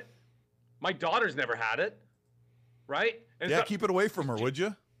never had it. My daughter's never had it, right? And keep it away from her, would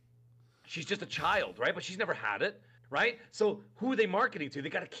you? She's just a child, right? But she's never had it, right? So who are they marketing to? They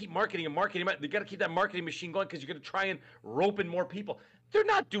got to keep marketing and marketing. They got to keep that marketing machine going, because you're going to try and rope in more people. They're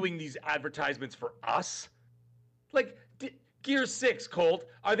not doing these advertisements for us. Like, Gear 6, Colt,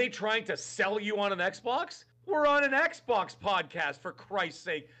 are they trying to sell you on an Xbox? We're on an Xbox podcast, for Christ's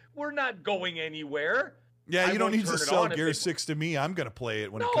sake. We're not going anywhere. Yeah, you don't need to sell Gear 6 to me. I'm going to play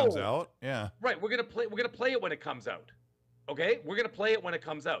it when it comes out. Yeah. Right, we're going to play it when it comes out. Okay? We're going to play it when it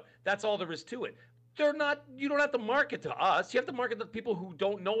comes out. That's all there is to it. You don't have to market to us. You have to market to people who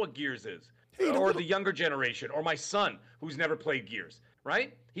don't know what Gears is. Or the younger generation, or my son, who's never played Gears.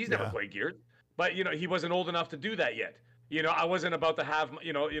 Right? He's never played Gears, but he wasn't old enough to do that yet. I wasn't about to have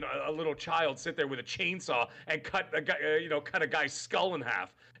a little child sit there with a chainsaw and cut a guy, cut a guy's skull in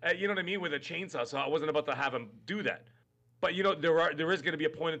half. You know what I mean, with a chainsaw. So I wasn't about to have him do that. But there is going to be a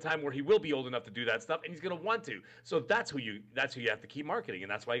point in time where he will be old enough to do that stuff, and he's going to want to. So that's who you have to keep marketing,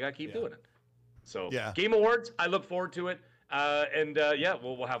 and that's why you got to keep doing it. So Game Awards, I look forward to it,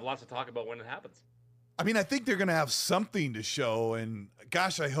 we'll have lots to talk about when it happens. I mean, I think they're going to have something to show, and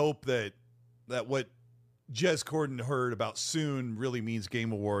gosh, I hope that what Jez Corden heard about soon really means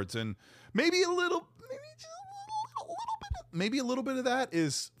Game Awards, and maybe a little bit of that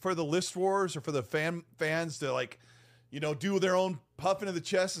is for the list wars, or for the fans to do their own puffing of the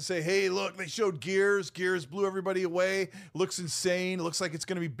chest and say, hey, look, they showed Gears blew everybody away. It looks insane. It looks like it's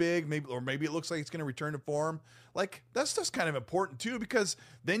going to be big. Maybe it looks like it's going to return to form. Like, that stuff's kind of important too, because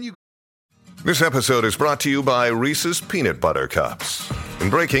then you. This episode is brought to you by Reese's Peanut Butter Cups. In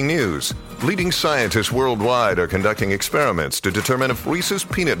breaking news, leading scientists worldwide are conducting experiments to determine if Reese's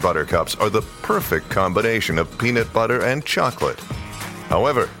Peanut Butter Cups are the perfect combination of peanut butter and chocolate.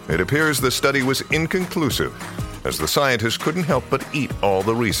 However, it appears the study was inconclusive, as the scientists couldn't help but eat all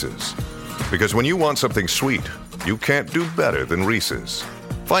the Reese's. Because when you want something sweet, you can't do better than Reese's.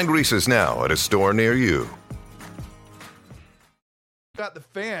 Find Reese's now at a store near you. Got the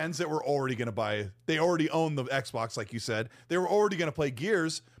fans that were already going to buy. They already own the Xbox, like you said. They were already going to play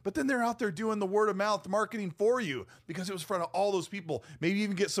Gears, but then they're out there doing the word of mouth marketing for you, because it was in front of all those people. Maybe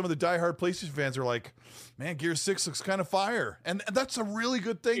even get some of the diehard PlayStation fans who are like, man, Gears 6 looks kind of fire. And that's a really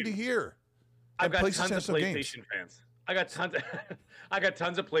good thing to hear. I've got tons of PlayStation fans. I got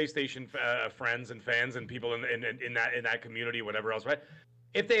tons of PlayStation friends and fans and people in that community, whatever else, right?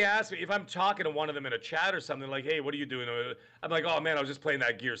 If they ask me, if I'm talking to one of them in a chat or something, like, hey, what are you doing? I'm like, oh man, I was just playing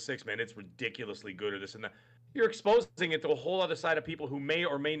that Gear 6, man. It's ridiculously good, or this and that. You're exposing it to a whole other side of people who may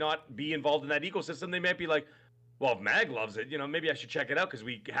or may not be involved in that ecosystem. They might be like, well, if Mag loves it, maybe I should check it out, because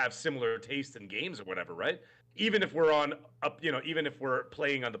we have similar tastes in games or whatever, right? Even if we're even if we're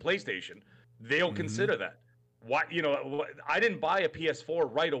playing on the PlayStation, they'll consider that. I didn't buy a PS4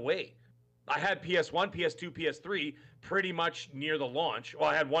 right away. I had PS1, PS2, PS3 pretty much near the launch. Well,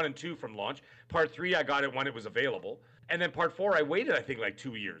 I had 1 and 2 from launch. Part 3, I got it when it was available. And then Part 4, I waited, I think, like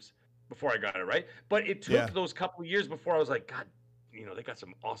 2 years before I got it, right? But it took those couple of years before I was like, God, they got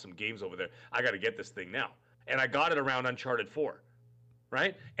some awesome games over there. I got to get this thing now. And I got it around Uncharted 4,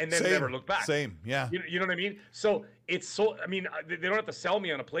 right? And then never looked back. Same, yeah. You know what I mean? So it's they don't have to sell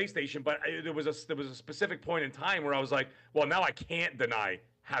me on a PlayStation, but there was a specific point in time where I was like, well, now I can't deny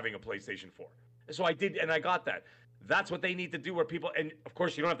having a PlayStation 4. So I did, and I got that. That's what they need to do, where people, and of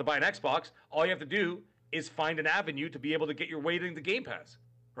course you don't have to buy an Xbox. All you have to do is find an avenue to be able to get your way into Game Pass,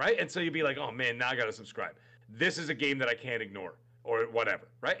 right? And so you'd be like, oh man, now I got to subscribe. This is a game that I can't ignore, or whatever,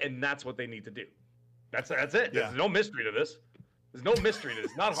 right? And that's what they need to do. That's it. Yeah. There's no mystery to this. There's no mystery to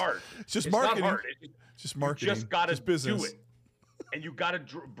this. It's not hard. It's just marketing. Not hard. It's just marketing. You just got to do it. and you got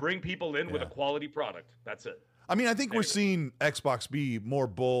to bring people in with a quality product. That's it. I mean, I think we're seeing Xbox be more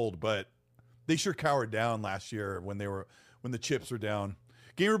bold, but they sure cowered down last year when the chips were down.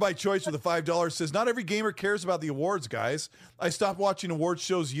 Gamer by Choice with a $5 says, not every gamer cares about the awards, guys. I stopped watching awards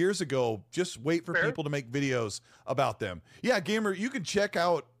shows years ago. Just wait for people to make videos about them. Yeah, Gamer, you can check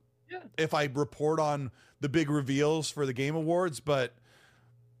out if I report on the big reveals for the Game Awards, but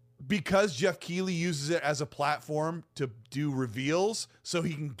because Jeff Keighley uses it as a platform to do reveals so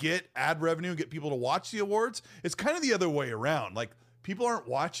he can get ad revenue and get people to watch the awards, it's kind of the other way around. Like, people aren't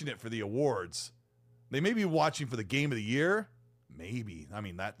watching it for the awards. They may be watching for the Game of the Year. Maybe. I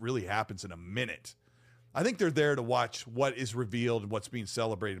mean, that really happens in a minute. I think they're there to watch what is revealed and what's being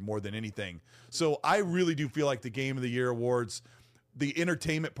celebrated more than anything. So I really do feel like the Game of the Year awards, the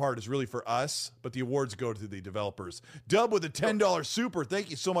entertainment part is really for us, but the awards go to the developers. Dub with a $10 super. Thank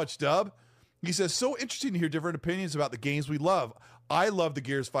you so much, Dub. He says, so interesting to hear different opinions about the games we love. I love the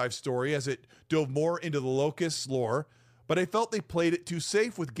Gears 5 story as it dove more into the Locust lore, but I felt they played it too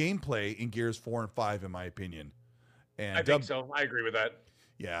safe with gameplay in Gears 4 and 5, in my opinion. And I think so. I agree with that.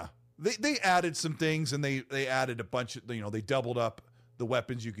 Yeah. They added some things, and they added a bunch of, they doubled up the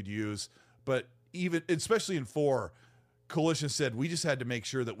weapons you could use. But especially in 4, Coalition said, we just had to make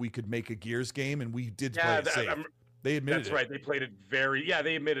sure that we could make a Gears game, and we did play it safe. They admitted that's right. They played it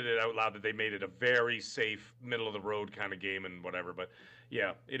they admitted it out loud that they made it a very safe, middle-of-the-road kind of game and whatever. But,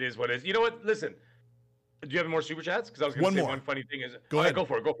 yeah, it is what it is. You know what? Listen. Do you have more super chats? Because I was going to say one funny thing is... Go ahead. Go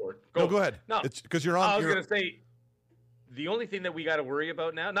for it. Go ahead. No. It's because you're on... I was going to say... The only thing that we got to worry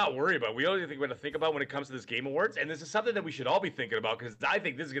about now, not worry about, we only think we got to think about when it comes to this Game Awards, and this is something that we should all be thinking about because I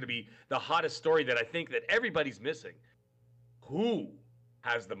think this is going to be the hottest story that I think that everybody's missing. Who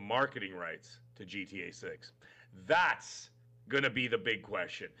has the marketing rights to GTA 6? That's going to be the big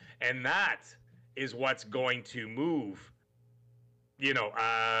question, and that is what's going to move.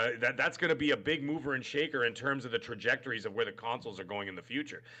 That's going to be a big mover and shaker in terms of the trajectories of where the consoles are going in the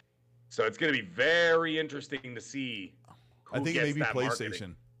future. So it's going to be very interesting to see. I think it may be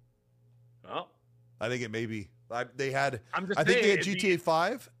PlayStation. Oh, I think it may be. I think they had GTA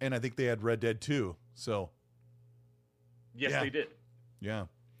 5, and I think they had Red Dead 2. So, yes, they did. Yeah,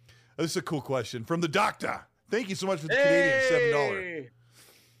 this is a cool question from the Doctor. Thank you so much for the Canadian $7.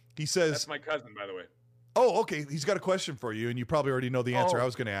 He says, "That's my cousin, by the way." Oh, okay. He's got a question for you, and you probably already know the answer I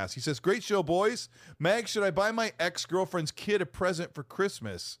was going to ask. He says, "Great show, boys. Mag, should I buy my ex-girlfriend's kid a present for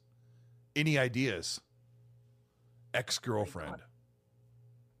Christmas? Any ideas?" Ex-girlfriend.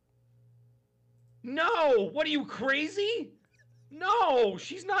 No, what are you, crazy? No,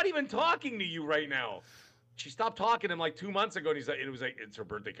 she's not even talking to you right now. She stopped talking to him like 2 months ago, and it was like, it's her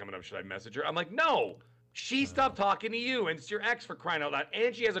birthday coming up. Should I message her? I'm like, no. She stopped talking to you, and it's your ex, for crying out loud.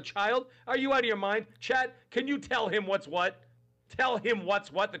 And she has a child? Are you out of your mind? Chad, can you tell him what's what? Tell him what's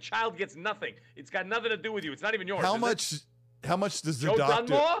what. The child gets nothing. It's got nothing to do with you. It's not even yours. How much does the Joe doctor...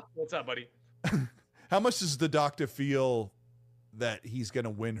 Dunmore? What's up, buddy? How much does the doctor feel that he's going to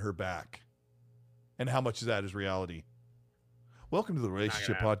win her back? And how much of that is reality? Welcome to the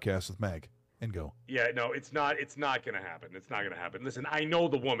Relationship Podcast with Mag and Go. Yeah, no, it's not going to happen. It's not going to happen. Listen, I know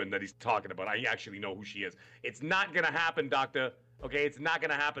the woman that he's talking about. I actually know who she is. It's not going to happen, doctor. Okay, it's not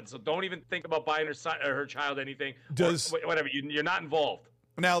going to happen. So don't even think about buying her child anything. Whatever. You're not involved.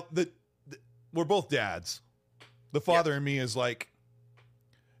 Now, we're both dads. The father in me is like,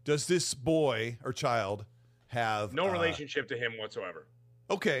 does this boy or child have... No relationship to him whatsoever.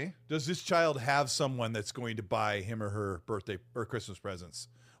 Okay. Does this child have someone that's going to buy him or her birthday or Christmas presents?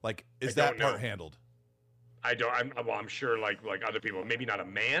 Like, is that part handled? I don't. I'm sure, like other people, maybe not a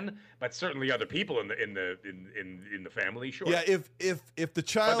man, but certainly other people in the family. Sure. Yeah. If the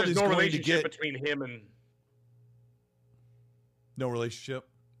child is going to get between him and no relationship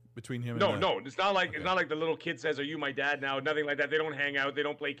between him. No, it's not like It's not like the little kid says, "Are you my dad now?" Nothing like that. They don't hang out. They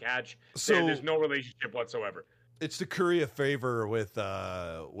don't play catch. So there's no relationship whatsoever. It's to curry a favor with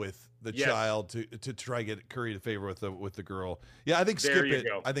the child to try get curry a favor with the girl. Yeah, I think skip it.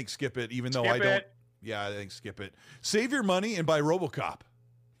 Go. I think skip it. Even though I don't. Yeah, I think skip it. Save your money and buy RoboCop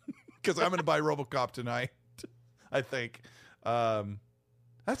because I'm going to buy RoboCop tonight. I think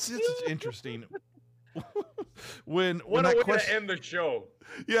that's interesting. when that question to end the show.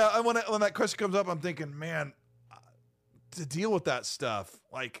 Yeah, when that question comes up, I'm thinking, man, to deal with that stuff,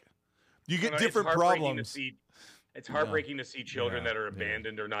 like you get different problems. It's heartbreaking to see children that are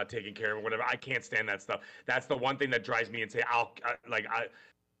abandoned or not taken care of or whatever. I can't stand that stuff. That's the one thing that drives me insane.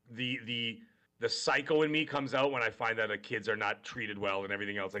 The psycho in me comes out when I find that the kids are not treated well and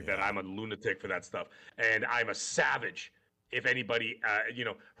everything else like that. I'm a lunatic for that stuff, and I'm a savage if anybody,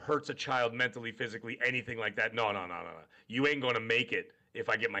 hurts a child mentally, physically, anything like that. No. You ain't going to make it if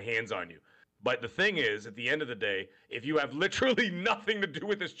I get my hands on you. But the thing is, at the end of the day, if you have literally nothing to do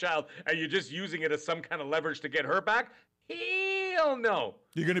with this child and you're just using it as some kind of leverage to get her back, hell no.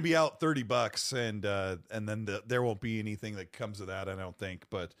 You're going to be out $30, and then there won't be anything that comes of that, I don't think.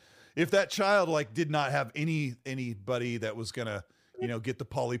 But if that child did not have anybody that was going to, get the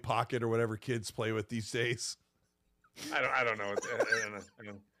Polly Pocket or whatever kids play with these days. I don't know. I don't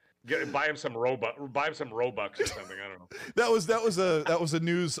know. Buy him some Robux or something. I don't know. That was a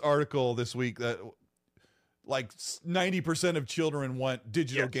news article this week that 90% of children want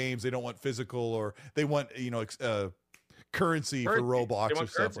digital games. They don't want physical, or they want currency for Roblox or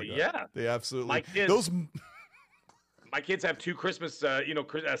stuff like that. Yeah, they absolutely. My kids have 2 Christmas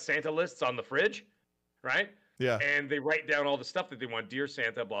Santa lists on the fridge, right? Yeah, and they write down all the stuff that they want. Dear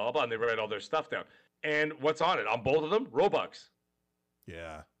Santa, blah blah blah, and they write all their stuff down. And what's on it? On both of them, Robux.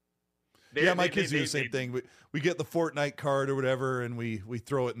 Yeah. My kids do the same thing. We get the Fortnite card or whatever, and we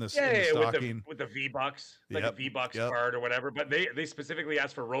throw it in the stocking. With the V-Bucks, a V-Bucks card or whatever. But they specifically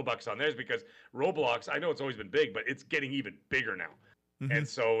ask for Robux on theirs because Roblox, I know it's always been big, but it's getting even bigger now. Mm-hmm. And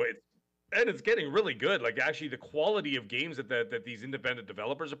so it's getting really good. Actually, the quality of games that these independent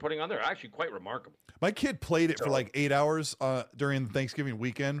developers are putting on there are actually quite remarkable. My kid played it for 8 hours during Thanksgiving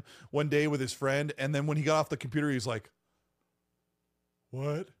weekend one day with his friend, and then when he got off the computer, he was like,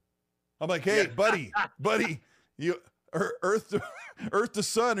 "What?" I'm like, "Hey, buddy, you Earth to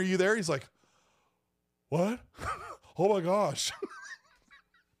Sun, are you there?" He's like, "What?" Oh my gosh.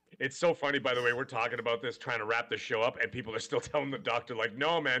 It's so funny, by the way, we're talking about this, trying to wrap the show up, and people are still telling the doctor,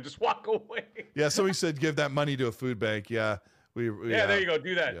 no, man, just walk away. Yeah, somebody said give that money to a food bank. Yeah. There you go.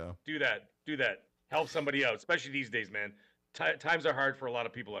 Do that. Yeah. Do that. Help somebody out, especially these days, man. Times are hard for a lot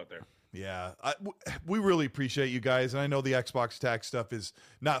of people out there. Yeah, we really appreciate you guys. And I know the Xbox tax stuff is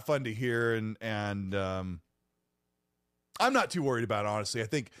not fun to hear, and I'm not too worried about it, honestly. I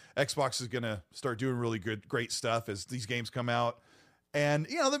think Xbox is going to start doing really great stuff as these games come out. And,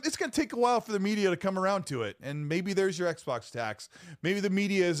 it's going to take a while for the media to come around to it. And maybe there's your Xbox tax. Maybe the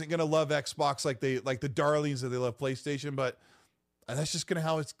media isn't going to love Xbox like the darlings that they love PlayStation, but that's just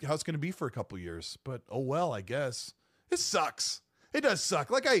how it's going to be for a couple years. But, oh well, I guess. It sucks. It does suck.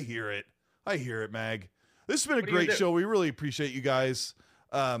 I hear it. Mag. This has been a great show. We really appreciate you guys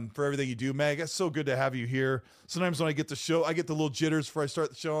for everything you do, Mag. It's so good to have you here. Sometimes when I get the show, I get the little jitters before I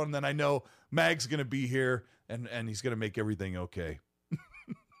start the show, and then I know Mag's going to be here, and he's going to make everything okay.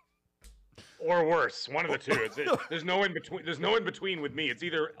 Or worse, one of the two. There's no in between. There's no in between with me. It's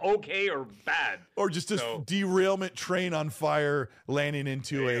either okay or bad. Or just this derailment train on fire landing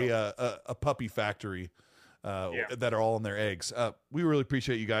into a puppy factory that are all in their eggs. We really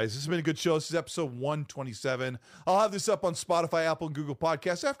appreciate you guys. This has been a good show. This is episode 127. I'll have this up on Spotify, Apple, and Google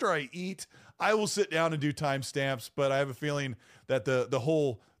Podcasts. After I eat, I will sit down and do timestamps, but I have a feeling that the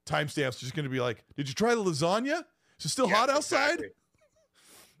whole timestamps is just going to be like, did you try the lasagna? Is it still hot outside? Exactly.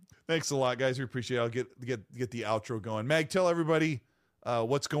 Thanks a lot, guys. We appreciate it. I'll get the outro going. Mag, tell everybody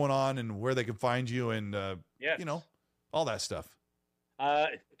what's going on and where they can find you and, all that stuff.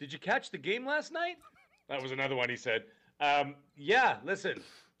 Did you catch the game last night? That was another one he said. Listen,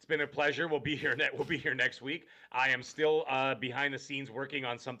 it's been a pleasure. We'll be here next week. I am still behind the scenes working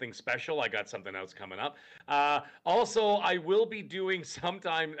on something special. I got something else coming up. Also, I will be doing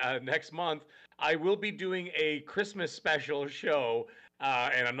sometime next month, I will be doing a Christmas special show.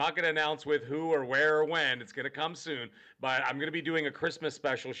 And I'm not going to announce with who or where or when. It's going to come soon. But I'm going to be doing a Christmas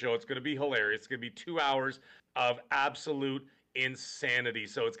special show. It's going to be hilarious. It's going to be 2 hours of absolute insanity.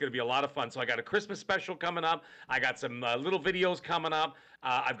 So it's going to be a lot of fun. So I got a Christmas special coming up. I got some little videos coming up.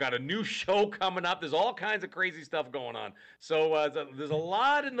 I've got a new show coming up. There's all kinds of crazy stuff going on. So there's a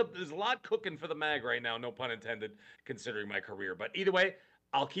lot cooking for the mag right now. No pun intended, considering my career. But either way,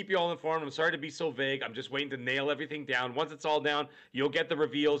 I'll keep you all informed. I'm sorry to be so vague. I'm just waiting to nail everything down. Once it's all down, you'll get the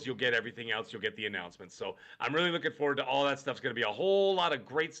reveals. You'll get everything else. You'll get the announcements. So I'm really looking forward to all that stuff. It's going to be a whole lot of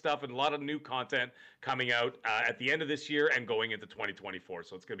great stuff and a lot of new content coming out at the end of this year and going into 2024.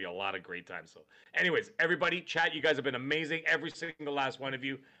 So it's going to be a lot of great time. So anyways, everybody, chat, you guys have been amazing. Every single last one of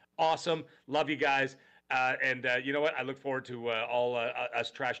you. Awesome. Love you guys. And you know what? I look forward to all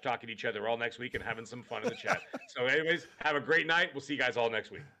us trash talking each other all next week and having some fun in the chat. So anyways, have a great night. We'll see you guys all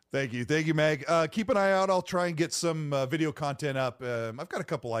next week. Thank you, Meg. Keep an eye out. I'll try and get some video content up. I've got a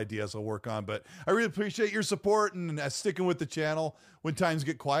couple ideas I'll work on, but I really appreciate your support and sticking with the channel when times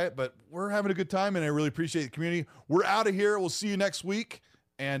get quiet. But we're having a good time, and I really appreciate the community. We're out of here. We'll see you next week.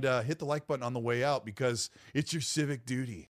 And hit the like button on the way out because it's your civic duty.